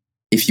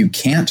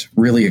can't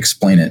really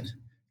explain it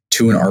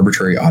to an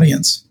arbitrary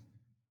audience,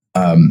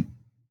 then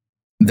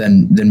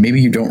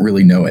maybe you don't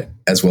really know it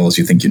as well as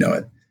you think you know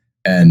it.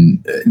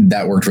 And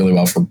that worked really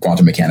well for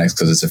quantum mechanics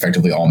because it's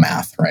effectively all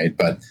math, right?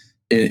 But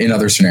in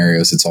other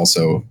scenarios, it's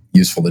also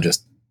useful to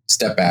just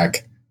step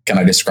back. Can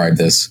I describe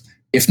this?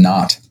 If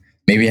not,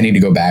 maybe I need to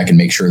go back and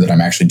make sure that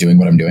I'm actually doing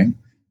what I'm doing,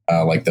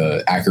 like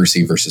the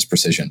accuracy versus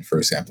precision, for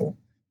example.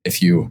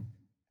 If you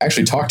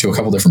actually talk to a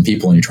couple different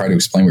people and you try to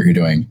explain what you're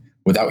doing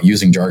without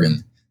using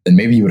jargon, then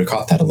maybe you would have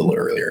caught that a little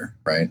earlier,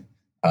 right?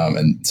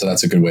 And so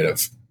that's a good way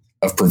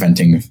of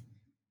preventing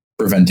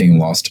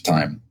lost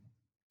time.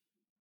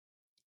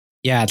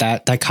 Yeah,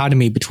 that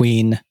dichotomy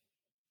between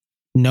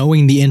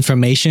knowing the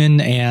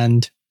information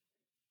and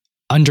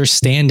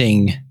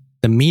understanding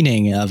the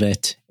meaning of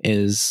it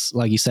is,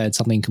 like you said,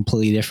 something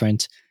completely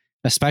different.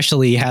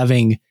 Especially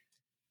having,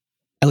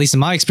 at least in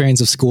my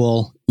experience of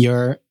school,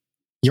 you're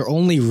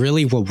only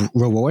really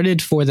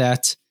rewarded for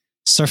that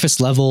surface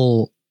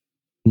level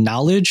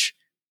knowledge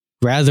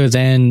rather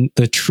than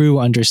the true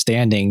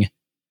understanding.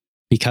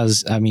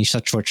 Because I mean,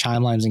 such short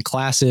timelines in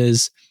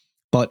classes,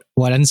 but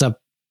what ends up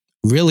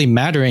really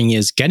mattering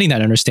is getting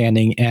that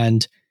understanding.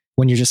 And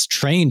when you're just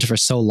trained for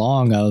so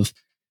long of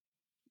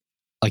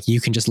like, you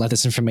can just let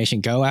this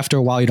information go after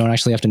a while, you don't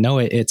actually have to know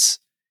it.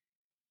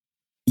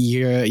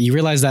 You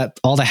realize that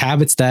all the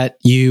habits that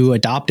you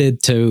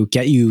adopted to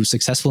get you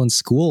successful in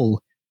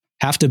school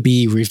have to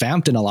be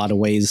revamped in a lot of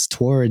ways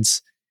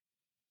towards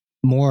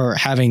more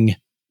having,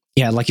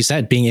 yeah, like you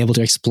said, being able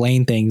to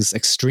explain things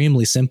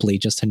extremely simply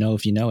just to know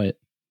if you know it.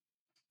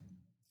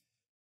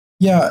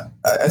 Yeah,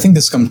 I think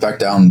this comes back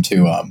down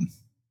to,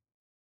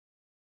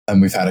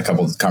 and we've had a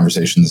couple of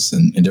conversations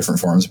in different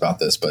forums about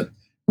this, but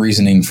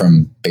reasoning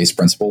from base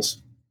principles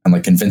and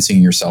like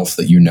convincing yourself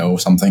that you know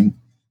something,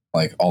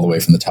 like all the way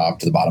from the top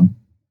to the bottom.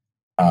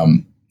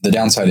 The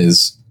downside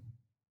is,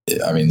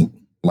 I mean,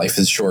 life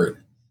is short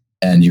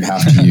and you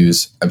have to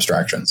use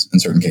abstractions in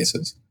certain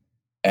cases.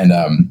 And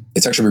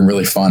it's actually been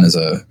really fun as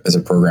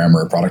a programmer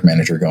or product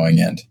manager going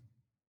and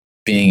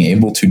being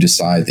able to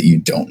decide that you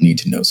don't need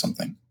to know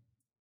something.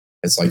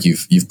 It's like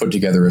you've put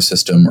together a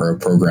system or a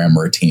program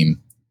or a team,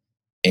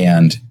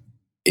 and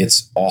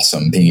it's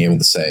awesome being able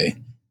to say,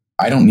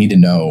 I don't need to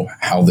know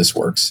how this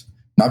works.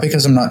 Not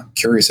because I'm not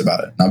curious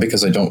about it, not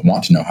because I don't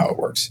want to know how it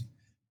works,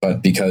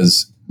 but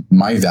because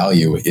my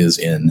value is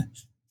in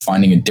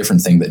finding a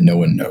different thing that no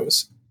one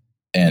knows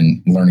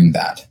and learning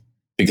that,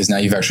 because now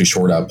you've actually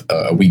shored up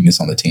a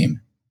weakness on the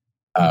team.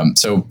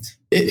 So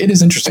it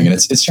is interesting, and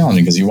it's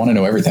challenging because you want to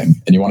know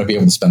everything and you want to be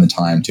able to spend the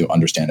time to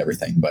understand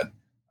everything. But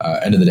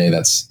end of the day,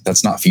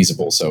 that's not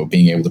feasible. So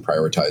being able to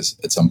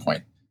prioritize at some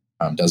point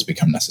does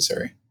become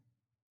necessary.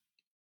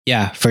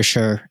 Yeah, for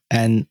sure.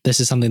 And this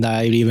is something that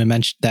I even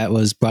mentioned that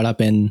was brought up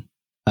in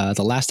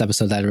the last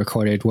episode that I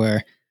recorded,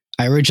 where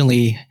I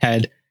originally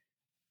had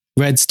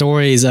read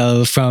stories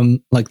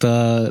from like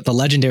the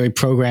legendary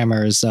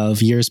programmers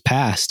of years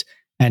past.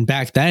 And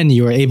back then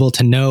you were able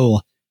to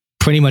know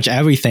pretty much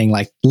everything,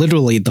 like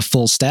literally the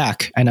full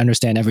stack, and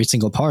understand every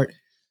single part.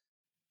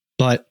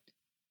 But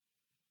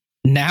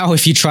now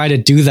if you try to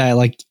do that,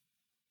 like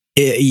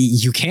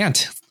you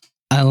can't.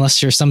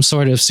 unless you're some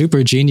sort of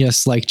super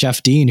genius like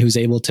Jeff Dean, who's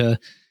able to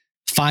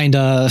find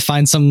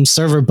some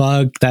server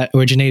bug that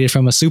originated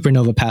from a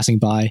supernova passing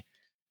by.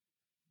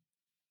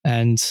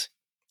 And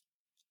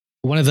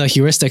one of the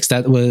heuristics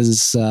that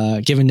was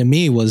given to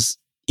me was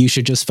you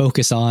should just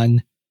focus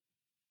on,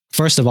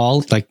 first of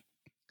all, like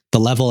the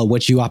level at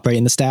which you operate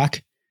in the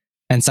stack,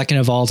 and second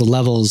of all, the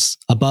levels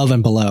above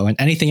and below, and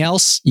anything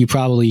else you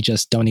probably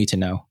just don't need to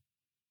know.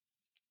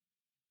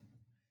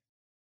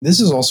 This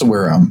is also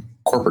where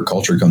corporate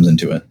culture comes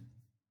into it.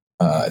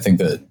 I think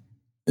that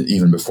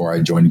even before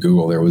I joined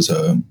Google, there was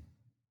an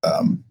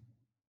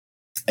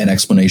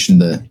explanation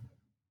that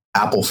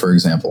Apple, for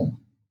example,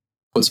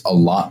 puts a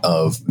lot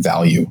of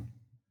value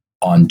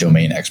on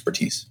domain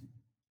expertise.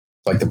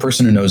 Like the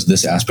person who knows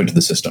this aspect of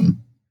the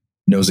system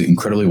knows it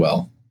incredibly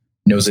well,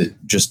 knows it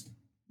just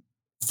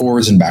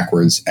forwards and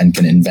backwards, and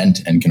can invent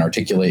and can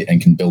articulate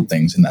and can build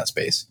things in that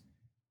space.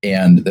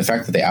 And the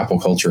fact that the Apple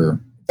culture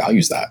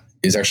values that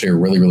is actually a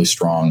really, really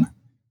strong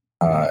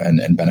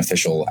and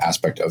beneficial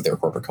aspect of their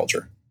corporate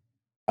culture.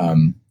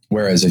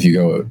 Whereas if you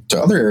go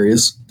to other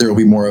areas, there will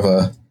be more of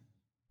a,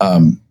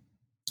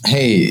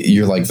 hey,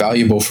 you're like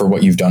valuable for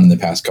what you've done in the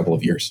past couple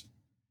of years,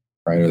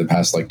 right? Or the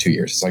past like 2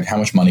 years. It's like, how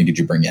much money did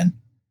you bring in?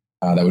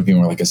 That would be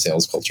more like a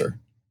sales culture.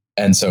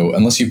 And so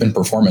unless you've been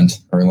performant,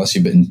 or unless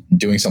you've been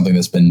doing something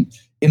that's been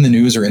in the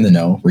news or in the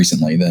know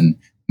recently, then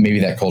maybe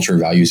that culture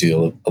values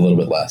you a little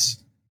bit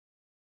less.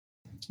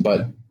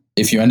 But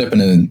if you end up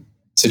in a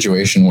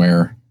situation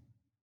where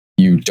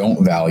you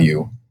don't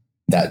value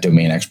that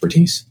domain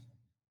expertise,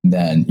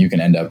 then you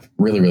can end up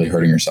really, really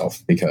hurting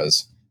yourself,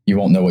 because you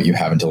won't know what you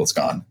have until it's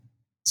gone.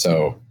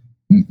 So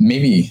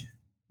maybe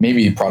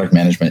product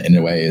management in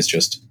a way is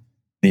just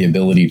the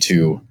ability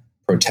to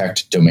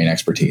protect domain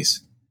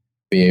expertise,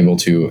 be able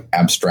to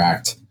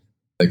abstract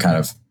the kind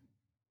of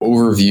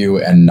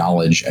overview and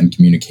knowledge and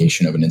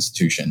communication of an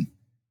institution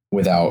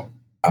without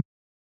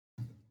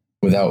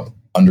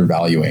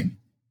undervaluing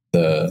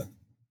the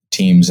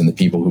teams and the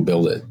people who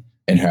build it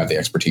and who have the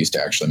expertise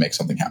to actually make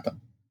something happen.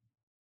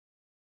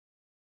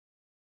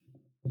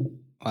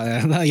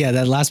 Yeah,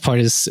 that last part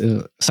is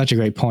such a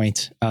great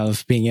point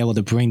of being able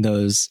to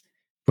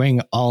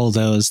bring all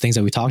those things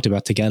that we talked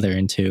about together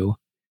into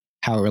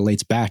how it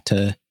relates back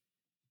to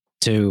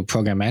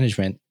program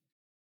management.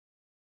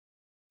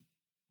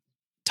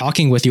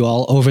 Talking with you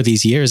all over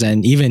these years,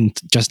 and even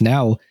just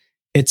now,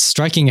 it's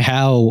striking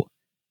how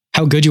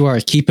good you are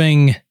at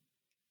keeping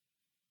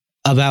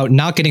about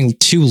not getting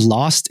too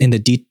lost in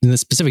the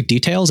specific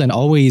details, and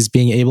always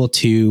being able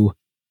to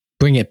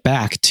bring it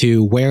back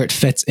to where it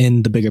fits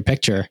in the bigger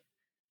picture.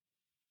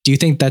 Do you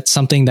think that's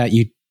something that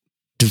you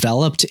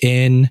developed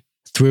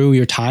through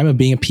your time of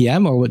being a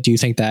PM, or what do you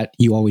think that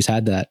you always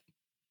had that?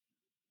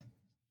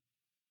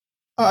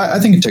 I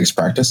think it takes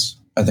practice.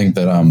 I think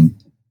that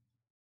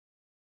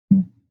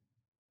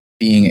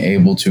being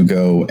able to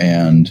go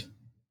and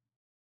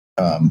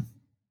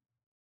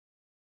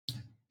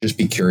just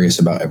be curious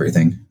about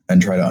everything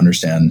and try to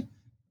understand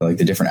like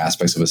the different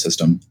aspects of a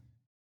system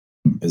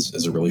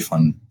is a really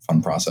fun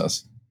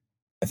process.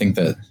 I think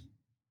that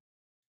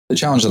the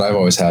challenge that I've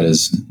always had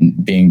is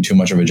being too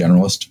much of a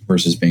generalist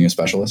versus being a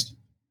specialist.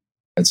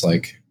 It's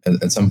like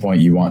at some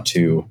point you want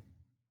to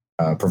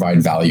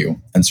provide value,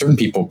 and certain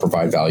people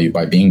provide value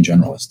by being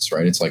generalists,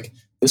 right? It's like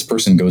this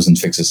person goes and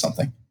fixes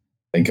something.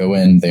 They go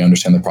in, they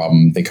understand the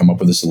problem, they come up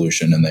with a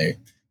solution, and they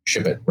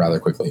ship it rather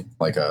quickly.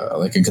 Like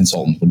a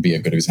consultant would be a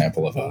good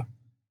example of a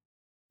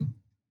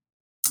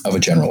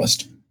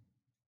generalist.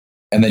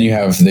 And then you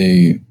have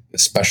the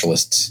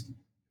specialists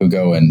who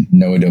go and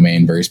know a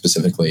domain very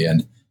specifically,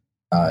 and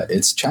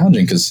it's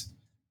challenging because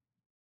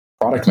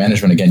product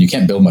management, again, you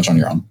can't build much on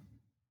your own.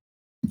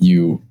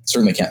 You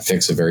certainly can't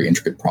fix a very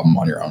intricate problem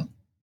on your own.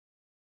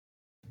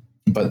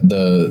 But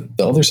the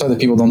other side that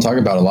people don't talk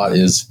about a lot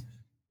is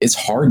it's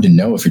hard to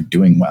know if you're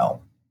doing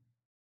well,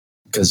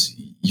 because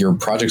your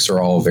projects are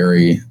all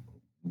very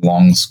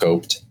long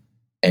scoped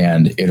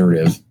and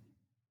iterative,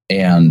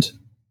 and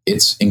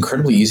it's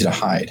incredibly easy to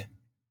hide.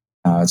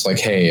 It's like,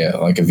 hey,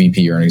 like a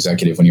VP or an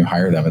executive, when you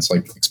hire them, it's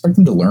like expect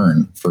them to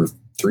learn for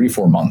 3 to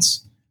 4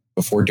 months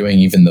before doing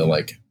even the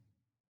like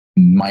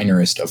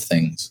minorest of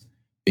things,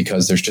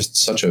 because there's just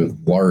such a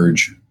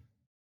large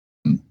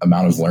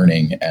amount of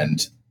learning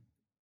and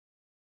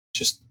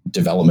just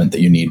development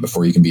that you need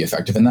before you can be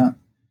effective in that.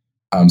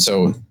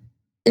 So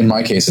in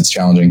my case, it's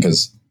challenging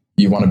because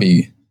you want to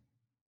be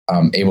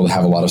able to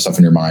have a lot of stuff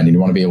in your mind, and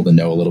you want to be able to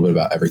know a little bit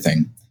about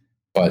everything.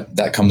 But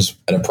that comes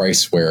at a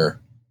price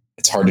where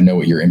it's hard to know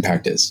what your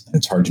impact is. And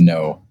it's hard to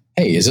know,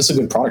 hey, is this a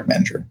good product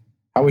manager?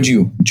 How would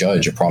you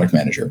judge a product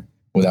manager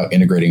without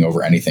integrating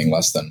over anything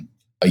less than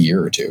a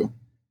year or two?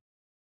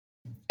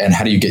 And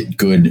how do you get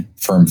good,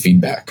 firm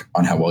feedback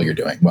on how well you're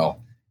doing?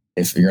 Well,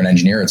 if you're an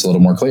engineer, it's a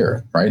little more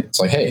clear, right? It's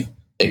like, hey,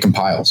 it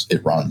compiles,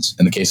 it runs.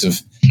 In the case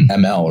of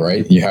ML,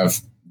 right, you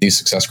have these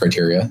success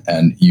criteria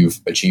and you've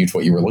achieved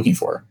what you were looking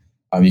for.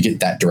 You get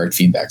that direct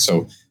feedback.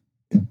 So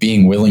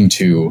being willing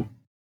to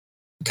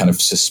kind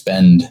of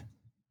suspend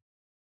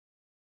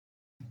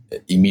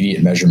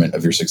immediate measurement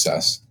of your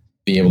success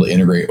be able to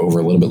integrate over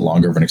a little bit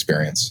longer of an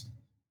experience,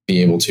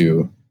 be able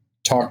to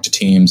talk to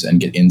teams and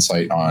get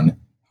insight on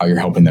how you're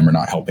helping them or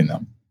not helping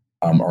them,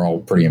 are all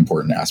pretty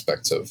important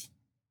aspects of,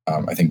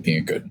 I think, being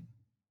a good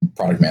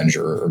product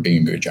manager or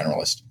being a good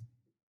generalist.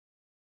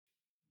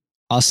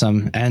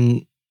 Awesome.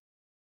 And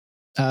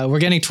we're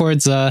getting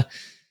towards time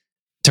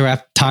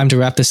to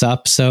wrap this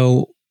up.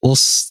 So we'll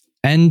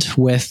end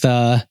with,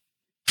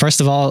 first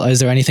of all, is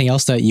there anything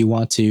else that you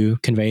want to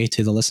convey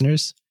to the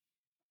listeners?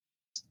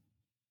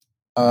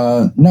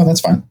 No,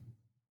 that's fine.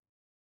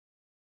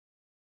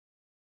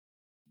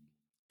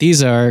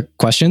 These are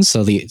questions,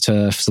 so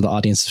the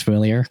audience is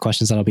familiar,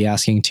 questions that I'll be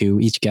asking to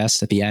each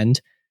guest at the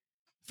end.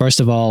 First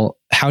of all,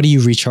 how do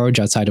you recharge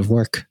outside of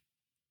work?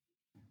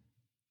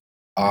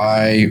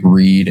 I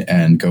read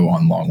and go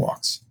on long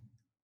walks.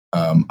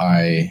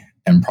 I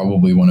am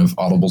probably one of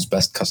Audible's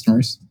best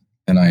customers,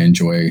 and I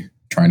enjoy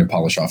trying to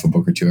polish off a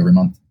book or two every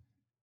month.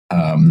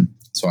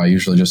 So I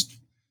usually just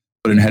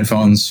put in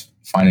headphones,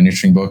 find an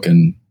interesting book,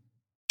 and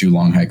do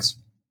long hikes.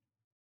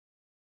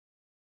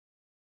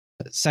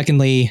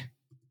 Secondly,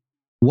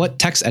 what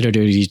text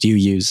editor do you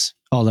use?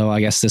 Although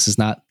I guess this is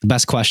not the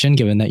best question,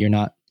 given that you're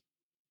not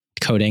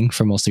coding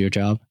for most of your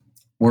job.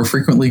 More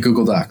frequently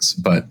Google Docs,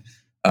 but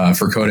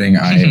for coding,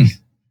 I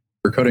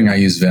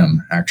use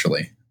Vim.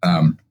 Actually,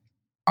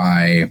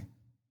 I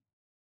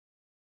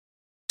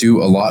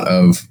do a lot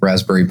of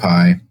Raspberry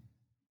Pi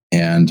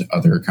and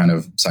other kind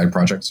of side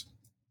projects,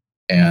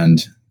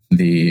 and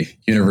the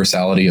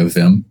universality of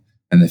Vim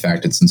and the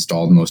fact it's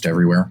installed most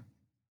everywhere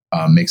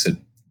makes it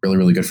really,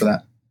 really good for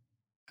that.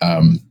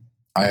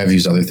 I have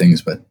used other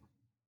things, but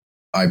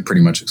I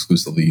pretty much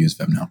exclusively use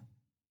Vim now.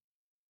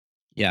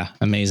 Yeah,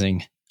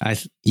 amazing.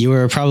 You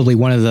were probably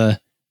one of the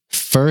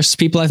first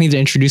people I think to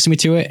introduce me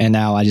to it, and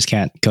now I just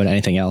can't code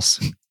anything else.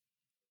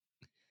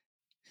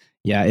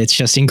 Yeah, it's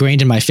just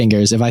ingrained in my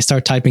fingers. If I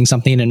start typing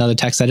something in another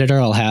text editor,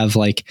 I'll have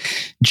like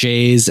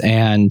J's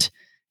and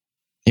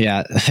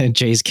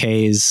J's,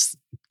 K's,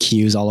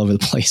 Q's all over the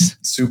place.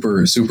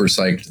 Super, super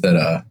psyched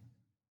that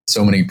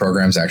so many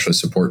programs actually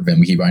support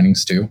Vim key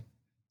bindings too.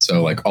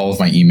 So like all of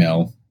my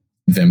email,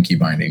 Vim key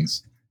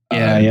bindings.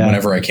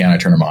 Whenever I can, I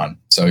turn them on.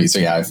 So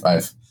yeah,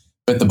 I've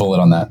bit the bullet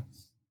on that.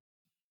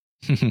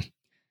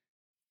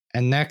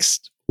 And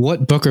next,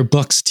 what book or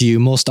books do you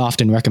most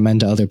often recommend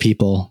to other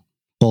people?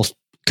 Both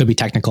could be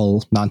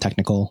technical,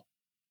 non-technical.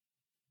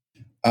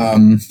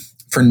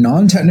 For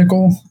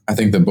non-technical, I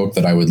think the book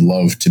that I would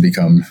love to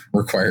become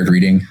required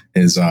reading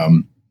is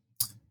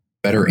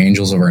Better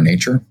Angels of Our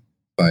Nature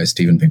by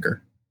Steven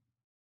Pinker.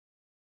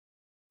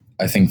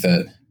 I think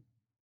that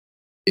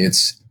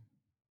it's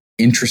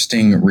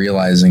interesting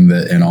realizing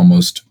that in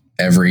almost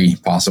every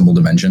possible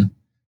dimension,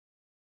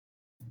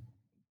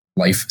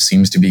 life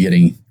seems to be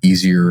getting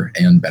easier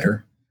and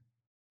better.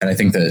 And I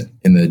think that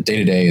in the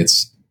day-to-day,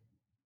 it's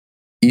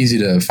easy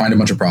to find a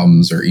bunch of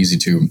problems or easy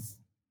to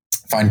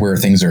find where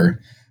things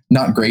are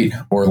not great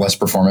or less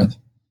performant.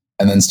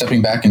 And then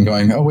stepping back and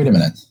going, oh, wait a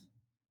minute.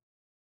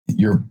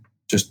 You're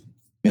just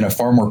in a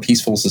far more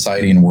peaceful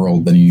society and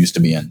world than you used to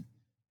be in.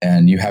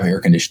 And you have air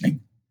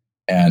conditioning.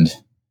 And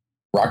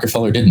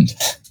Rockefeller didn't.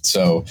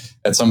 So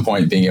at some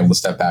point, being able to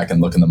step back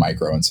and look in the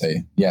micro and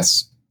say,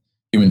 yes,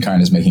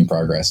 humankind is making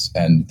progress,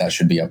 and that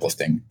should be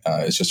uplifting.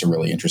 It's just a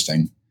really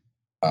interesting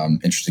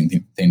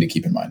thing to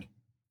keep in mind.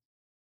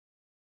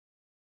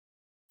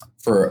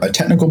 For a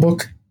technical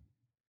book,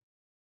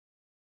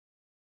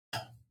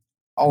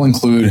 I'll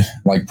include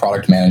like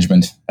product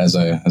management as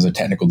a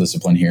technical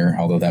discipline here,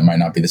 although that might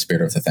not be the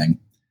spirit of the thing.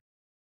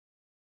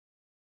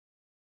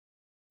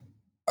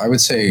 I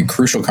would say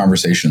Crucial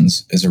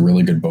Conversations is a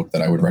really good book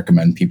that I would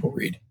recommend people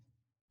read.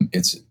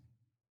 It's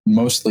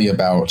mostly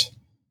about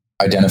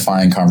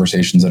identifying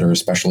conversations that are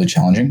especially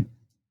challenging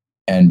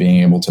and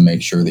being able to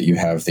make sure that you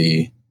have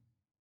the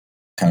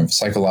kind of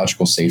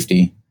psychological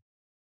safety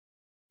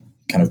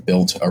kind of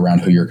built around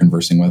who you're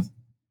conversing with,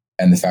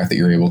 and the fact that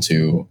you're able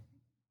to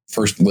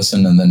first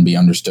listen and then be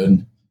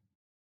understood,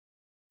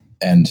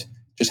 and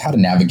just how to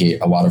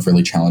navigate a lot of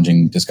really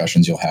challenging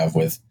discussions you'll have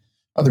with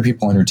other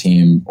people on your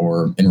team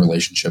or in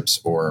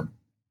relationships or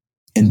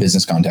in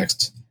business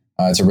contexts.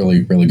 It's a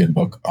really, really good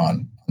book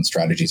on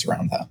strategies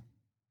around that.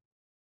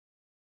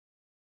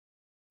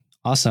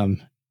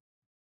 Awesome.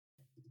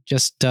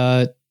 Just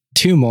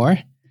two more.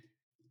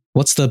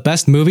 What's the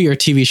best movie or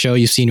TV show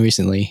you've seen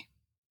recently?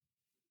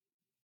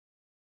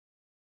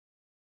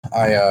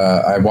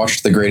 I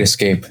watched The Great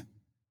Escape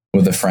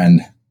with a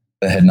friend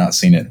that had not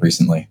seen it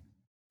recently,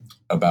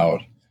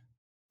 about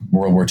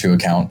World War II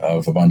account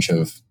of a bunch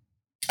of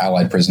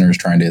Allied prisoners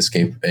trying to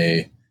escape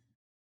a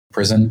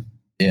prison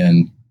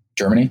in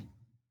Germany,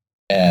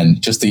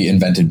 and just the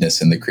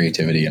inventiveness and the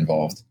creativity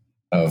involved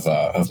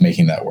of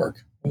making that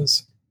work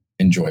was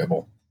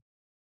enjoyable.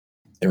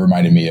 It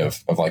reminded me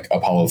of like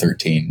Apollo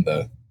 13,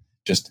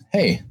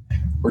 hey,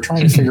 we're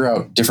trying to figure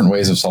out different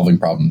ways of solving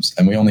problems,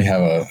 and we only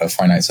have a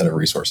finite set of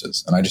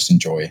resources. And I just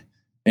enjoy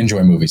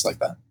movies like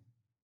that.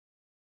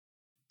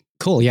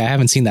 Cool. Yeah, I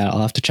haven't seen that. I'll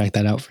have to check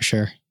that out for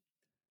sure.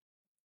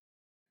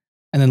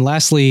 And then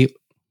lastly,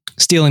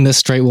 stealing this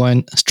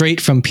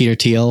straight from Peter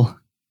Thiel,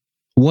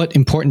 what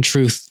important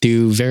truth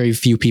do very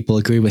few people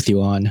agree with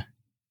you on?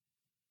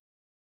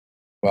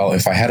 Well,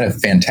 if I had a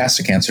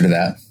fantastic answer to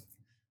that,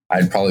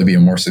 I'd probably be a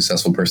more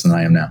successful person than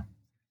I am now.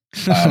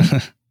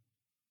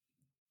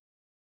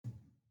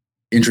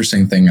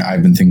 Interesting thing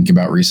I've been thinking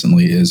about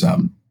recently is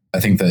I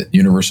think that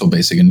universal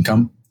basic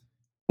income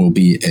will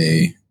be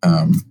a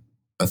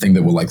thing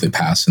that will likely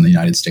pass in the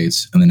United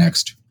States in the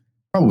next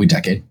probably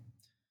decade.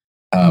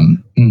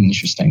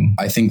 Interesting.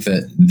 I think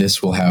that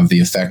this will have the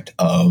effect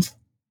of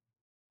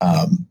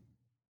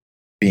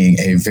being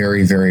a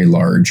very, very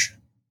large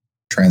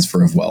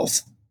transfer of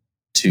wealth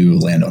to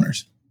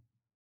landowners,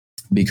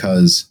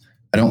 because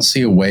I don't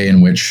see a way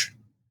in which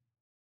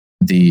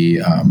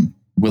the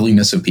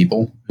willingness of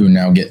people who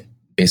now get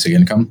basic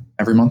income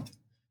every month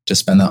to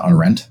spend that on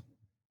rent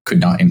could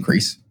not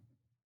increase.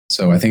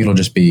 So I think it'll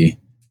just be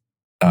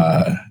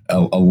a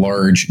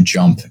large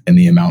jump in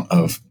the amount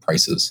of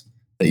prices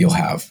that you'll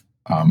have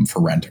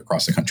for rent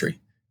across the country,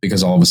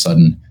 because all of a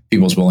sudden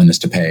people's willingness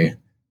to pay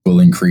will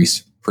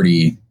increase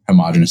pretty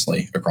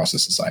homogenously across the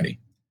society.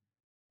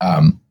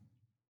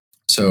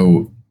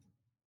 So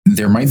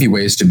there might be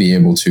ways to be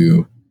able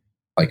to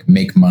like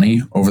make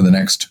money over the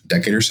next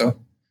decade or so,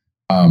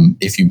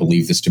 if you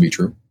believe this to be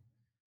true.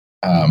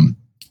 And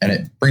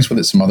it brings with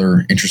it some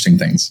other interesting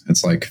things.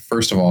 It's like,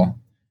 first of all,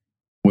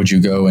 would you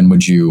go and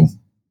would you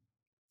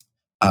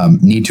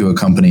need to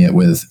accompany it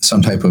with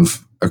some type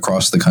of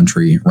across the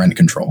country rent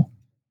control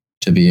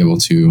to be able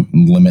to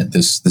limit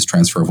this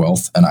transfer of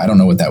wealth? And I don't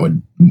know what that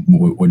would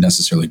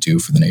necessarily do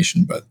for the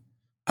nation, but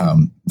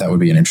that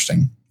would be an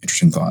interesting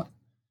thought.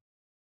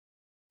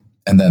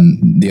 And then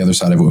the other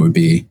side of it would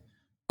be,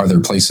 are there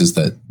places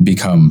that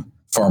become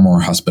far more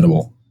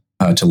hospitable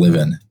to live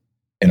in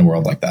a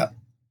world like that?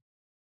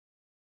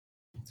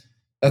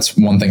 That's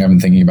one thing I've been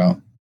thinking about.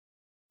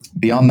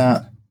 Beyond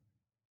that,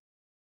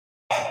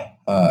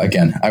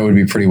 again, I would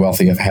be pretty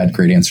wealthy if I had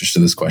great answers to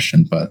this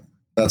question, but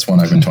that's one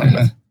I've been toying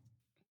with.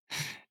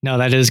 No,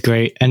 that is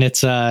great. And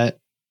it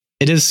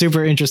is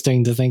super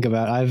interesting to think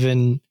about. I've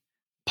been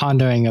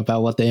pondering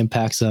about what the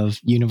impacts of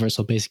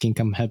universal basic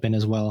income have been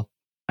as well.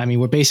 I mean,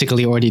 we're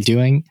basically already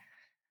doing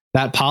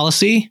that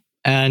policy,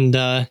 and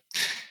we'll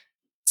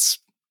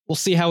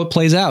see how it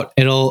plays out.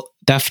 It'll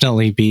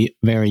definitely be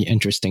very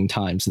interesting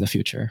times in the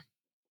future.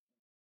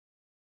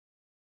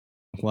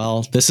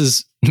 Well, this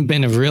has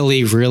been a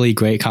really, really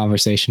great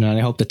conversation, and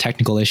I hope the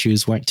technical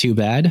issues weren't too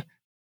bad.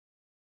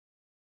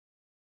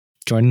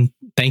 Jordan,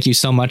 thank you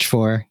so much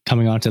for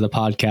coming onto the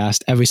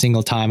podcast. Every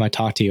single time I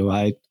talk to you,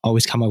 I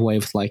always come away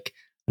with like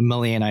a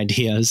million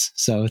ideas.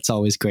 So it's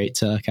always great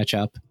to catch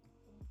up.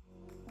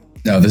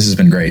 No, this has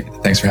been great.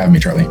 Thanks for having me,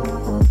 Charlie.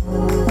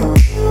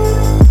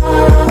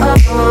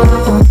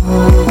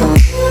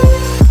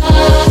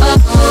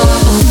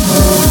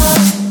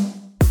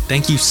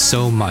 Thank you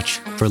so much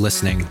for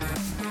listening.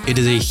 It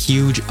is a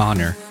huge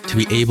honor to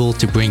be able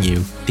to bring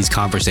you these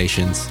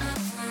conversations.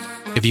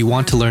 If you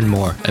want to learn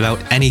more about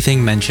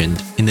anything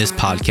mentioned in this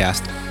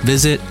podcast,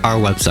 visit our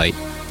website,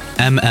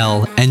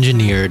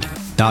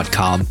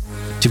 mlengineered.com,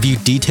 to view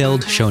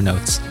detailed show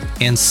notes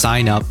and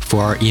sign up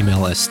for our email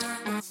list,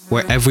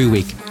 where every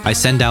week I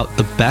send out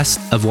the best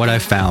of what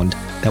I've found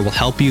that will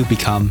help you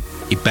become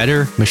a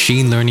better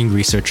machine learning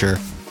researcher,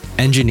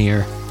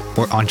 engineer,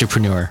 or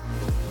entrepreneur.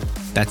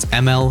 That's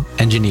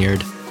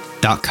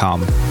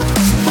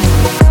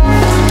mlengineered.com.